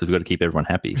G1 because we've got to keep everyone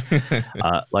happy.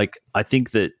 I think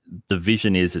that the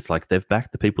vision is, it's like they've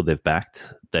backed the people they've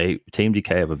backed. Team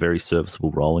DK have a very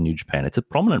serviceable role in New Japan. It's a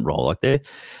prominent role. Like,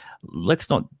 let's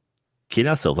not kid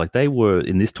ourselves. Like, they were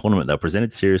in this tournament, they were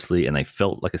presented seriously and they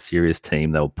felt like a serious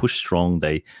team. They were pushed strong.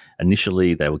 They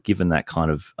were given that kind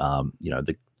of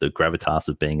the gravitas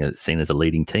of being seen as a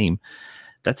leading team.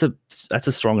 That's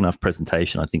a strong enough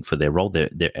presentation, I think, for their role.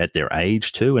 They're at their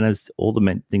age too, and as all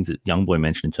the things that Young Boy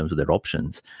mentioned in terms of their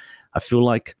options, I feel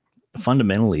like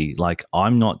fundamentally, like,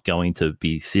 I'm not going to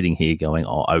be sitting here going,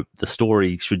 the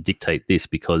story should dictate this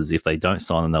because if they don't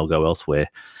sign them, they'll go elsewhere.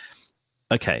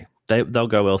 Okay, they'll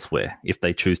go elsewhere if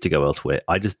they choose to go elsewhere.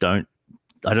 I just don't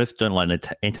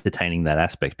like entertaining that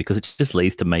aspect because it just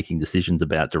leads to making decisions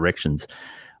about directions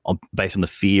based on the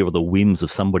fear or the whims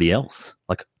of somebody else.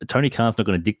 Like, Tony Khan's not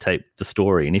going to dictate the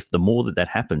story, and if the more that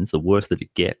happens, the worse that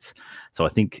it gets. So I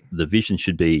think the vision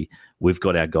should be, we've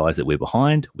got our guys that we're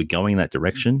behind, we're going in that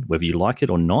direction, whether you like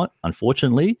it or not.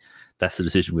 Unfortunately, that's the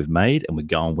decision we've made, and we're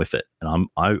going with it. And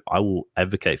I will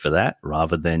advocate for that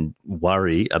rather than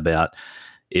worry about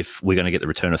if we're going to get the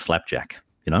return of Slapjack.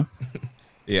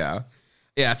 Yeah.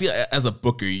 I feel as a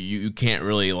booker, you can't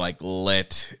really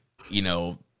let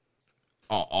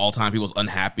all time people's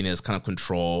unhappiness kind of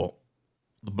control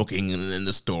the booking and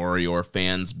the story, or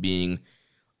fans being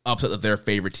upset that their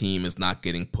favorite team is not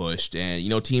getting pushed. And,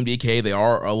 Team DK, they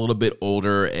are a little bit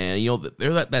older, and,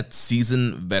 they're that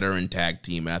seasoned veteran tag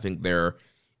team. And I think they're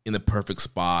in the perfect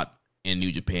spot in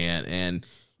New Japan. And,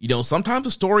 sometimes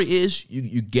the story is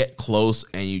you get close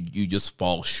and you just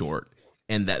fall short.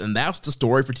 And that's the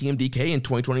story for Team DK in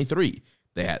 2023.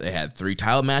 They had 3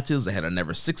 title matches. They had a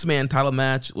never 6-man title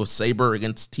match with Sabre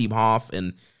against Team Hoff.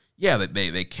 And yeah,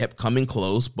 they kept coming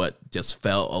close, but just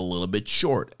fell a little bit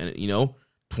short. And,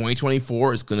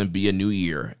 2024 is going to be a new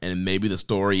year. And maybe the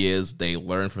story is they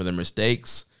learn from their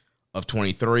mistakes of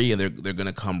 23 and they're going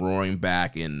to come roaring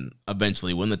back and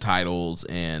eventually win the titles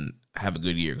and have a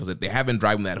good year. Because they have been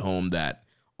driving that home that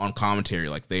on commentary,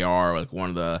 like they are like one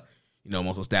of the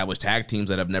most established tag teams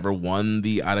that have never won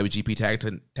the IWGP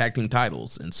tag team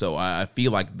titles. And so I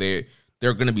feel like they're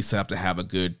going to be set up to have a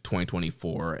good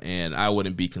 2024. And I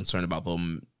wouldn't be concerned about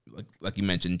them, like you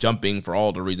mentioned, jumping for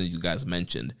all the reasons you guys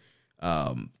mentioned.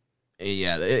 Yeah,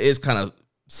 it's kind of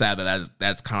sad that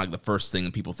that's kind of like the first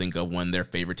thing people think of when their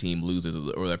favorite team loses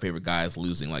or their favorite guy is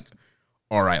losing. Like,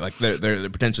 all right, like they're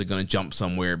potentially going to jump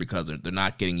somewhere because they're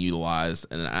not getting utilized.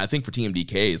 And I think for Team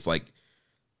DK, it's like,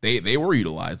 They were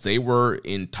utilized. They were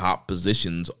in top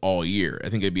positions all year. I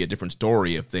think it'd be a different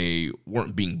story if they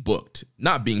weren't being booked.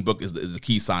 Not being booked is the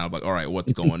key sign of like, all right,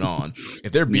 what's going on?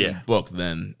 If they're being booked,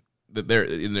 then they're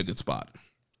in a good spot.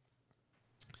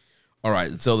 All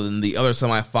right, so in the other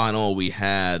semifinal, we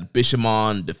had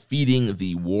Bishamon defeating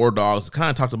the War Dogs. We kind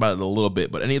of talked about it a little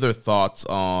bit, but any other thoughts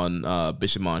on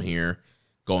Bishamon here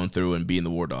going through and being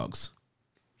the War Dogs?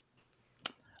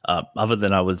 Other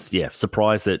than I was,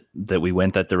 surprised that we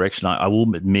went that direction. I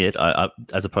will admit, I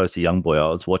as opposed to Young Boy,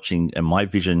 I was watching and my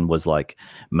vision was like,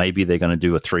 maybe they're going to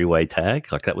do a 3-way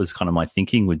tag. Like that was kind of my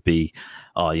thinking would be,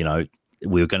 we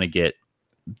were going to get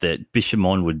that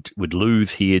Bishamon would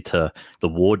lose here to the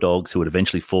War Dogs, who would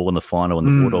eventually fall in the final, and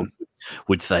the War Dogs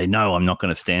would say, no, I'm not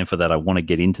going to stand for that. I want to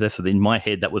get into this. So in my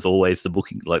head, that was always the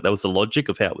booking. Like that was the logic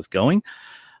of how it was going.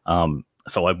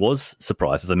 So I was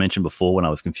surprised, as I mentioned before, when I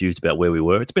was confused about where we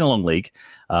were. It's been a long league.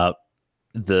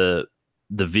 The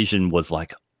vision was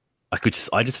like, I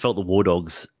just felt the War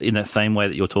Dogs in that same way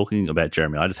that you're talking about,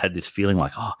 Jeremy. I just had this feeling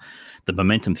like, the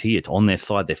momentum's here. It's on their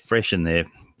side. They're fresh and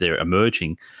they're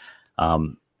emerging.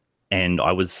 And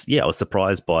I was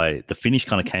surprised by the finish.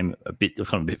 Kind of came it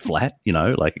was kind of a bit flat,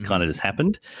 like it kind of just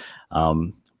happened.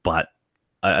 But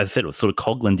as I said, it was sort of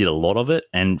Coughlin did a lot of it.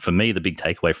 And for me, the big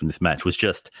takeaway from this match was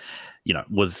just,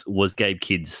 was Gabe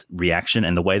Kidd's reaction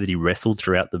and the way that he wrestled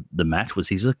throughout the match was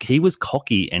he was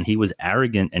cocky and he was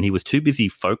arrogant and he was too busy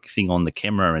focusing on the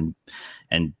camera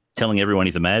and telling everyone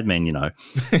he's a madman,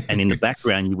 And in the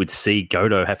background, you would see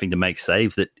Goto having to make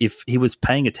saves that if he was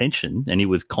paying attention and he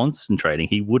was concentrating,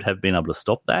 he would have been able to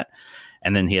stop that.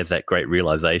 And then he has that great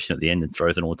realization at the end and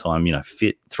throws an all-time,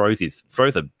 throws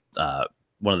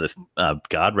one of the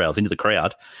guardrails into the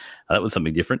crowd. That was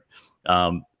something different.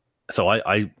 So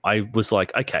I was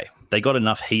like, okay, they got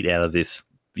enough heat out of this,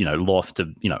 loss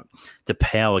to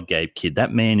power Gabe Kidd.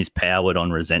 That man is powered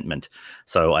on resentment.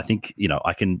 So I think,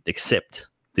 I can accept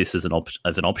this as an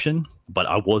option, but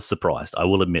I was surprised. I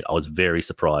will admit I was very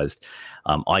surprised.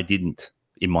 I didn't,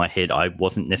 in my head, I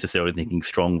wasn't necessarily thinking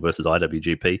Strong versus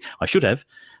IWGP. I should have,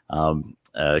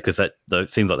 because that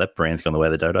seems like that brand's gone the way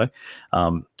of the dodo.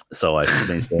 So I should have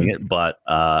been doing it, but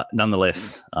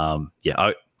nonetheless,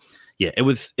 it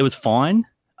was fine.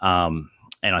 And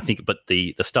I think, but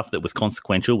the stuff that was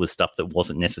consequential was stuff that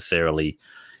wasn't necessarily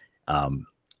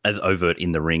as overt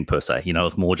in the ring per se. It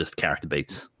was more just character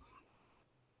beats.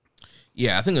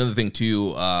 Yeah, I think another thing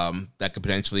too that could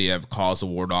potentially have caused the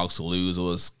War Dogs to lose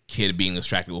was Kidd being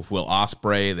distracted with Will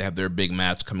Ospreay. They have their big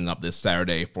match coming up this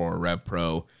Saturday for Rev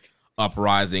Pro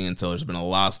Uprising, and so there's been a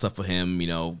lot of stuff with him,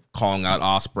 calling out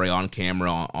Ospreay on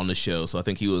camera on the show. So I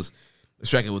think he was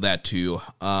distracted with that too.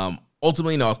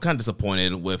 Ultimately, I was kind of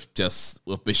disappointed with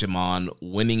Bishamon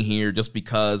winning here, just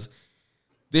because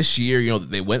this year,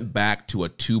 they went back to a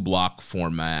 2-block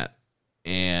format,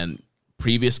 and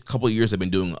previous couple of years they've been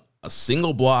doing a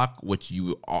single block, which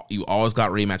you always got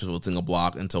rematches with a single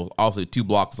block. And so obviously 2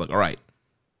 blocks is like, all right,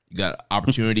 you got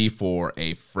opportunity for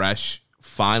a fresh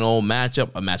final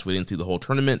matchup, a match we didn't see the whole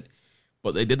tournament.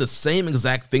 But they did the same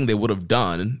exact thing they would have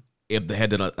done if they had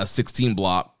done a 16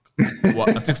 block, a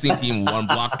 16-team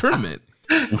 1-block tournament.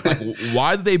 Like,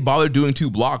 why did they bother doing 2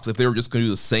 blocks if they were just going to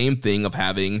do the same thing of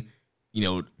having,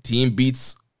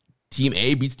 Team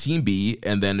A beats Team B,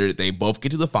 and then they both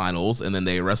get to the finals, and then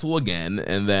they wrestle again,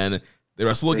 and then they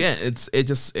wrestle again.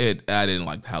 I didn't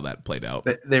like how that played out.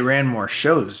 They ran more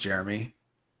shows, Jeremy.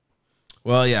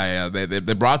 Well, yeah.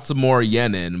 They brought some more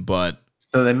yen in, but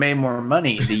so they made more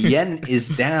money. The yen is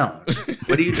down.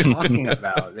 What are you talking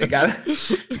about? They gotta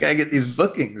get these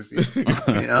bookings.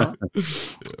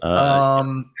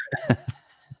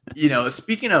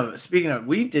 Speaking of,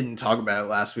 we didn't talk about it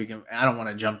last week, and I don't want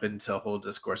to jump into a whole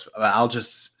discourse. But I'll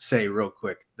just say real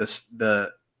quick,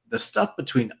 the stuff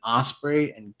between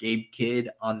Ospreay and Gabe Kidd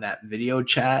on that video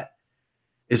chat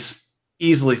is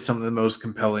easily some of the most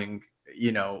compelling,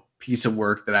 piece of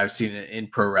work that I've seen in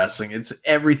pro wrestling. It's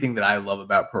everything that I love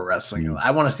about pro wrestling. I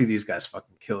want to see these guys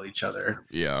fucking kill each other.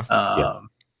 Yeah.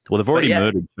 Well, they've already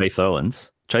murdered Chase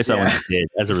Owens. Chase Owens is dead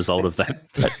as a result of that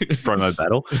promo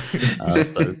battle.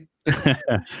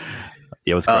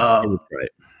 It was great.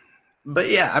 But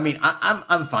yeah, I mean,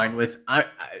 I'm fine with. I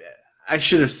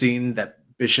should have seen that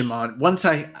Bishamon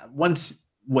once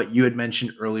what you had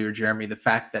mentioned earlier, Jeremy, the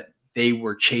fact that they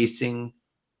were chasing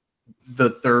the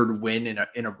 3rd win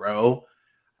in a row.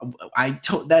 I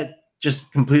told that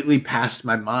just completely passed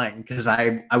my mind because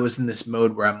I was in this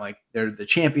mode where I'm like, they're the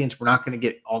champions. We're not going to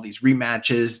get all these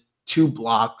rematches. 2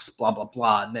 blocks, blah, blah,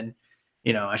 blah. And then,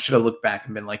 I should have looked back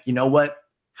and been like, you know what?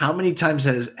 How many times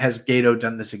has Gato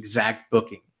done this exact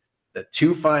booking? The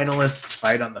 2 finalists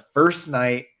fight on the first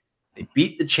night, they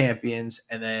beat the champions,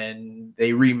 and then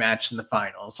they rematch in the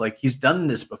finals. Like, he's done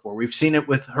this before. We've seen it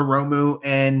with Hiromu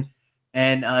and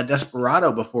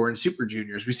Desperado before in Super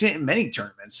Juniors. We've seen it in many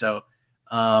tournaments. So,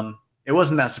 it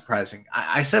wasn't that surprising.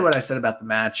 I said what I said about the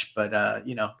match, but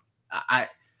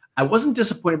I wasn't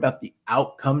disappointed about the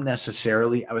outcome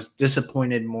necessarily. I was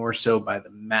disappointed more so by the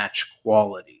match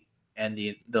quality and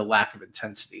the lack of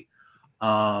intensity.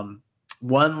 One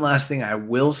last thing I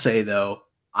will say, though,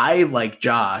 I, like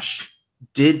Josh,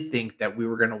 did think that we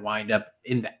were going to wind up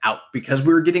in the out because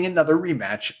we were getting another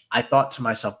rematch. I thought to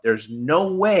myself, there's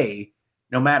no way,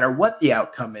 no matter what the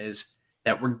outcome is,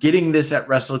 that we're getting this at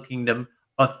Wrestle Kingdom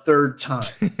a third time.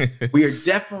 We are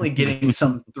definitely getting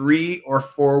some 3 or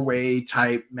 4-way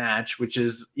type match, which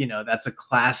is, that's a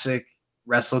classic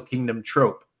Wrestle Kingdom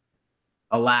trope.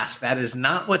 Alas, that is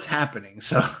not what's happening.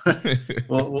 So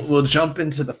we'll jump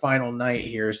into the final night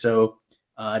here. So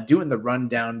doing the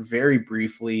rundown very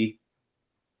briefly.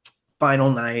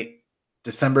 Final night,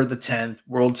 December the 10th,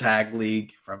 World Tag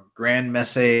League from Grand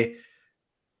Messe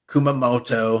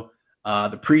Kumamoto.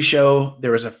 The pre-show,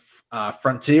 there was a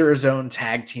Frontier Zone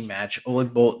tag team match.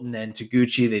 Oleg Boltin and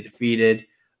Taguchi, they defeated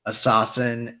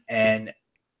Assassin and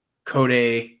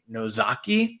Kode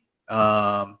Nozaki.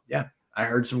 I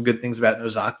heard some good things about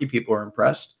Nozaki. People were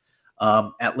impressed.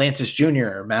 Atlantis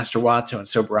Jr., Master Wato, and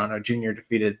Soberano Jr.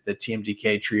 defeated the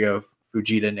TMDK trio of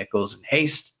Fujita, Nichols, and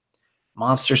Haste.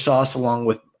 Monster Sauce, along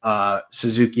with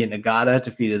Suzuki and Nagata,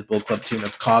 defeated the Bull Club team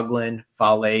of Coughlin,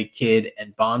 Fale, Kid,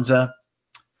 and Bonza.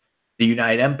 The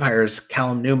United Empire's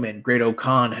Callum Newman, Great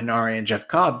O'Khan, Hanare, and Jeff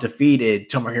Cobb defeated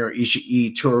Tomohiro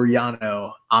Ishii, Toru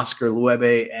Yano, Oscar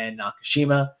Luebe, and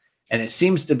Nakashima. And it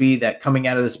seems to be that coming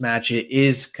out of this match, it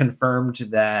is confirmed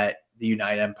that the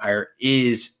United Empire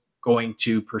is going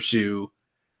to pursue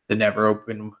the never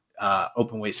open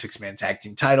weight 6-man tag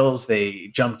team titles. They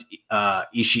jumped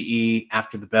Ishii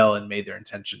after the bell and made their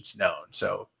intentions known.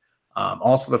 So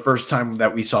also the first time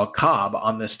that we saw Cobb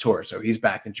on this tour. So he's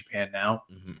back in Japan now.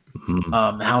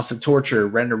 Mm-hmm. The House of Torture,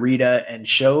 Ren Narita and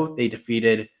Sho, they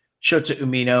defeated Shota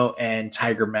Umino and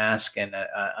Tiger Mask, and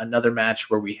another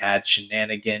match where we had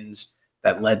shenanigans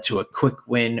that led to a quick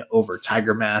win over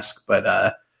Tiger Mask.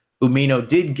 But Umino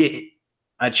did get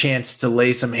a chance to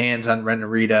lay some hands on Ren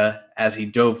Narita as he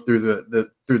dove through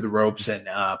the ropes and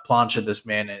plancha this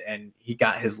man, and he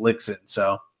got his licks in.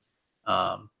 So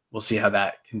we'll see how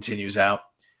that continues out.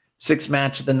 6th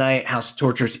match of the night, House of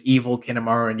Torture's Evil,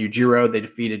 Kanemaru, and Yujiro. They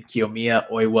defeated Kiyomiya,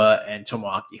 Oiwa, and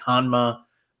Tomoaki Hanma.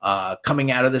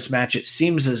 Coming out of this match, it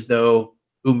seems as though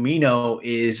Umino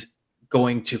is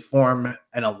going to form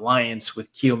an alliance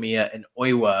with Kiyomiya and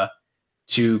Oiwa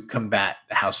to combat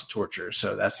the House of Torture.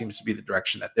 So that seems to be the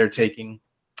direction that they're taking.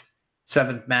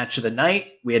 7th match of the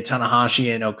night, we had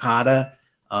Tanahashi and Okada.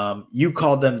 You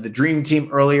called them the Dream Team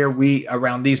earlier. We,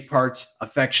 around these parts,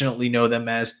 affectionately know them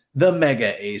as the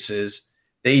Mega Aces.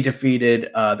 They defeated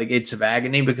the Gates of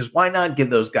Agony, because why not give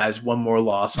those guys one more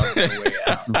loss on their way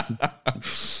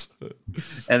out?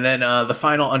 And then the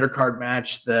final undercard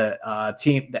match, the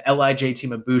LIJ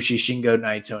team of Bushi, Shingo,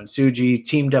 Naito, and Tsuji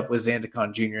teamed up with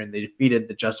Zandakon Jr. and they defeated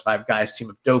the Just Five Guys team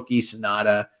of Doki,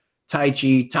 Sanada,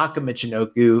 Taichi, Taka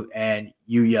Michinoku, and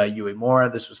Yuya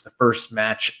Uemura. This was the first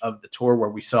match of the tour where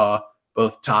we saw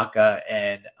both Taka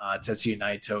and Tetsuya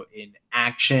Naito in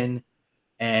action.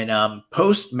 And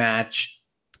post-match,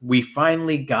 we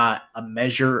finally got a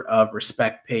measure of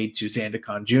respect paid to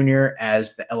Zandakon Jr.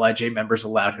 as the LIJ members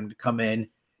allowed him to come in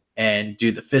and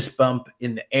do the fist bump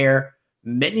in the air.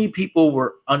 Many people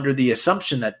were under the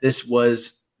assumption that this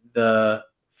was the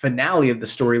finale of the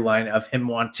storyline of him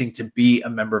wanting to be a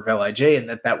member of LIJ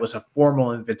and that was a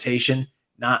formal invitation.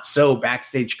 Not so.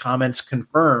 Backstage comments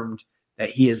confirmed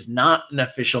that he is not an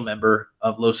official member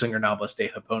of Los Ingobernables de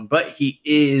Japón, but he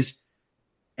is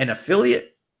an affiliate.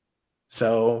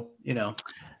 So,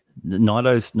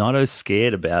 Naito's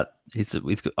scared about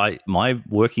my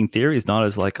working theory is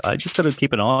Naito's like, I just got to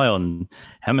keep an eye on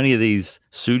how many of these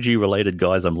Tsuji related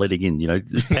guys I'm letting in.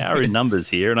 There's power in numbers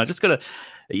here, and I just got to.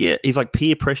 Yeah, he's like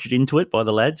peer pressured into it by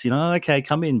the lads. Okay,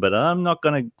 come in, but I'm not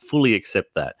going to fully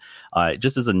accept that.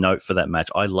 Just as a note for that match,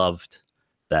 I loved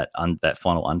that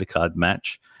final undercard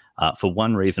match for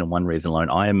one reason and one reason alone.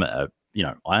 I am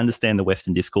I understand the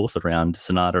Western discourse around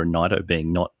Sanada and Naito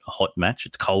being not a hot match.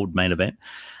 It's cold main event.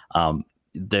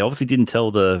 They obviously didn't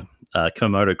tell the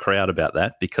Kumamoto crowd about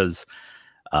that because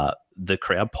the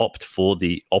crowd popped for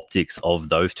the optics of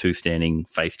those two standing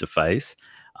face to face.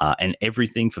 And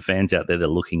everything for fans out there that are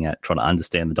looking at trying to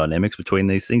understand the dynamics between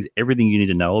these things, everything you need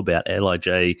to know about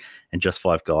LIJ and Just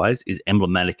Five Guys is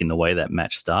emblematic in the way that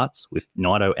match starts, with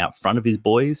Naito out front of his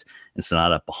boys and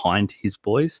Sanada behind his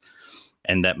boys.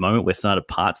 And that moment where Sanada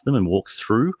parts them and walks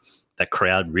through, that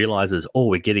crowd realizes,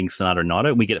 we're getting Sanada and Naito.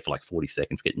 And we get it for like 40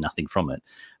 seconds, we get nothing from it.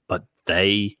 But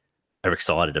they are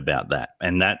excited about that.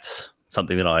 And that's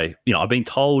something that I've been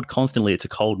told constantly it's a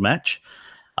cold match,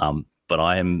 but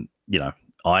I am,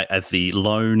 I, as the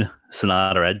lone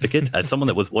Sanada advocate, as someone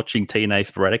that was watching TNA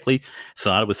sporadically,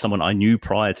 Sanada was someone I knew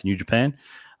prior to New Japan.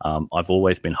 I've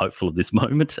always been hopeful of this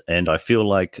moment, and I feel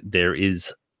like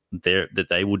that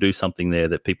they will do something there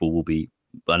that people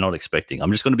are not expecting.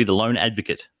 I'm just going to be the lone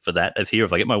advocate for that. As here,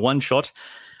 if I get my one shot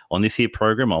on this here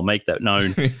program, I'll make that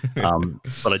known.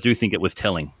 But I do think it was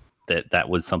telling that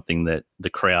was something that the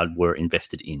crowd were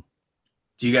invested in.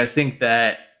 Do you guys think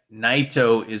that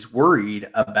Naito is worried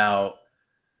about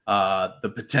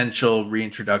the potential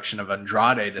reintroduction of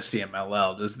Andrade to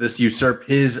CMLL? Does this usurp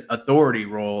his authority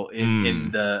role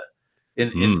in the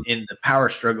power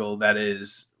struggle that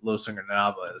is Los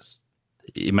Ingobernables?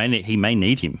 He may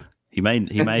need him. He may.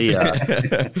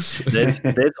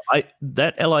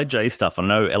 That LIJ stuff. I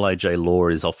know LIJ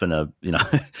lore is often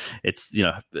it's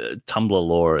Tumblr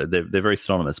lore. They're very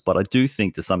synonymous, but I do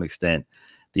think to some extent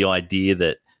the idea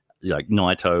that like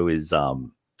Naito is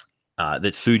that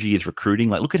Tsuji is recruiting.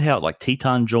 Like, look at how like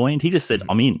Titan joined. He just said,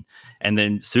 "I'm in," and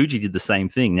then Tsuji did the same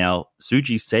thing. Now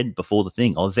Tsuji said before the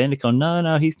thing, "Oh, Zandikon,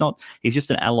 no, he's not. He's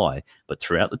just an ally." But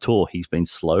throughout the tour, he's been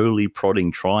slowly prodding,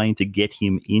 trying to get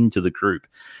him into the group.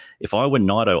 If I were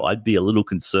Naito, I'd be a little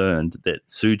concerned that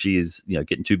Tsuji is,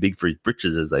 getting too big for his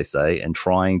britches, as they say, and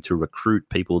trying to recruit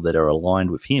people that are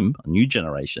aligned with him, a new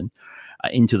generation,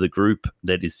 into the group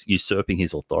that is usurping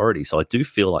his authority. So I do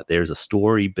feel like there is a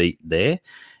story beat there.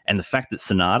 And the fact that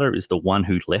Sanada is the one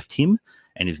who left him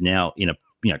and is now in a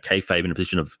kayfabe in a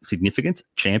position of significance,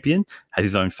 champion, has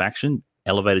his own faction,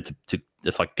 elevated to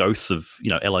it's like ghosts of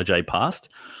LIJ past.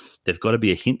 There's got to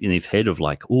be a hint in his head of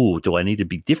like, oh, do I need to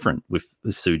be different with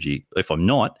Tsuji? If I'm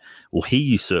not, will he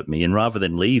usurp me? And rather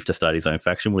than leave to start his own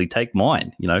faction, will he take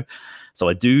mine? So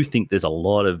I do think there's a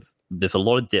lot of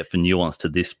depth and nuance to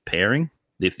this pairing,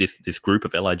 this group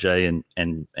of LIJ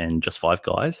and Just Five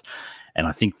Guys. And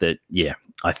I think that,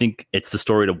 I think it's the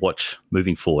story to watch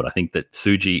moving forward. I think that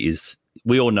Tsuji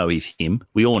we all know he's him.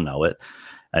 We all know it.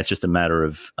 And it's just a matter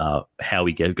of how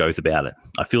he goes about it.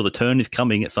 I feel the turn is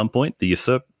coming at some point.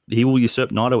 He will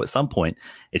usurp Naito at some point.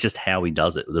 It's just how he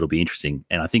does it that'll be interesting.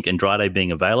 And I think Andrade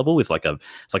being available is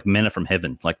it's like manna from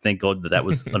heaven. Like, thank God that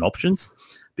was an option,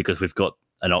 because we've got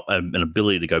an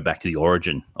ability to go back to the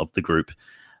origin of the group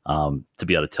to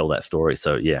be able to tell that story.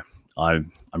 So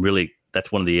I'm really,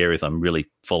 that's one of the areas I'm really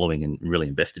following and really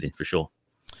invested in for sure.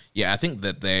 Yeah, I think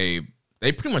that they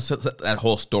pretty much set that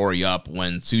whole story up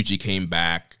when Tsuji came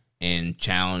back and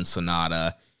challenged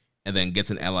Sanada and then gets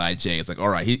an LIJ. It's like, all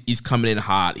right, he's coming in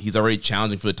hot. He's already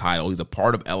challenging for the title. He's a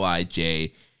part of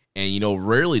LIJ. And,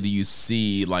 rarely do you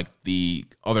see like the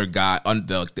other guy,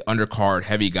 the undercard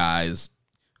heavy guys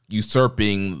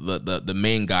usurping the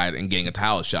main guy and getting a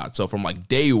title shot. So from like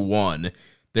day one,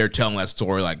 they're telling that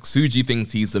story. Like, Tsuji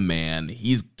thinks he's the man.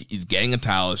 He's getting a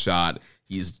title shot.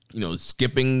 He's,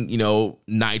 skipping,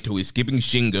 Naito. He's skipping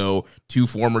Shingo, two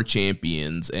former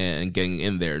champions, and getting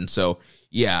in there. And so,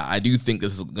 yeah, I do think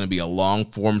this is going to be a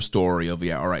long-form story of,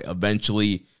 all right,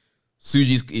 eventually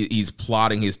he's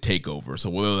plotting his takeover. So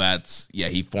whether that's,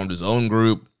 he formed his own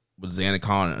group with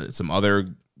Zandikon and some other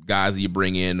guys that you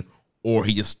bring in, or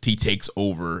he takes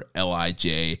over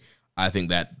LIJ. I think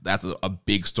that's a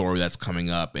big story that's coming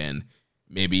up, and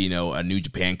maybe, a New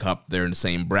Japan Cup, they're in the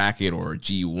same bracket, or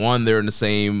G1, they're in the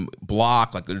same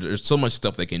block. Like, there's so much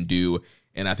stuff they can do,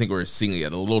 and I think we're seeing a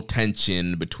little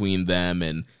tension between them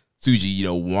and Tsuji,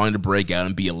 wanting to break out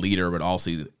and be a leader, but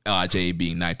also LIJ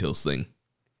being Naito's thing.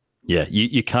 Yeah,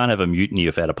 you can't have a mutiny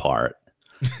without a pirate.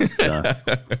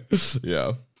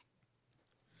 Yeah.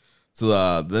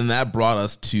 So then that brought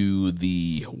us to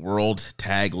the World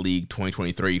Tag League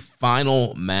 2023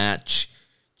 final match.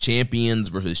 Champions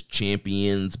versus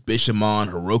champions.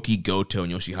 Bishamon, Hiroki Goto,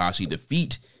 and Yoshihashi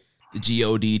defeat the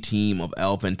GOD team of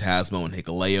El Phantasmo and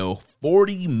Hikuleo.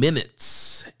 40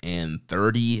 minutes and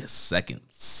 30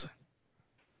 seconds.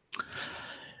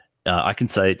 I can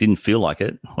say it didn't feel like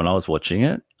it when I was watching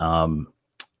it.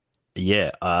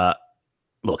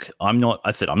 Look, I'm not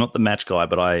the match guy,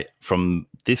 but from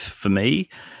this, for me,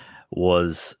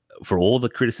 was, for all the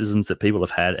criticisms that people have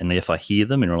had, and yes, I hear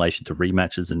them in relation to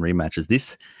rematches,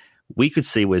 this, we could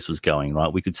see where this was going,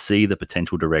 right? We could see the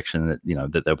potential direction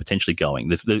that, that they were potentially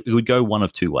going. It would go one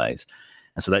of two ways.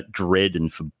 And so that dread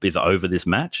is over this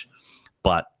match.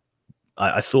 But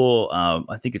I saw,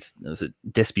 I think was it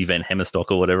Despy Van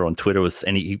Hemmerstock or whatever on Twitter,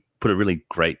 and he put a really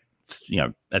great,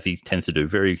 as he tends to do,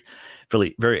 very,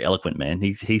 very, very eloquent man.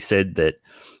 He said that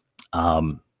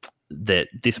that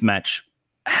this match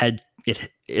had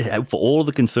for all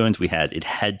the concerns we had, it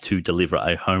had to deliver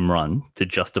a home run to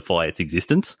justify its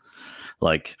existence.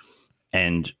 Like,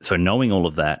 And so knowing all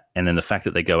of that, and then the fact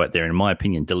that they go out there, in my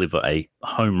opinion, deliver a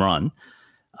home run,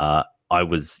 I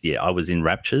was in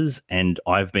raptures. And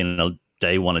I've been a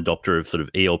day one adopter of sort of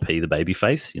ELP, the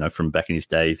babyface, from back in his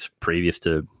days previous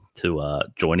to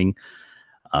joining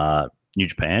New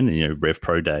Japan, and Rev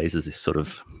Pro days, as this sort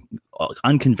of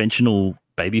unconventional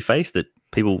babyface that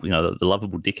people, the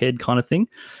lovable dickhead kind of thing.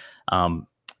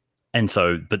 And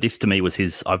so, but this to me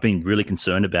was I've been really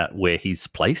concerned about where he's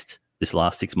placed this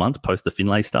last 6 months post the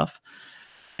Finlay stuff.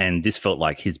 And this felt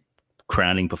like his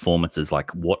crowning performance is like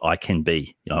what I can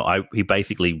be. He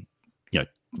basically,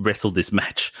 wrestled this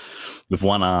match with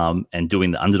one arm and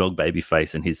doing the underdog baby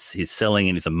face, and his selling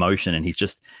and his emotion and his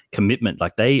just commitment.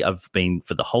 Like, they have been,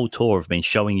 for the whole tour, have been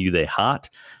showing you their heart.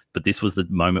 But this was the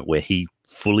moment where he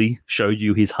fully showed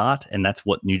you his heart, and that's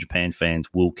what New Japan fans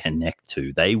will connect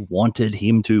to. They wanted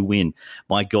him to win.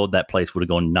 My God, that place would have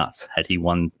gone nuts had he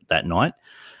won that night.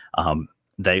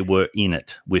 They were in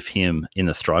it with him in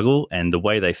the struggle, and the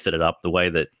way they set it up, the way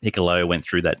that Hikuleo went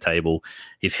through that table,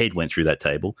 his head went through that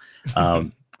table,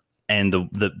 and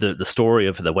the story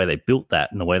of the way they built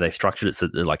that and the way they structured it, so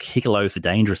that like Hikuleo's a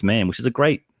dangerous man, which is a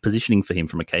great positioning for him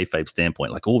from a kayfabe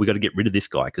standpoint. Like, we got to get rid of this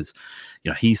guy because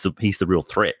he's the real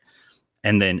threat.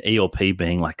 And then ELP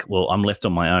being like, well, I'm left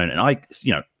on my own, and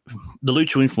the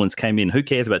Lucha Influence came in. Who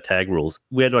cares about tag rules?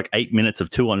 We had like 8 minutes of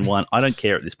 2-on-1. I don't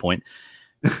care at this point.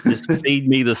 Just feed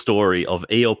me the story of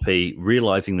ELP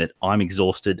realizing that I'm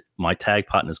exhausted, my tag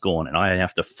partner's gone, and I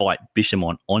have to fight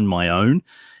Bishamon on my own,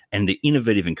 and the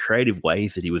innovative and creative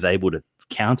ways that he was able to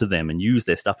counter them and use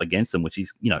their stuff against them, which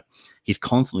he's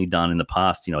constantly done in the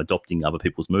past, adopting other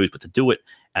people's moves, but to do it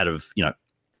out of,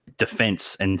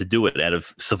 defense and to do it out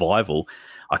of survival,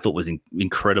 I thought was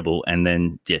incredible. And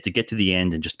then, to get to the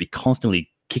end and just be constantly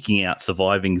kicking out,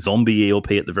 surviving zombie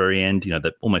ELP at the very end,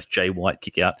 the almost Jay White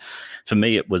kick out. For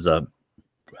me, it was a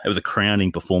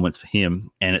crowning performance for him,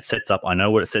 and it sets up. I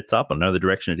know what it sets up. I know the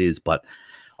direction it is, but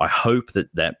I hope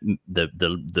that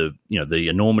the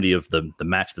enormity of the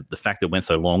match, the fact that it went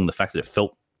so long, the fact that it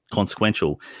felt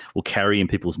consequential, will carry in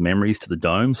people's memories to the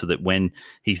Dome, so that when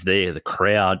he's there, the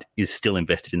crowd is still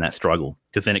invested in that struggle.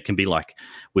 Because then it can be like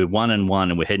we're 1-1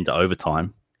 and we're heading to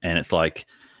overtime, and it's like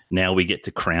now we get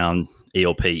to crown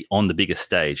ELP on the biggest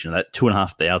stage. That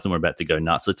 2,500 we're about to go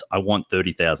nuts. I want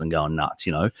 30,000 going nuts,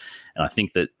 and I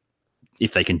think that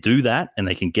if they can do that and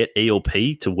they can get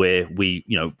ELP to where we,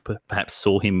 perhaps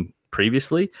saw him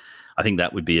previously, I think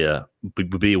that would be a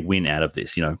win out of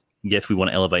this. Yes, we want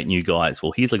to elevate new guys.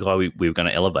 Well, here's the guy we were going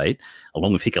to elevate,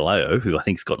 along with Hikuleo, who I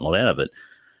think has gotten a lot out of it.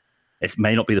 It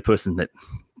may not be the person that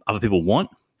other people want,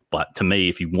 but to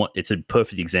me, it's a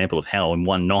perfect example of how in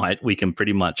one night we can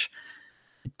pretty much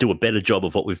do a better job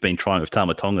of what we've been trying with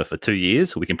Tama Tonga for 2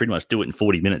 years. We can pretty much do it in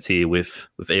 40 minutes here with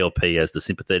ELP as the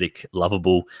sympathetic,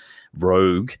 lovable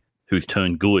rogue who's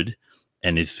turned good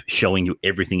and is showing you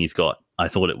everything he's got. I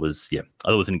thought it was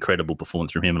an incredible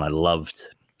performance from him, and I loved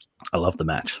the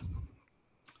match.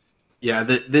 Yeah,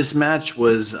 this match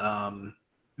was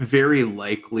very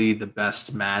likely the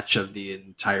best match of the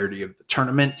entirety of the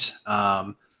tournament,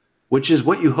 which is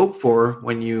what you hope for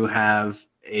when you have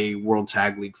a World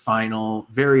Tag League final.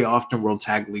 Very often World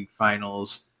Tag League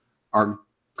finals are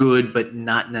good, but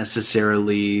not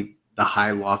necessarily the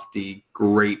high, lofty,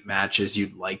 great matches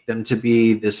you'd like them to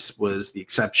be. This was the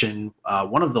exception.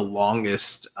 One of the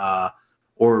longest,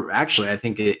 or actually I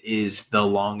think it is the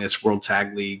longest World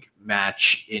Tag League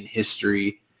match in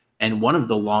history, and one of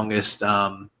the longest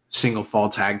single fall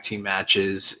tag team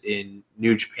matches in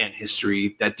New Japan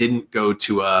history that didn't go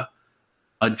to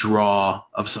a draw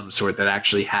of some sort, that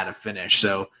actually had a finish.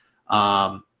 So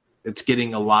it's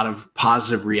getting a lot of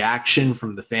positive reaction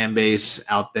from the fan base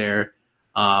out there.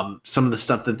 Some of the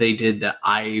stuff that they did that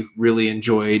I really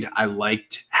enjoyed, I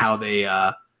liked how they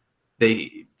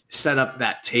set up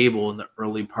that table in the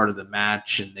early part of the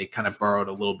match, and they kind of borrowed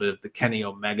a little bit of the Kenny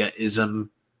Omega-ism.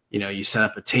 You set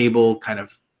up a table, kind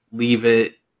of leave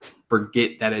it,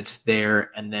 forget that it's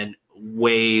there, and then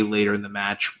way later in the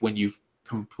match, when you've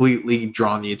completely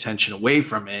drawn the attention away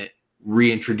from it,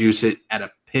 reintroduce it at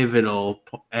a pivotal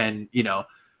and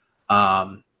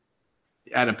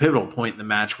at a pivotal point in the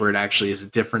match where it actually is a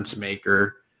difference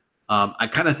maker. I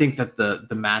kind of think that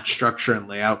the match structure and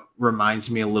layout reminds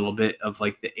me a little bit of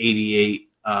like the 88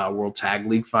 World Tag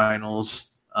League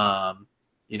finals,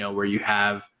 where you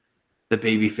have the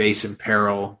babyface in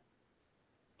peril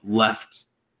left,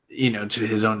 to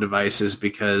his own devices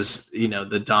because,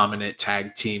 the dominant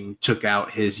tag team took out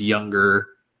his younger,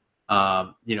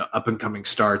 up and coming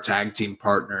star tag team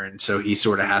partner. And so he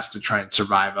sort of has to try and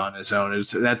survive on his own.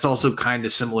 That's also kind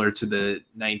of similar to the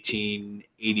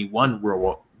 1981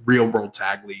 real world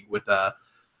tag league with the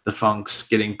Funks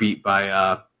getting beat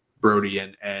by Brody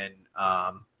and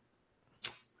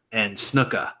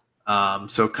Snuka.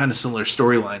 So kind of similar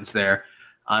storylines there.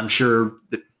 I'm sure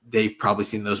that they've probably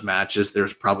seen those matches.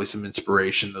 There's probably some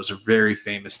inspiration. Those are very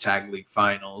famous tag league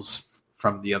finals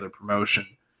from the other promotion.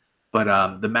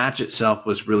 But the match itself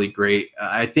was really great.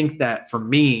 I think that for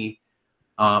me,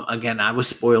 again, I was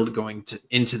spoiled going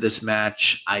into this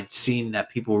match. I'd seen that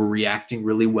people were reacting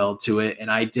really well to it,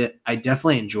 and I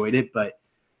definitely enjoyed it. But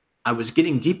I was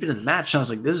getting deep into the match, and I was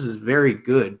like, this is very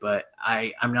good, but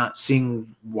I'm not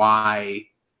seeing why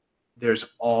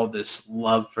there's all this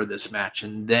love for this match.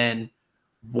 And then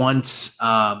once,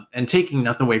 and taking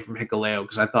nothing away from Hikuleo,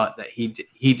 because I thought that he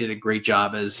did a great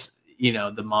job as,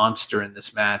 the monster in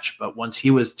this match. But once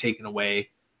he was taken away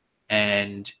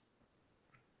and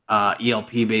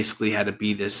ELP basically had to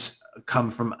be this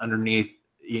come from underneath,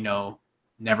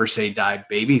 never say die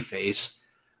babyface,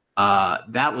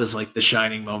 that was like the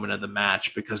shining moment of the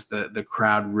match, because the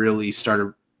crowd really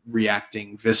started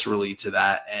reacting viscerally to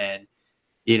that. And,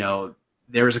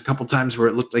 there was a couple times where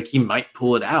it looked like he might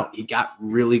pull it out. He got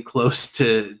really close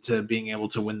to being able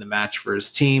to win the match for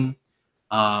his team.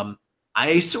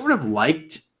 I sort of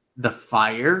liked the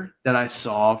fire that I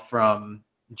saw from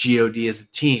GOD as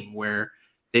a team, where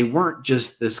they weren't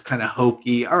just this kind of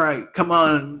hokey, all right, come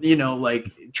on,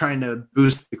 like trying to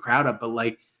boost the crowd up, but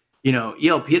like,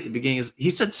 ELP at the beginning he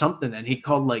said something and he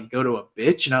called like go to a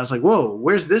bitch, and I was like, whoa,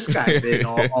 where's this guy been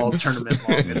all tournament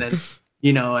long? And then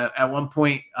at one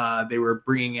point they were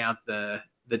bringing out the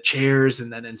chairs,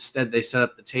 and then instead they set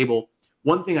up the table.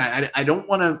 One thing I don't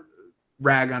want to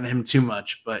rag on him too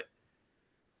much, but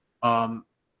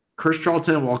Chris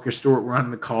Charlton and Walker Stewart were on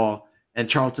the call, and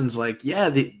Charlton's like, yeah,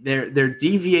 they're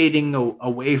deviating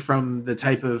away from the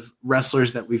type of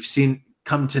wrestlers that we've seen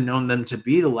come to know them to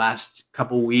be the last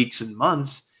couple weeks and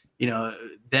months.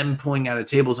 Them pulling out a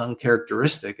table is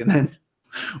uncharacteristic. And then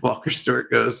Walker Stewart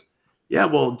goes, yeah,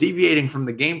 well, deviating from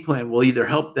the game plan will either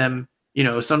help them,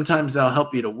 sometimes they'll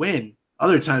help you to win,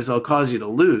 other times they'll cause you to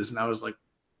lose. And I was like,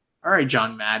 all right,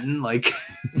 John Madden, like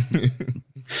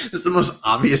it's the most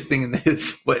obvious thing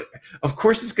but of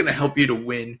course it's going to help you to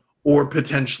win or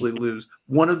potentially lose.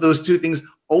 One of those two things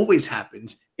always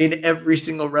happens in every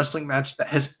single wrestling match that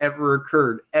has ever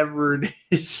occurred ever in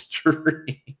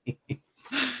history.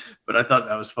 But I thought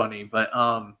that was funny. But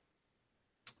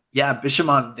yeah,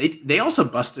 Bishamon, they also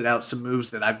busted out some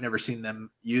moves that I've never seen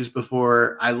them use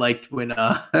before. I liked when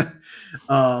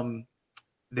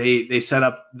they set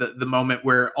up the moment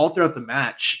where all throughout the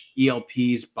match,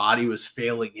 ELP's body was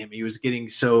failing him. He was getting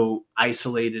so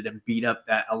isolated and beat up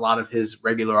that a lot of his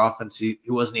regular offense, he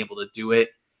wasn't able to do it.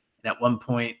 And at one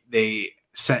point, they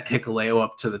sent Hikuleo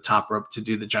up to the top rope to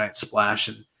do the giant splash.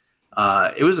 And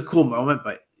it was a cool moment,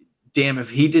 but damn, if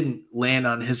he didn't land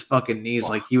on his fucking knees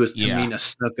like he was Tamina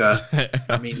Snuka.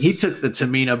 I mean, he took the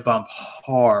Tamina bump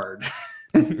hard.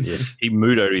 Yeah, he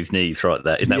moved over his knees right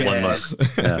in that one moment.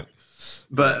 Yeah.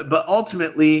 But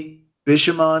ultimately,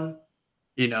 Bishamon,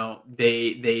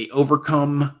 they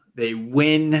overcome, they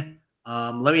win.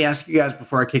 Let me ask you guys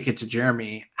before I kick it to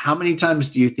Jeremy, how many times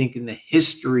do you think in the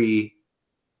history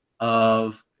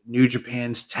of New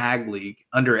Japan's tag league,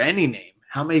 under any name,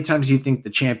 how many times do you think the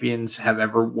champions have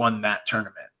ever won that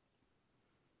tournament?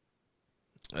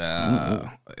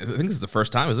 I think this is the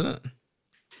first time, isn't it?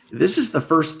 This is the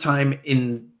first time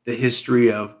in the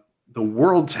history of the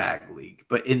World Tag League,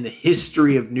 but in the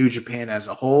history of New Japan as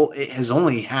a whole, it has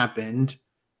only happened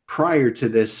prior to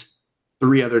this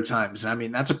 3 other times. I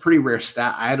mean, that's a pretty rare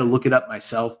stat. I had to look it up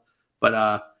myself,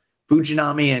 but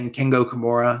Fujinami and Kengo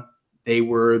Kimura, they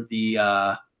were the,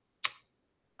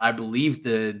 I believe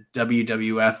the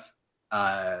WWF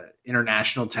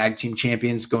International Tag Team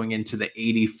Champions going into the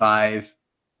 85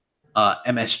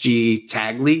 MSG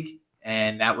Tag League.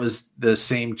 And that was the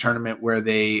same tournament where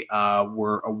they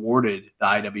were awarded the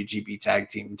IWGP Tag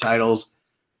Team titles.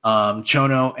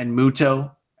 Chono and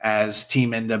Muto as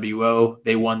Team NWO,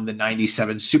 they won the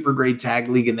 97 Super Grade Tag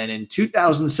League. And then in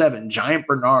 2007, Giant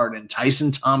Bernard and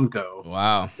Tyson Tomko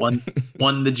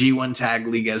won the G1 Tag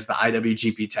League as the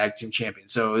IWGP Tag Team Champion.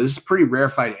 So this is a pretty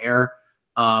rarefied air.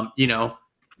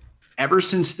 Ever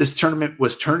since this tournament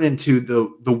was turned into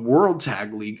the World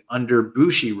Tag League under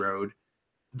Bushiroad,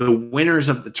 the winners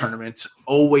of the tournaments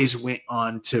always went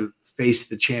on to face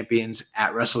the champions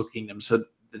at Wrestle Kingdom. So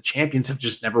the champions have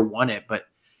just never won it. But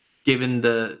given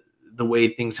the way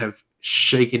things have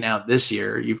shaken out this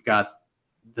year, you've got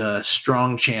the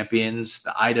strong champions,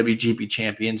 the IWGP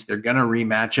champions. They're going to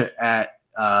rematch it at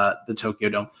the Tokyo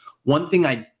Dome. One thing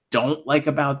I don't like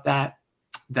about that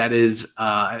is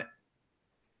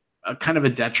a kind of a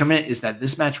detriment is that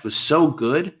this match was so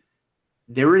good.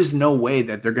 There is no way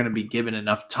that they're going to be given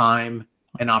enough time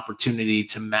and opportunity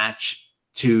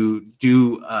to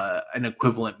do an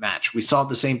equivalent match. We saw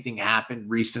the same thing happen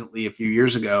recently a few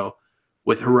years ago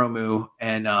with Hiromu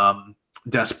and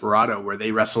Desperado, where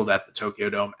they wrestled at the Tokyo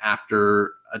Dome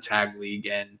after a tag league,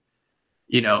 and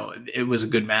it was a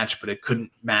good match, but it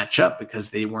couldn't match up because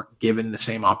they weren't given the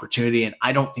same opportunity. And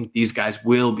I don't think these guys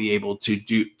will be able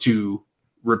to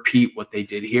repeat what they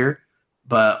did here.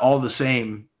 But all the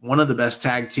same, one of the best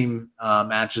tag team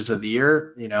matches of the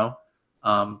year.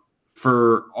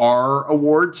 For our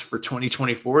awards for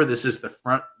 2024, this is the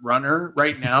front runner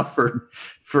right now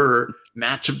for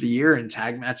match of the year and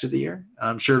tag match of the year.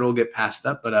 I'm sure it'll get passed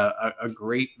up, but a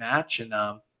great match, and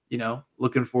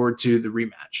looking forward to the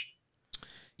rematch.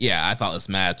 Yeah, I thought this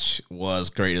match was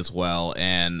great as well,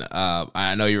 and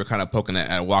I know you were kind of poking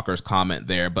at Walker's comment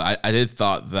there, but I did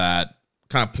thought that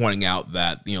kind of pointing out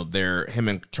that him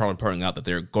and Charlie pointing out that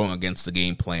they're going against the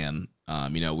game plan.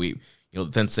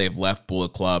 Since they've left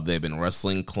Bullet Club, they've been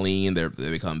wrestling clean. They've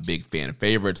become big fan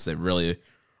favorites. They've really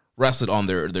rested on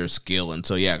their skill. And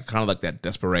so, yeah, kind of like that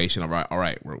desperation. All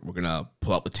right, we're going to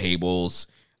pull out the tables.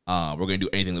 We're going to do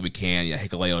anything that we can. Yeah,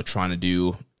 Hikuleo trying to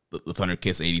do the Thunder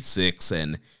Kiss 86.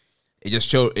 And it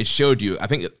showed you, I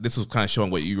think this was kind of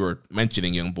showing what you were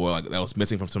mentioning, young boy, like that was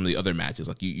missing from some of the other matches.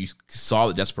 Like you saw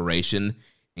the desperation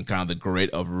and kind of the grit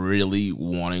of really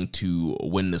wanting to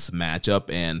win this matchup.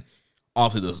 And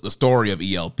obviously, the story of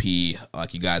ELP,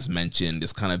 like you guys mentioned,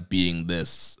 is kind of being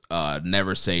this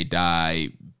never say die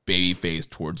babyface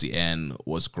towards the end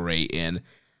was great. And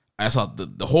I thought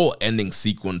the whole ending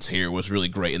sequence here was really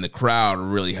great, and the crowd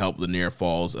really helped the near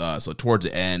falls. So towards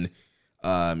the end,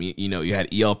 you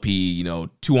had ELP,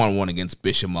 2-on-1 against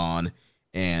Bishamon,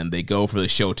 and they go for the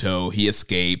Shoto. He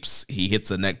escapes. He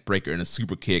hits a neck breaker and a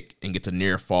super kick and gets a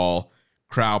near fall.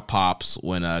 Crowd pops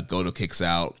when Goto kicks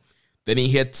out. Then he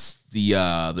hits the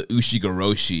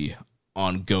Ushigoroshi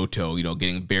on Goto,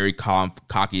 getting very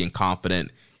cocky and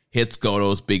confident. Hits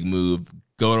Goto's big move.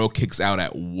 Goto kicks out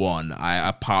at 1.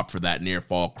 I popped for that near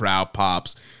fall. Crowd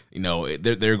pops.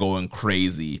 They're going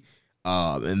crazy.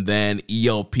 And then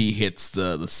ELP hits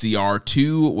the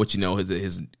CR2, which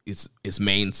is his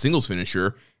main singles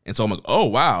finisher. And so I'm like, oh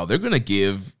wow, they're gonna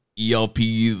give ELP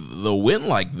the win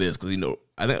like this because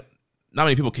I think not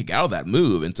many people kick out of that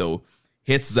move, and so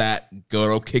hits that.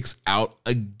 Goto kicks out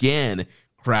again.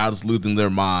 Crowd's losing their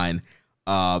mind.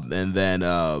 And then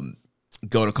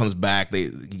Goto comes back.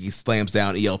 He slams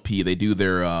down ELP. They do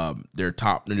their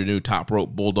new top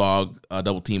rope bulldog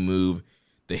double team move.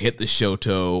 They hit the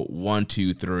Shoto. 1,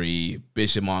 2, 3.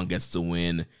 Bishamon gets the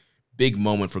win. Big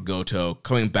moment for Goto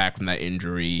coming back from that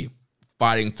injury,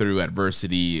 fighting through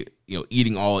adversity.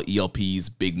 Eating all ELP's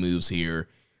big moves here,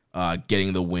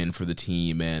 getting the win for the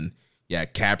team, and yeah,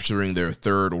 capturing their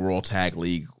third World Tag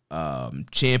League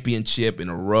championship in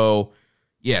a row.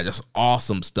 Yeah, just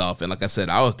awesome stuff. And like I said,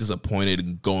 I was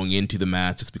disappointed going into the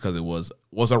match just because it was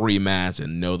a rematch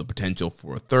and the potential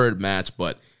for a third match.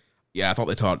 But yeah, I thought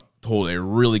they told a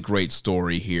really great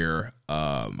story here.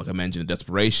 Like I mentioned, the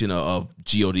desperation of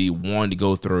GOD wanting to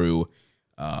go through.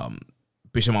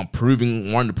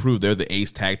 Bishamon wanting to prove they're the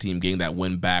ace tag team, getting that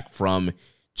win back from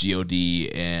GOD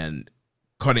and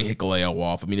cutting Hikuleo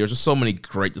off. I mean, there's just so many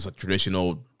great, just like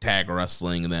traditional tag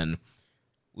wrestling, and then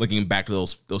looking back to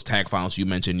those tag finals you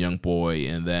mentioned, young boy,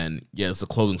 and then it's the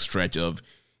closing stretch of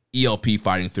ELP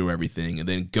fighting through everything, and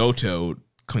then Goto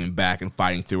coming back and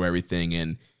fighting through everything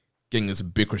and getting this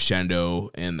big crescendo,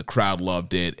 and the crowd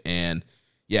loved it. And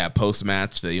yeah, post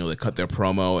match, they cut their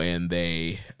promo and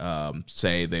they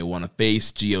say they want to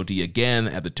face GOD again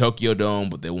at the Tokyo Dome,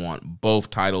 but they want both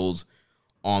titles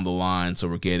on the line. So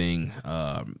we're getting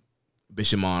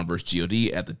Bishamon versus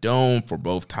GOD at the Dome for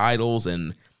both titles.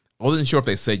 And I wasn't sure if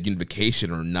they said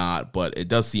unification or not, but it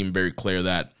does seem very clear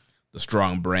that the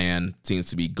Strong brand seems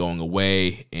to be going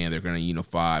away, and they're going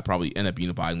to probably end up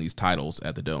unifying these titles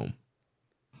at the Dome.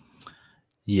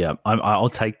 Yeah, I'll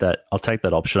take that. I'll take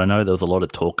that option. I know there was a lot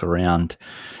of talk around,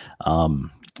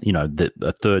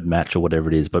 a third match or whatever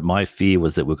it is. But my fear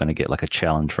was that we're going to get like a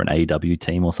challenge for an AEW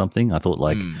team or something. I thought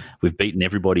we've beaten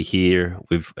everybody here.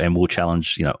 We'll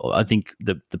challenge. I think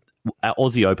the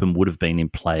Aussie Open would have been in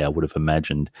play, I would have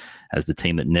imagined, as the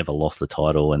team that never lost the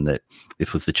title, and that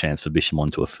this was the chance for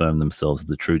Bishamon to affirm themselves as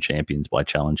the true champions by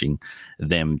challenging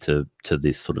them to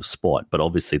this sort of spot. But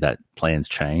obviously that plans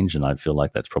change, and I feel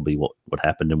like that's probably what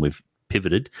happened, and we've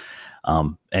pivoted.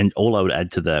 And all I would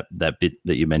add to that bit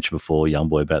that you mentioned before, young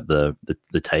boy, about the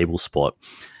table spot.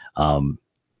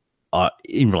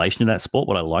 in relation to that sport,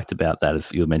 what I liked about that,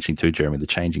 as you were mentioning too, Jeremy, the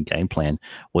change in game plan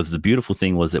was the beautiful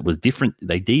thing was it was different.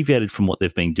 They deviated from what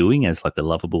they've been doing as like the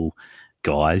lovable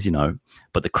guys,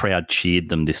 but the crowd cheered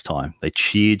them this time. They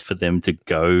cheered for them to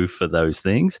go for those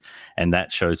things. And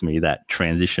that shows me that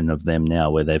transition of them now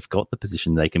where they've got the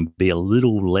position, they can be a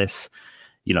little less,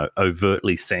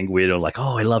 overtly sanguine or like,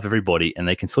 oh, I love everybody. And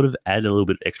they can sort of add a little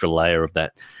bit extra layer of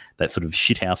that sort of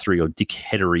shithousery or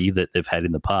dickheadery that they've had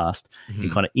in the past can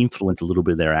kind of influence a little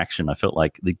bit of their action. I felt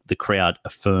like the crowd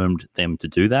affirmed them to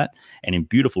do that. And in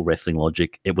beautiful wrestling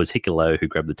logic, it was Hikuleo who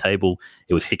grabbed the table.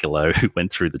 It was Hikuleo who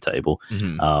went through the table,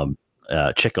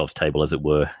 Chekhov's table, as it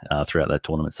were, throughout that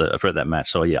tournament. So throughout that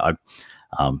match. So yeah,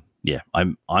 I'm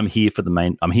here for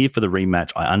I'm here for the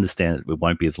rematch. I understand it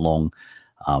won't be as long,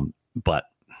 but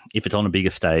if it's on a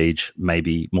bigger stage,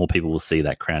 maybe more people will see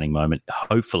that crowning moment.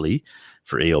 Hopefully,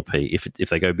 for ELP, if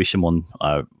they go Bishamon,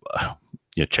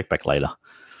 check back later.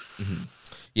 Mm-hmm.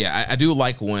 Yeah, I do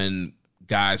like when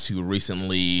guys who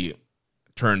recently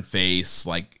turned face,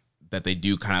 like that, they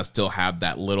do kind of still have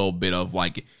that little bit of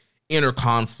like inner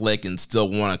conflict and still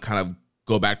want to kind of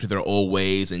go back to their old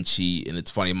ways and cheat. And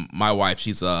it's funny, my wife,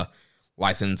 she's a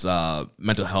licensed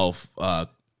mental health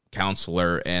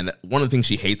counselor, and one of the things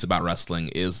she hates about wrestling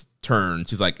is turn.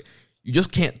 She's like, you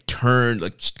just can't turn,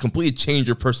 like completely change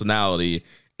your personality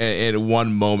in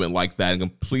one moment like that and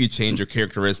completely change your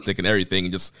characteristic and everything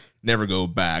and just never go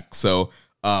back. So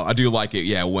I do like it,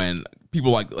 yeah, when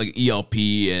people like ELP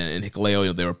and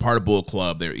Hikuleo, they were part of Bullet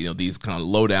Club. They're these kind of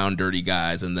low down dirty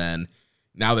guys, and then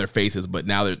now they're faces, but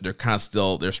now they're kind of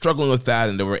still they're struggling with that,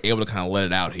 and they were able to kind of let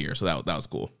it out here. So that was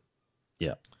cool.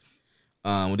 Yeah.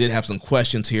 We did have some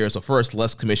questions here. So first,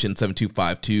 Les Commission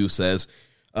 7252 says,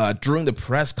 during the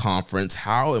press conference,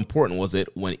 how important was it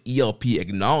when ELP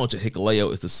acknowledged that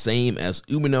Hikuleo is the same as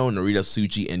Umino, Narita,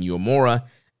 Tsuji, and Uemura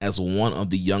as one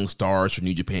of the young stars for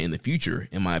New Japan in the future?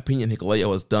 In my opinion,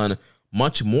 Hikuleo has done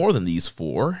much more than these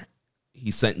four.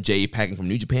 He sent Jay packing from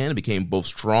New Japan and became both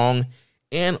strong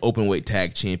and openweight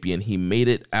tag champion. He made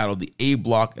it out of the A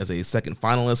block as a second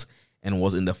finalist and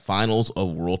was in the finals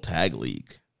of World Tag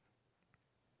League.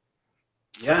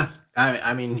 Yeah,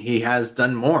 I mean, he has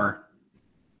done more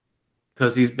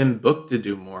because he's been booked to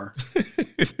do more.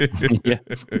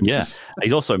 yeah.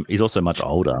 He's also much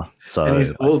older, so and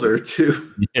he's older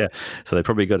too. Yeah, so they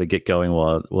probably got to get going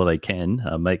while they can.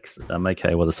 Make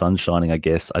hay while the sun's shining, I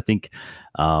guess. I think,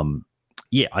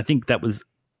 I think that was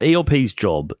ELP's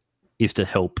job is to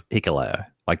help Hikuleo.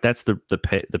 Like that's the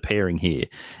pairing here,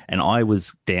 and I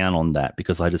was down on that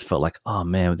because I just felt like, oh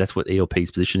man, that's what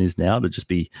ELP's position is now, to just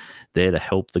be there to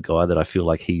help the guy that I feel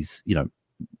like he's,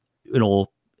 in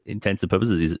all intents and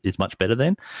purposes is much better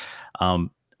than.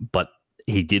 But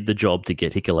he did the job to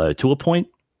get Hikuleo to a point,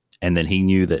 and then he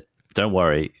knew that, don't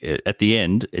worry, at the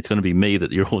end it's going to be me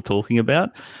that you're all talking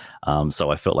about. So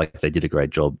I felt like they did a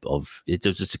great job of it,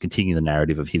 just to continue the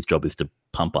narrative of his job is to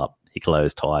pump up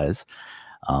Hikuleo's tires.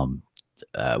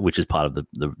 Which is part of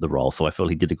the role. So I felt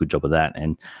he did a good job of that.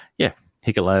 And yeah,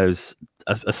 Hikuleo's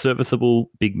a serviceable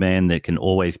big man that can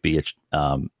always be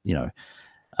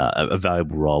a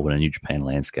valuable role in a New Japan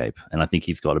landscape. And I think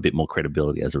he's got a bit more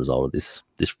credibility as a result of this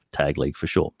tag league for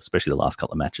sure, especially the last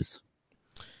couple of matches.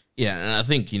 Yeah, and I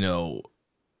think,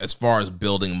 as far as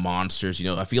building monsters,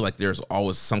 I feel like there's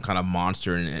always some kind of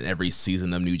monster in every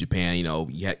season of New Japan.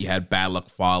 You had Bad Luck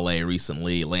Fale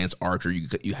recently, Lance Archer.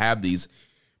 You have these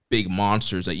big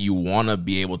monsters that you want to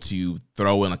be able to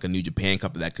throw in like a New Japan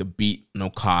Cup that could beat an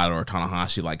Okada or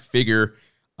Tanahashi like figure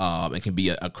and can be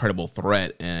a credible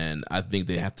threat. And I think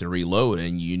they have to reload,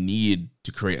 and you need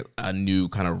to create a new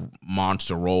kind of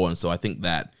monster role. And so I think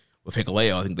that with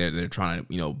Hikuleo, I think they're trying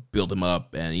to build him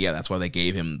up, and yeah, that's why they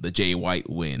gave him the Jay White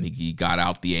win. He got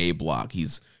out the A block.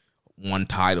 He's won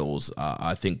titles.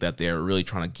 I think that they're really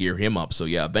trying to gear him up. So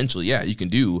yeah, eventually, yeah, you can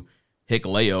do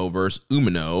Hikuleo versus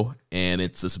Umino, and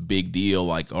it's this big deal.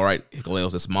 Like, all right,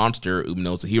 Hikuleo's this monster.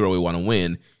 Umino's the hero we want to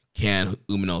win. Can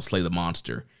Umino slay the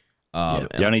monster?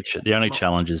 The only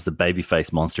challenge is the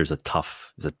babyface monster is a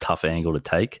tough angle to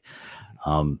take.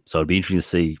 So it'd be interesting to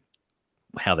see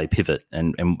how they pivot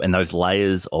and those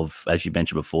layers of, as you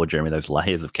mentioned before, Jeremy, those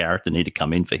layers of character need to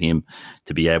come in for him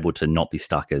to be able to not be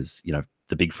stuck as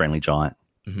the big friendly giant.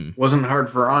 Mm-hmm. Wasn't hard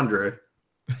for Andre.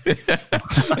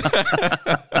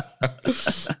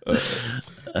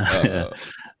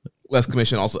 Les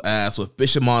Commission also asks, with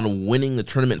Bishamon winning the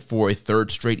tournament for a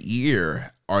third straight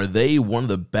year, are they one of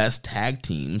the best tag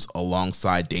teams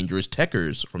alongside Dangerous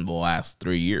Tekkers from the last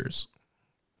 3 years?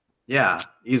 Yeah,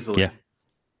 easily.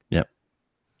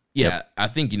 Yeah, I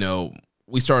think,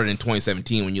 we started in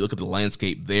 2017. When you look at the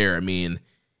landscape there, I mean,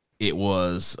 it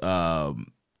was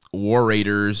War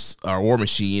Raiders or War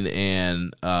Machine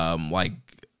and like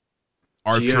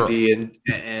Archer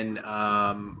and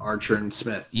Archer and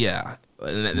Smith. Yeah,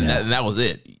 and that was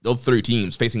it. Those three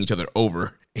teams facing each other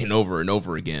over and over and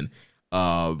over again.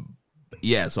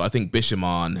 Yeah, so I think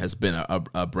Bishamon has been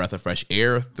a breath of fresh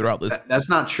air throughout this. That's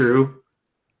not true.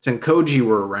 Tenkoji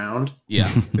were around.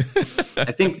 Yeah,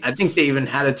 I think they even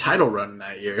had a title run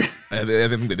that year. I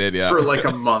think they did. Yeah, for like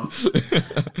a month.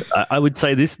 I would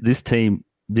say this team,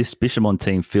 this Bishamon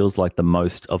team, feels like the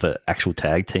most of an actual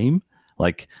tag team.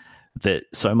 Like that,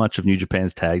 so much of New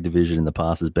Japan's tag division in the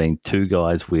past has been two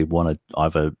guys. We want to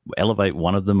either elevate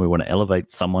one of them, we want to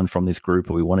elevate someone from this group,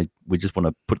 or we just want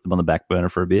to put them on the back burner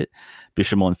for a bit.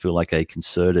 Bishamon feel like a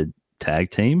concerted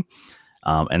tag team.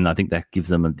 And I think that gives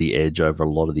them the edge over a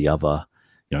lot of the other,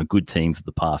 good teams of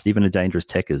the past. Even the Dangerous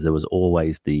Techers, there was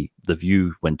always the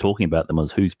view when talking about them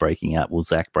was who's breaking out. Will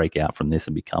Zach break out from this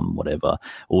and become whatever?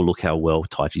 Or look how well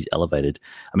Taichi's elevated.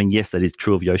 I mean, yes, that is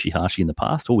true of Yoshihashi in the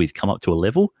past. Always come up to a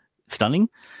level, stunning.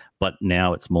 But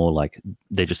now it's more like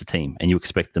they're just a team, and you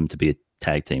expect them to be a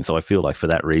tag team. So I feel like for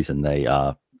that reason, they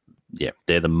are,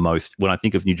 they're the most. When I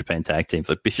think of New Japan tag teams,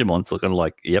 like Bishamon's looking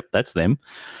like, yep, that's them.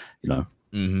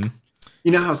 Mm-hmm.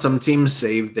 You know how some teams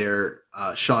save their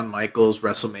Shawn Michaels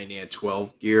WrestleMania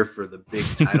 12 gear for the big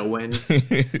title win?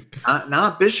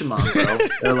 not Bishamon, bro.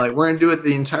 They're like, we're going to do it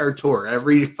the entire tour,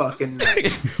 every fucking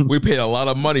night. We paid a lot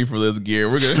of money for this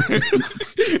gear. We're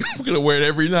gonna wear it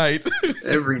every night.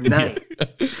 Every night.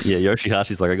 Yeah,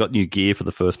 Yoshihashi's like, I got new gear for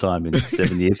the first time in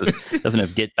 7 years. It doesn't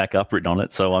have Get Back Up written on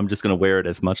it, so I'm just going to wear it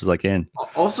as much as I can.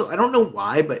 Also, I don't know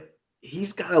why, but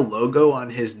he's got a logo on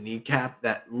his kneecap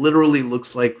that literally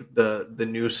looks like the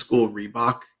new school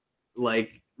Reebok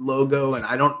like logo, and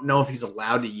I don't know if he's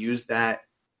allowed to use that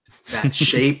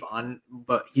shape on,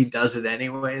 but he does it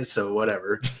anyway, so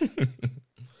whatever.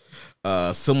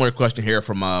 Similar question here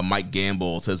from Mike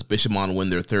Gamble. It says Bishamon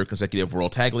win their third consecutive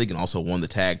World Tag League and also won the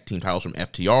tag team titles from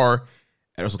FTR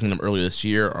at Wrestle Kingdom earlier this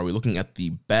year. Are we looking at the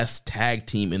best tag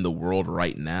team in the world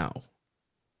right now?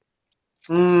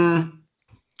 I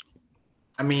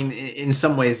mean, in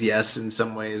some ways, yes. In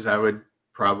some ways, I would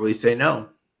probably say no.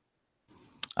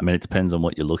 I mean, it depends on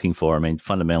what you're looking for. I mean,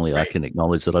 fundamentally, right. I can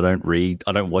acknowledge that I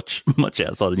don't watch much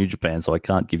outside of New Japan, so I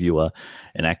can't give you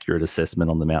an accurate assessment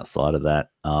on them outside of that.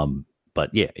 But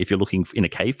yeah, if you're looking in a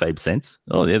kayfabe sense,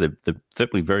 they're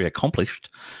certainly very accomplished.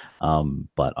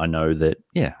 But I know that,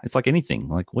 it's like anything.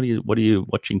 Like, what are you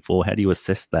watching for? How do you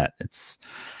assess that?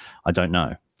 I don't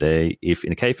know. If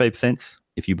in a kayfabe sense,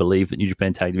 if you believe that New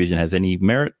Japan Tag Division has any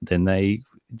merit, then they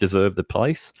deserve the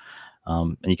place.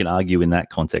 And you can argue in that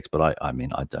context, but I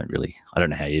mean, I don't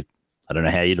know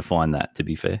how you define that, to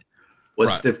be fair.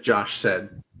 What Stiff Josh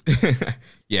said.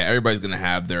 Yeah, everybody's going to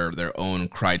have their own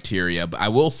criteria, but I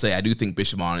will say I do think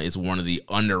Bishamon is one of the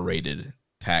underrated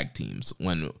tag teams.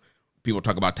 When people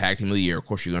talk about tag team of the year, of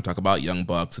course, you're going to talk about Young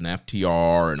Bucks and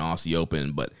FTR and Aussie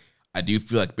Open, but I do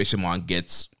feel like Bishamon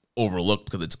gets overlooked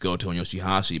because it's Goto and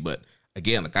Yoshihashi, but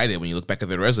again, like I did, when you look back at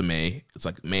their resume, it's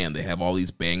like, man, they have all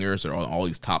these bangers. They're on all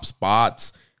these top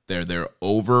spots. They're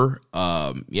over.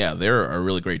 They're a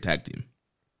really great tag team.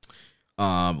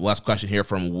 Last question here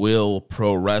from Will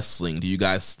Pro Wrestling. Do you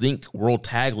guys think World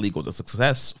Tag League was a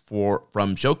success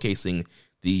from showcasing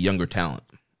the younger talent?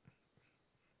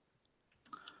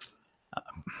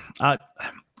 I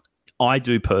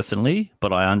do personally,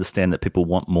 but I understand that people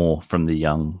want more from the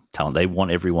young talent. They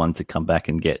want everyone to come back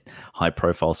and get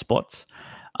high-profile spots.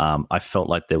 I felt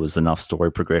like there was enough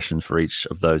story progression for each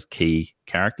of those key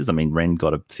characters. I mean, Ren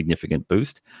got a significant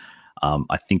boost.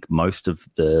 I think most of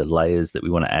the layers that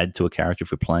we want to add to a character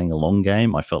if we're playing a long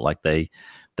game, I felt like they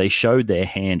showed their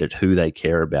hand at who they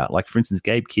care about. Like, for instance,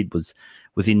 Gabe Kidd was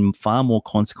in far more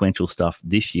consequential stuff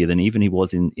this year than even he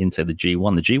was in say, the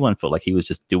G1. The G1 felt like he was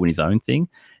just doing his own thing.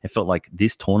 It felt like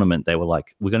this tournament, they were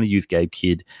like, we're going to use Gabe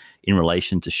Kidd in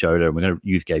relation to Shota, and we're going to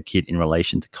use Gabe Kidd in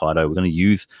relation to Kaito. We're going to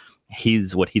use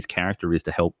what his character is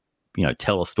to help,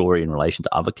 tell a story in relation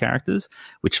to other characters,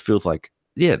 which feels like,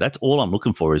 that's all I'm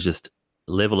looking for is just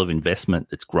level of investment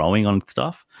that's growing on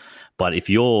stuff. But if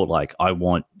you're like, I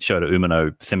want Shota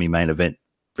Umino semi-main event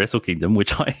Wrestle Kingdom,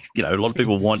 which a lot of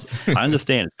people want. I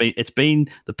understand it's been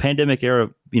the pandemic era,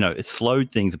 it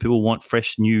slowed things and people want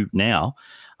fresh new now.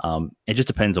 It just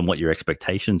depends on what your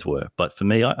expectations were. But for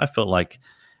me, I felt like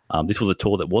this was a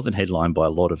tour that wasn't headlined by a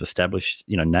lot of established,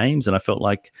 names. And I felt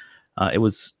like it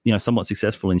was, somewhat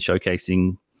successful in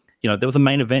showcasing, there was a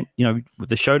main event, with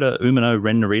the Shota Umino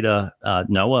Ren Narita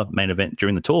Noah main event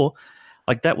during the tour.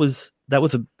 Like that was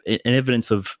an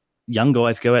evidence of young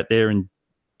guys go out there and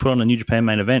put on a New Japan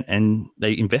main event, and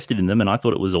they invested in them, and I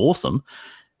thought it was awesome.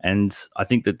 And I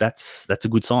think that's a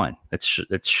good sign.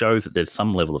 It shows that there's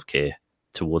some level of care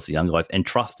towards the young guys and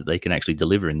trust that they can actually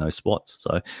deliver in those spots.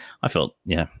 So I felt,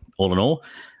 all in all,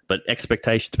 but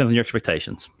expectations, depends on your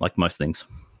expectations, like most things.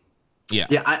 Yeah,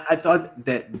 I thought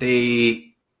that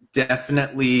they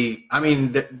definitely,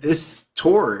 this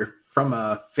tour from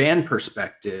a fan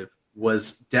perspective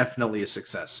was definitely a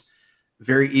success.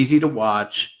 Very easy to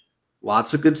watch,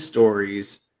 lots of good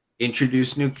stories,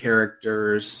 introduced new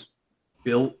characters,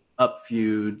 built up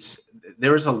feuds.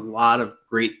 There was a lot of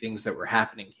great things that were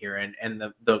happening here, and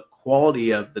the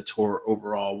quality of the tour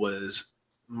overall was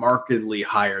markedly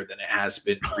higher than it has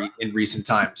been in recent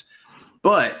times.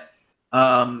 But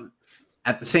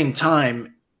at the same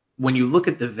time, when you look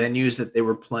at the venues that they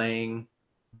were playing,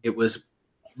 it was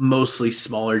mostly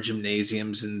smaller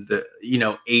gymnasiums in the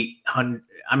 800.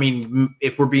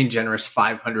 If we're being generous,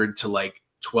 500 to like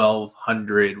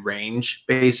 1,200 range,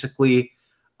 basically.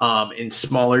 In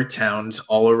smaller towns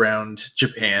all around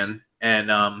Japan.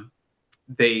 And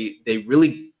they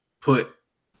really put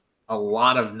a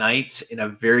lot of nights in a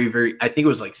very, very, I think it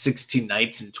was like 16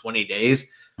 nights in 20 days.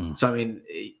 So,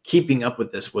 keeping up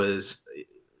with this was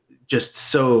just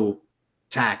so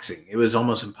taxing. It was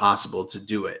almost impossible to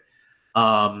do it.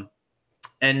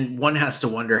 And one has to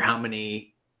wonder how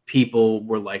many people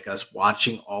were like us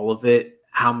watching all of it,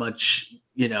 how much,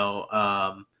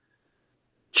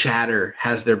 chatter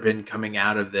has there been coming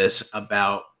out of this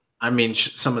about,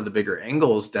 some of the bigger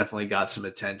angles definitely got some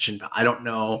attention, but I don't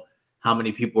know how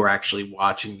many people were actually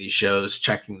watching these shows,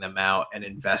 checking them out, and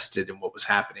invested in what was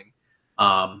happening.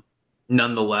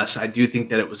 Nonetheless, I do think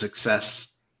that it was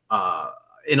success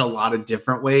in a lot of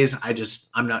different ways.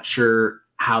 I'm not sure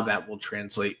how that will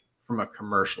translate from a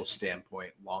commercial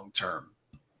standpoint long term.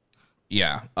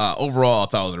 Yeah. Overall, I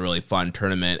thought it was a really fun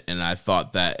tournament, and I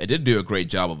thought that it did do a great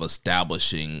job of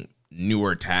establishing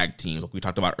newer tag teams. Like we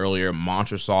talked about earlier,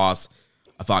 Monster Sauce,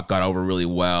 I thought got over really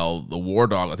well. The War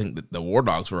Dogs, I think the War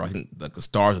Dogs were, the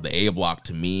stars of the A block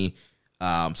to me.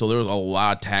 So there was a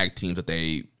lot of tag teams that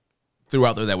they threw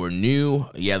out there that were new.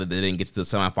 Yeah, that they didn't get to the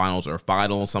semifinals or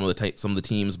finals, some of the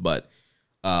teams, but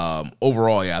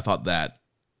overall, I thought that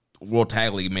World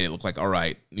Tag League made it look like, all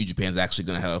right, New Japan's actually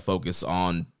going to have a focus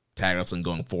on tag wrestling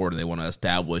going forward, and they want to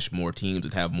establish more teams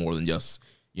and have more than just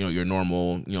your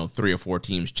normal 3 or 4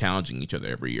 teams challenging each other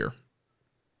every year.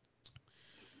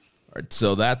 All right,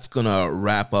 so that's gonna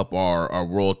wrap up our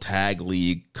World Tag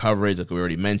League coverage. Like we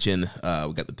already mentioned,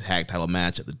 we got the tag title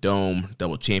match at the Dome,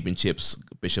 double championships,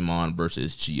 Bishamon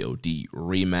versus God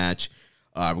rematch.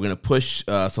 We're gonna push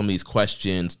some of these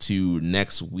questions to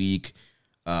next week.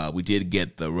 We did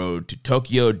get the Road to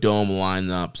Tokyo Dome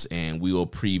lineups, and we will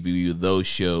preview those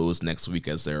shows next week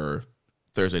as they're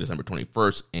Thursday, December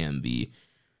 21st and the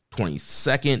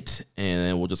 22nd. And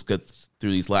then we'll just get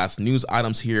through these last news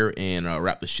items here and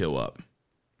wrap the show up.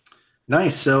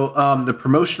 Nice. So the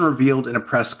promotion revealed in a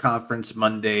press conference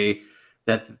Monday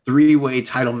that the 3-way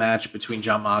title match between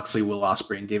Jon Moxley, Will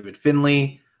Ospreay, and David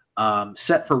Finlay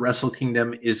set for Wrestle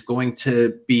Kingdom is going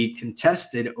to be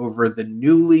contested over the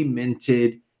newly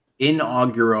minted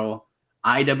inaugural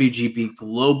IWGP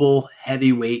Global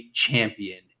Heavyweight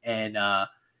Champion. And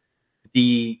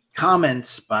the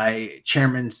comments by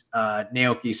Chairman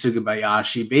Naoki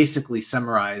Sugabayashi basically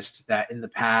summarized that in the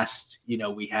past,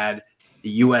 we had the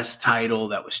U.S. title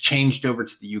that was changed over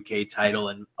to the U.K. title,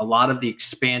 and a lot of the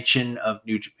expansion of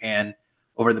New Japan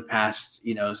over the past,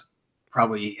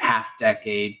 probably half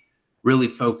decade really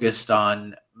focused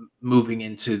on moving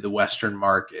into the Western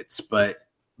markets. But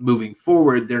moving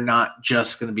forward, they're not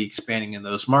just going to be expanding in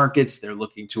those markets. They're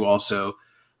looking to also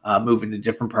move into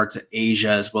different parts of Asia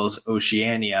as well as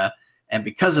Oceania. And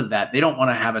because of that, they don't want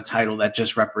to have a title that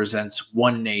just represents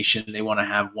one nation. They want to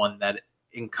have one that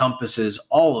encompasses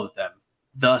all of them.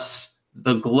 Thus,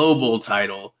 the global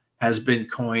title has been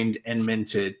coined and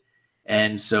minted.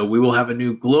 And so we will have a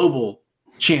new global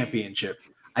championship.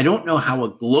 I don't know how a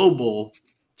global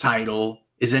title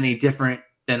is any different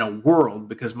than a world,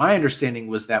 because my understanding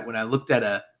was that when I looked at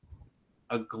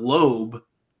a globe,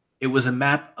 it was a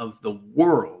map of the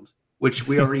world, which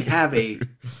we already have a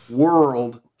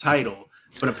world title.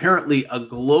 But apparently a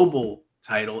global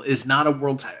title is not a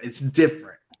world title. It's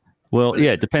different. Well,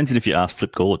 yeah, it depends on if you ask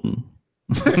Flip Gordon.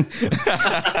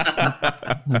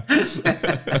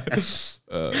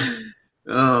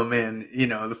 Oh man,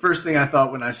 the first thing I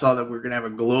thought when I saw that we were going to have a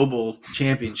global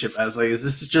championship, I was like, is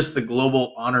this just the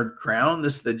global honored crown?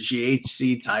 This is the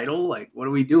GHC title? Like, what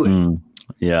are we doing?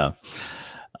 Yeah.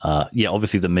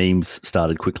 Obviously the memes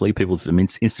started quickly. People's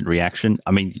instant reaction.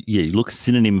 I mean, you look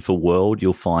synonym for world,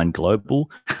 you'll find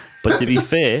global. But to be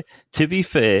fair,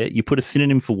 you put a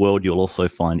synonym for world, you'll also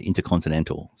find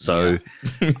intercontinental. So,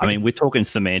 I mean, we're talking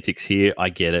semantics here. I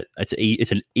get it.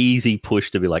 It's an easy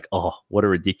push to be like, oh, what a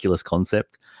ridiculous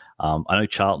concept. I know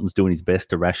Charlton's doing his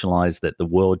best to rationalize that the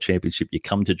World Championship, you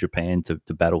come to Japan to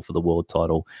battle for the world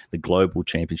title. The Global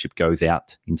Championship goes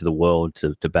out into the world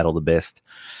to battle the best.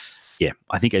 Yeah,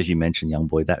 I think as you mentioned, young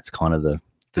boy, that's kind of the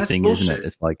thing, bullshit. Isn't it?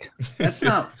 It's like that's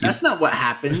not what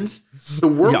happens. The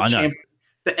world champion,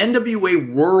 the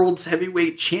NWA World's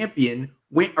Heavyweight Champion,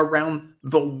 went around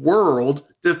the world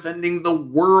defending the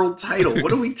world title.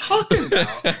 What are we talking about?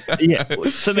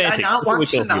 Semantics. Did I not watch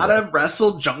Sonata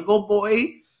wrestle Jungle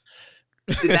Boy?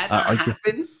 Did that not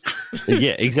happen?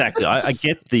 Yeah, exactly. I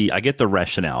get the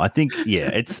rationale. I think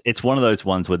it's one of those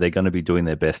ones where they're going to be doing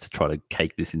their best to try to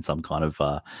cake this in some kind of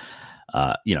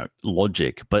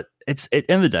logic. But it's at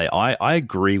the end of the day, I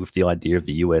agree with the idea of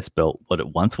the US belt, what it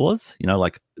once was.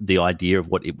 Like the idea of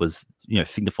what it was,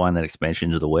 signifying that expansion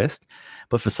into the West.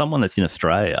 But for someone that's in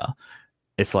Australia,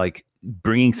 it's like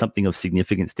bringing something of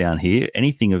significance down here.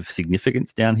 Anything of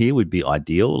significance down here would be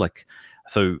ideal.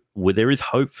 So where there is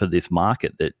hope for this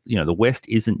market that, the West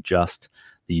isn't just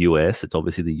the US, it's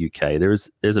obviously the UK. There's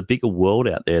a bigger world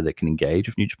out there that can engage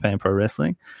with New Japan Pro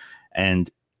Wrestling. And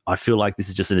I feel like this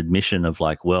is just an admission of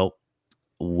like, well,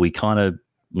 we kind of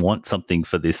want something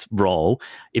for this role.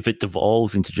 If it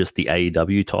devolves into just the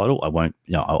AEW title, I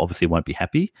obviously won't be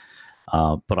happy.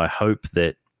 But I hope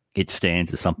that it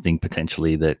stands as something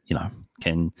potentially that,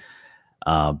 can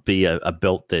be a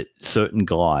belt that certain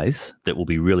guys that will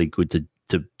be really good to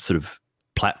sort of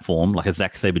platform, like a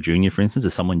Zack Sabre Jr., for instance,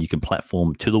 is someone you can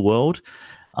platform to the world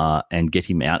and get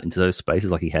him out into those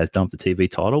spaces like he has done with the TV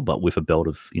title, but with a belt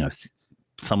of,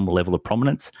 some level of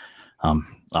prominence. I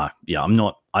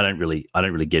don't really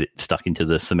get it stuck into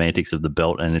the semantics of the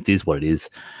belt, and it is what it is.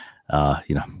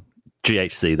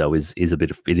 GHC though is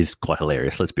it is quite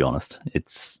hilarious. Let's be honest.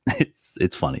 It's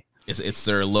funny. It's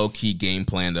their low key game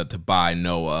plan to buy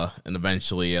Noah, and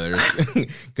eventually they're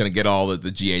gonna get all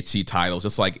the GHC titles,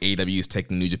 just like AEW's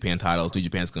taking New Japan titles. New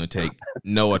Japan's gonna take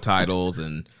Noah titles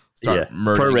and start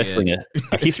murdering pro wrestling,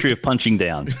 a history of punching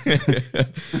down.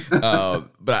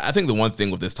 But I think the one thing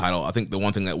with this title, the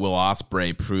one thing that Will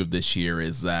Ospreay proved this year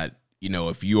is that,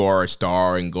 if you are a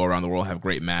star and go around the world, have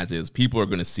great matches, people are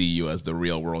going to see you as the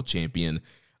real world champion.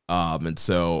 And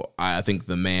so I think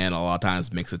the man a lot of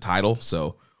times makes a title.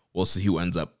 So we'll see who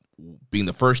ends up being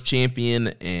the first champion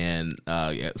and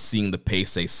seeing the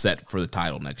pace they set for the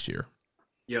title next year.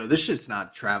 This shit's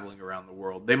not traveling around the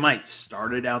world. They might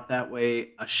start it out that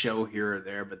way, a show here or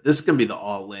there, but this is going to be the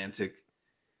All Atlantic.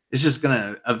 It's just going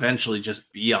to eventually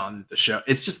just be on the show.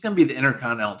 It's just going to be the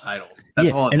Intercontinental title.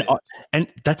 That's all. And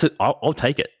that's it. I'll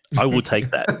take it. I will take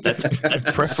that. That's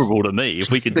preferable to me.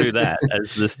 If we could do that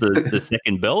as the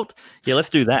second belt, let's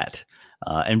do that.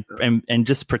 And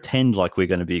just pretend like we're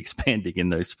going to be expanding in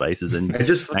those spaces and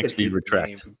just actually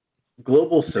retract.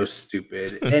 Global's so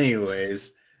stupid.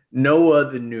 Anyways, Noah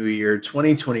the New Year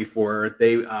 2024.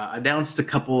 They announced a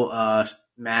couple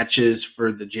matches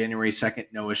for the January 2nd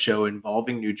Noah show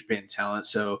involving New Japan talent.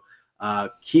 So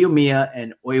Kiyomiya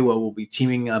and Oiwa will be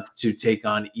teaming up to take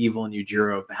on Evil and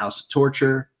Yujiro of the House of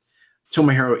Torture.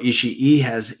 Tomohiro Ishii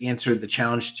has answered the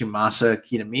challenge to Masa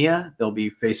Kitamiya. They'll be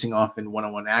facing off in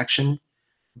one-on-one action.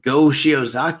 Go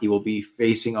Shiozaki will be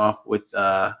facing off with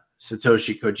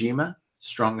Satoshi Kojima,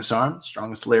 Strongest Arm,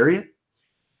 Strongest Lariat,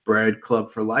 Bread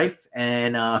Club for Life.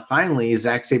 And finally,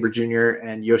 Zack Sabre Jr.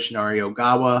 and Yoshinari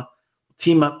Ogawa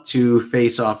team up to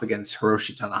face off against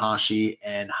Hiroshi Tanahashi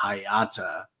and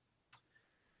Hayata.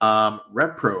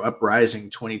 RevPro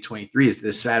Uprising 2023 is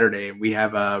this Saturday, and we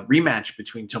have a rematch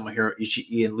between Tomohiro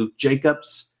Ishii and Luke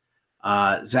Jacobs.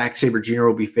 Zack Sabre Jr.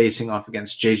 will be facing off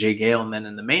against JJ Gale, and then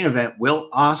in the main event, Will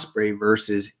Ospreay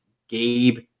versus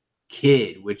Gabe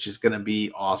Kidd, which is going to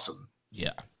be awesome.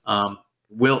 Yeah.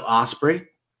 Will Ospreay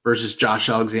versus Josh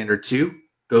Alexander 2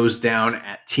 goes down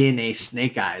at TNA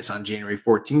Snake Eyes on January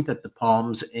 14th at the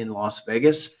Palms in Las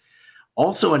Vegas.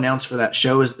 Also announced for that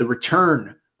show is the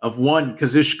return of one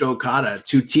Kazuchika Okada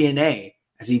to TNA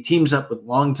as he teams up with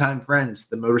longtime friends,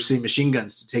 the Motor City Machine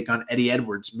Guns, to take on Eddie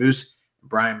Edwards, Moose, and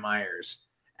Brian Myers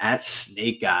at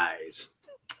Snake Eyes.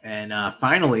 And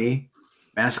finally,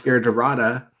 Mascara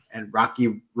Dorada and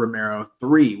Rocky Romero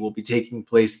 3 will be taking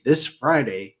place this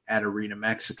Friday at Arena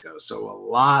Mexico. So a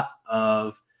lot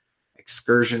of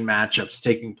excursion matchups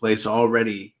taking place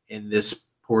already in this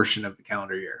portion of the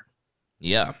calendar year.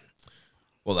 Yeah.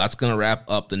 Well, that's going to wrap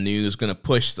up the news. Going to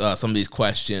push some of these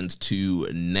questions to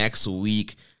next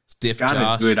week. Stiff Got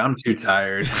Josh. it good. I'm too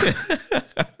tired.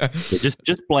 Yeah,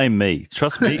 just blame me.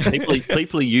 Trust me,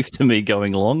 people are used to me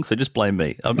going along, so just blame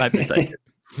me. I'm happy to take it.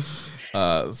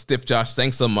 Stiff Josh,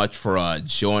 thanks so much for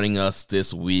joining us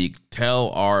this week.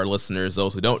 Tell our listeners,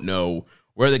 those who don't know,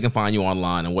 where they can find you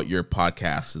online and what your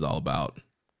podcast is all about.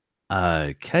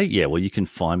 Okay, yeah, well, you can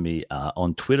find me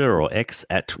on Twitter or X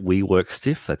at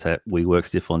WeWorkStiff. That's at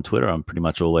WeWorkStiff on Twitter. I'm pretty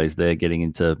much always there getting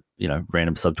into,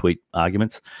 random subtweet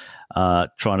arguments,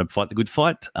 trying to fight the good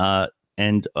fight.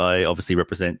 And I obviously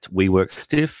represent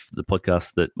WeWorkStiff, the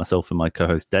podcast that myself and my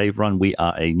co-host Dave run. We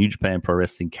are a New Japan Pro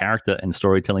Wrestling character and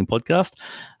storytelling podcast.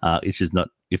 It's just not,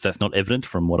 if that's not evident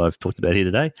from what I've talked about here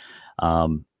today.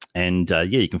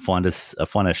 You can find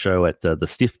our show at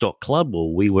thestiff.club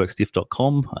or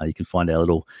weworkstiff.com. You can find our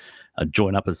little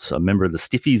join up as a member of the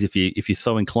Stiffies if you're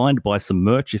so inclined. Buy some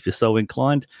merch if you're so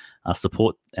inclined.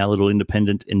 Support our little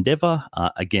independent endeavor.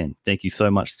 Again, thank you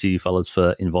so much to you fellas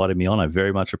for inviting me on. I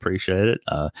very much appreciate it.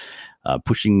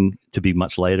 Pushing to be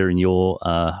much later in your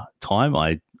time.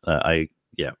 I'm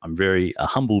very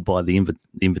humbled by the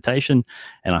invitation,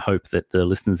 and I hope that the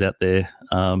listeners out there,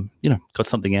 got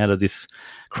something out of this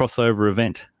crossover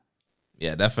event.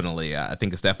 Yeah, definitely. I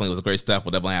think it was great stuff.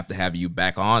 We'll definitely have to have you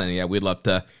back on, and we'd love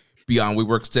to be on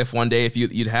WeWorkStiff one day if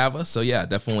you'd have us. So yeah,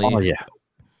 definitely. Oh yeah,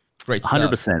 great stuff.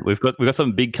 100%. We've got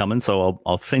something big coming, so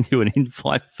I'll send you an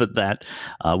invite for that.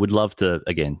 Would love to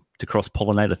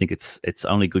cross-pollinate. I think it's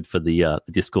only good for the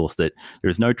discourse that there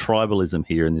is no tribalism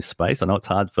here in this space. I know it's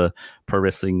hard for pro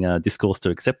wrestling discourse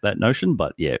to accept that notion,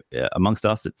 but amongst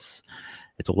us, it's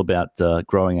all about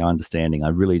growing our understanding. I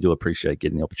really do appreciate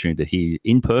getting the opportunity to hear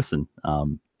in person.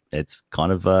 It's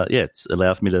kind of it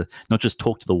allows me to not just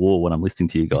talk to the wall when I'm listening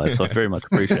to you guys. So I very much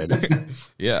appreciate it.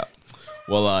 Yeah.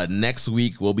 Well, next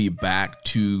week we'll be back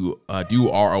to do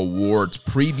our awards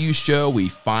preview show. We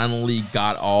finally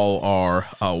got all our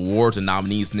awards and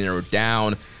nominees narrowed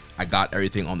down. I got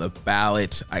everything on the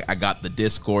ballot. I got the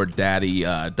Discord daddy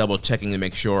double checking to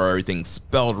make sure everything's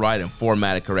spelled right and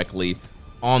formatted correctly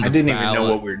on the ballot. I didn't even know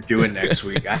what we were doing next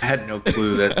week. I had no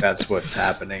clue that that's what's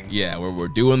happening. Yeah, we're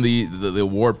doing the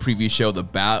award preview show. The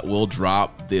ballot will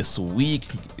drop this week.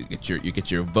 You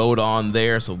get your vote on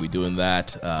there, so we'll be doing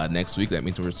that next week. That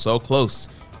means we're so close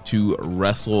to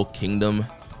Wrestle Kingdom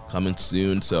coming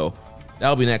soon. So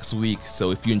that'll be next week. So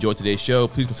if you enjoyed today's show,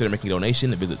 please consider making a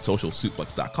donation. Visit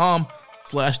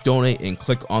socialsuplex.com/donate and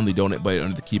click on the donate button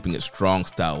under the Keeping It Strong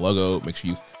style logo. Make sure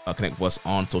you connect with us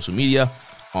on social media.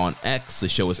 On X, the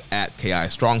show is at KI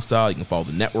Strong Style. You can follow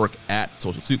the network at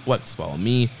Social Suplex. Follow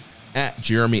me at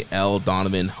Jeremy L.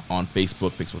 Donovan on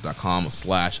Facebook,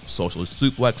 facebook.com/Social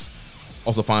Suplex.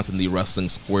 Also find us in the Wrestling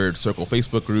Squared Circle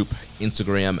Facebook group,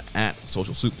 Instagram at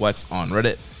Social Suplex, on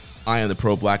Reddit. I am the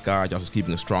Pro Black Guy. Josh is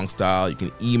Keeping a Strong Style. You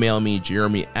can email me,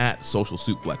 Jeremy at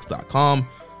socialsuplex.com.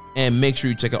 And make sure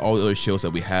you check out all the other shows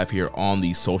that we have here on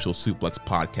the Social Suplex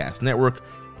Podcast Network.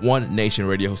 One Nation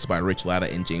Radio, hosted by Rich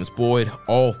Latta and James Boyd.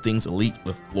 All Things Elite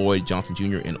with Floyd Johnson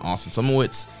Jr. and Austin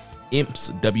Sumowitz.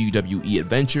 Imps WWE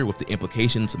Adventure with The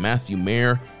Implications, Matthew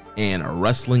Mayer. And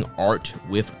Wrestling Art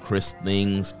with Chris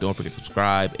Things. Don't forget to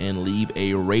subscribe and leave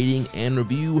a rating and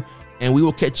review. And we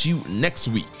will catch you next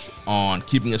week on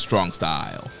Keeping It Strong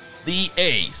Style, the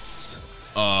ace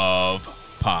of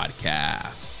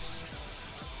podcasts.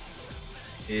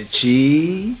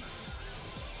 Itchy.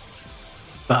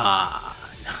 Bye.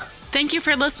 Thank you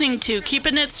for listening to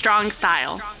Keeping It Strong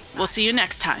Style. We'll see you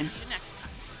next time.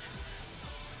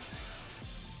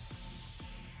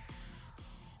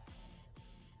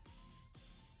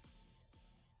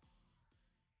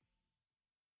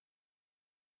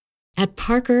 At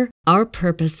Parker, our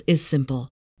purpose is simple.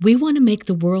 We want to make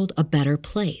the world a better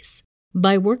place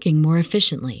by working more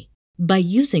efficiently, by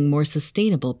using more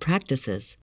sustainable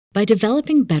practices, by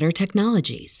developing better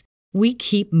technologies. We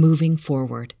keep moving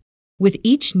forward. With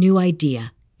each new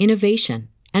idea, innovation,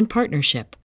 and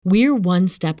partnership, we're one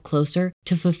step closer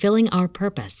to fulfilling our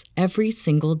purpose every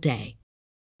single day.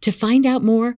 To find out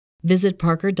more, visit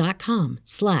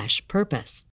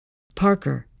parker.com/purpose.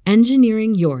 Parker,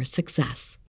 engineering your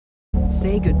success.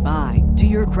 Say goodbye to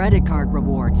your credit card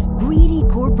rewards. Greedy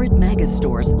corporate mega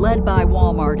stores, led by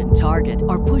Walmart and Target,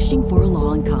 are pushing for a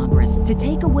law in Congress to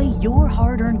take away your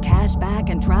hard-earned cash back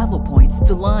and travel points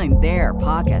to line their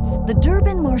pockets. The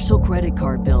Durbin-Marshall credit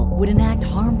card bill would enact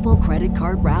harmful credit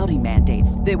card routing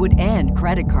mandates that would end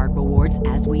credit card rewards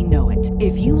as we know it.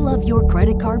 If you love your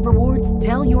credit card rewards,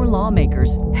 tell your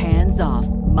lawmakers, hands off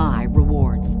my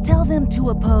rewards. Tell them to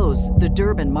oppose the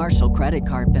Durbin-Marshall credit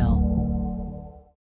card bill.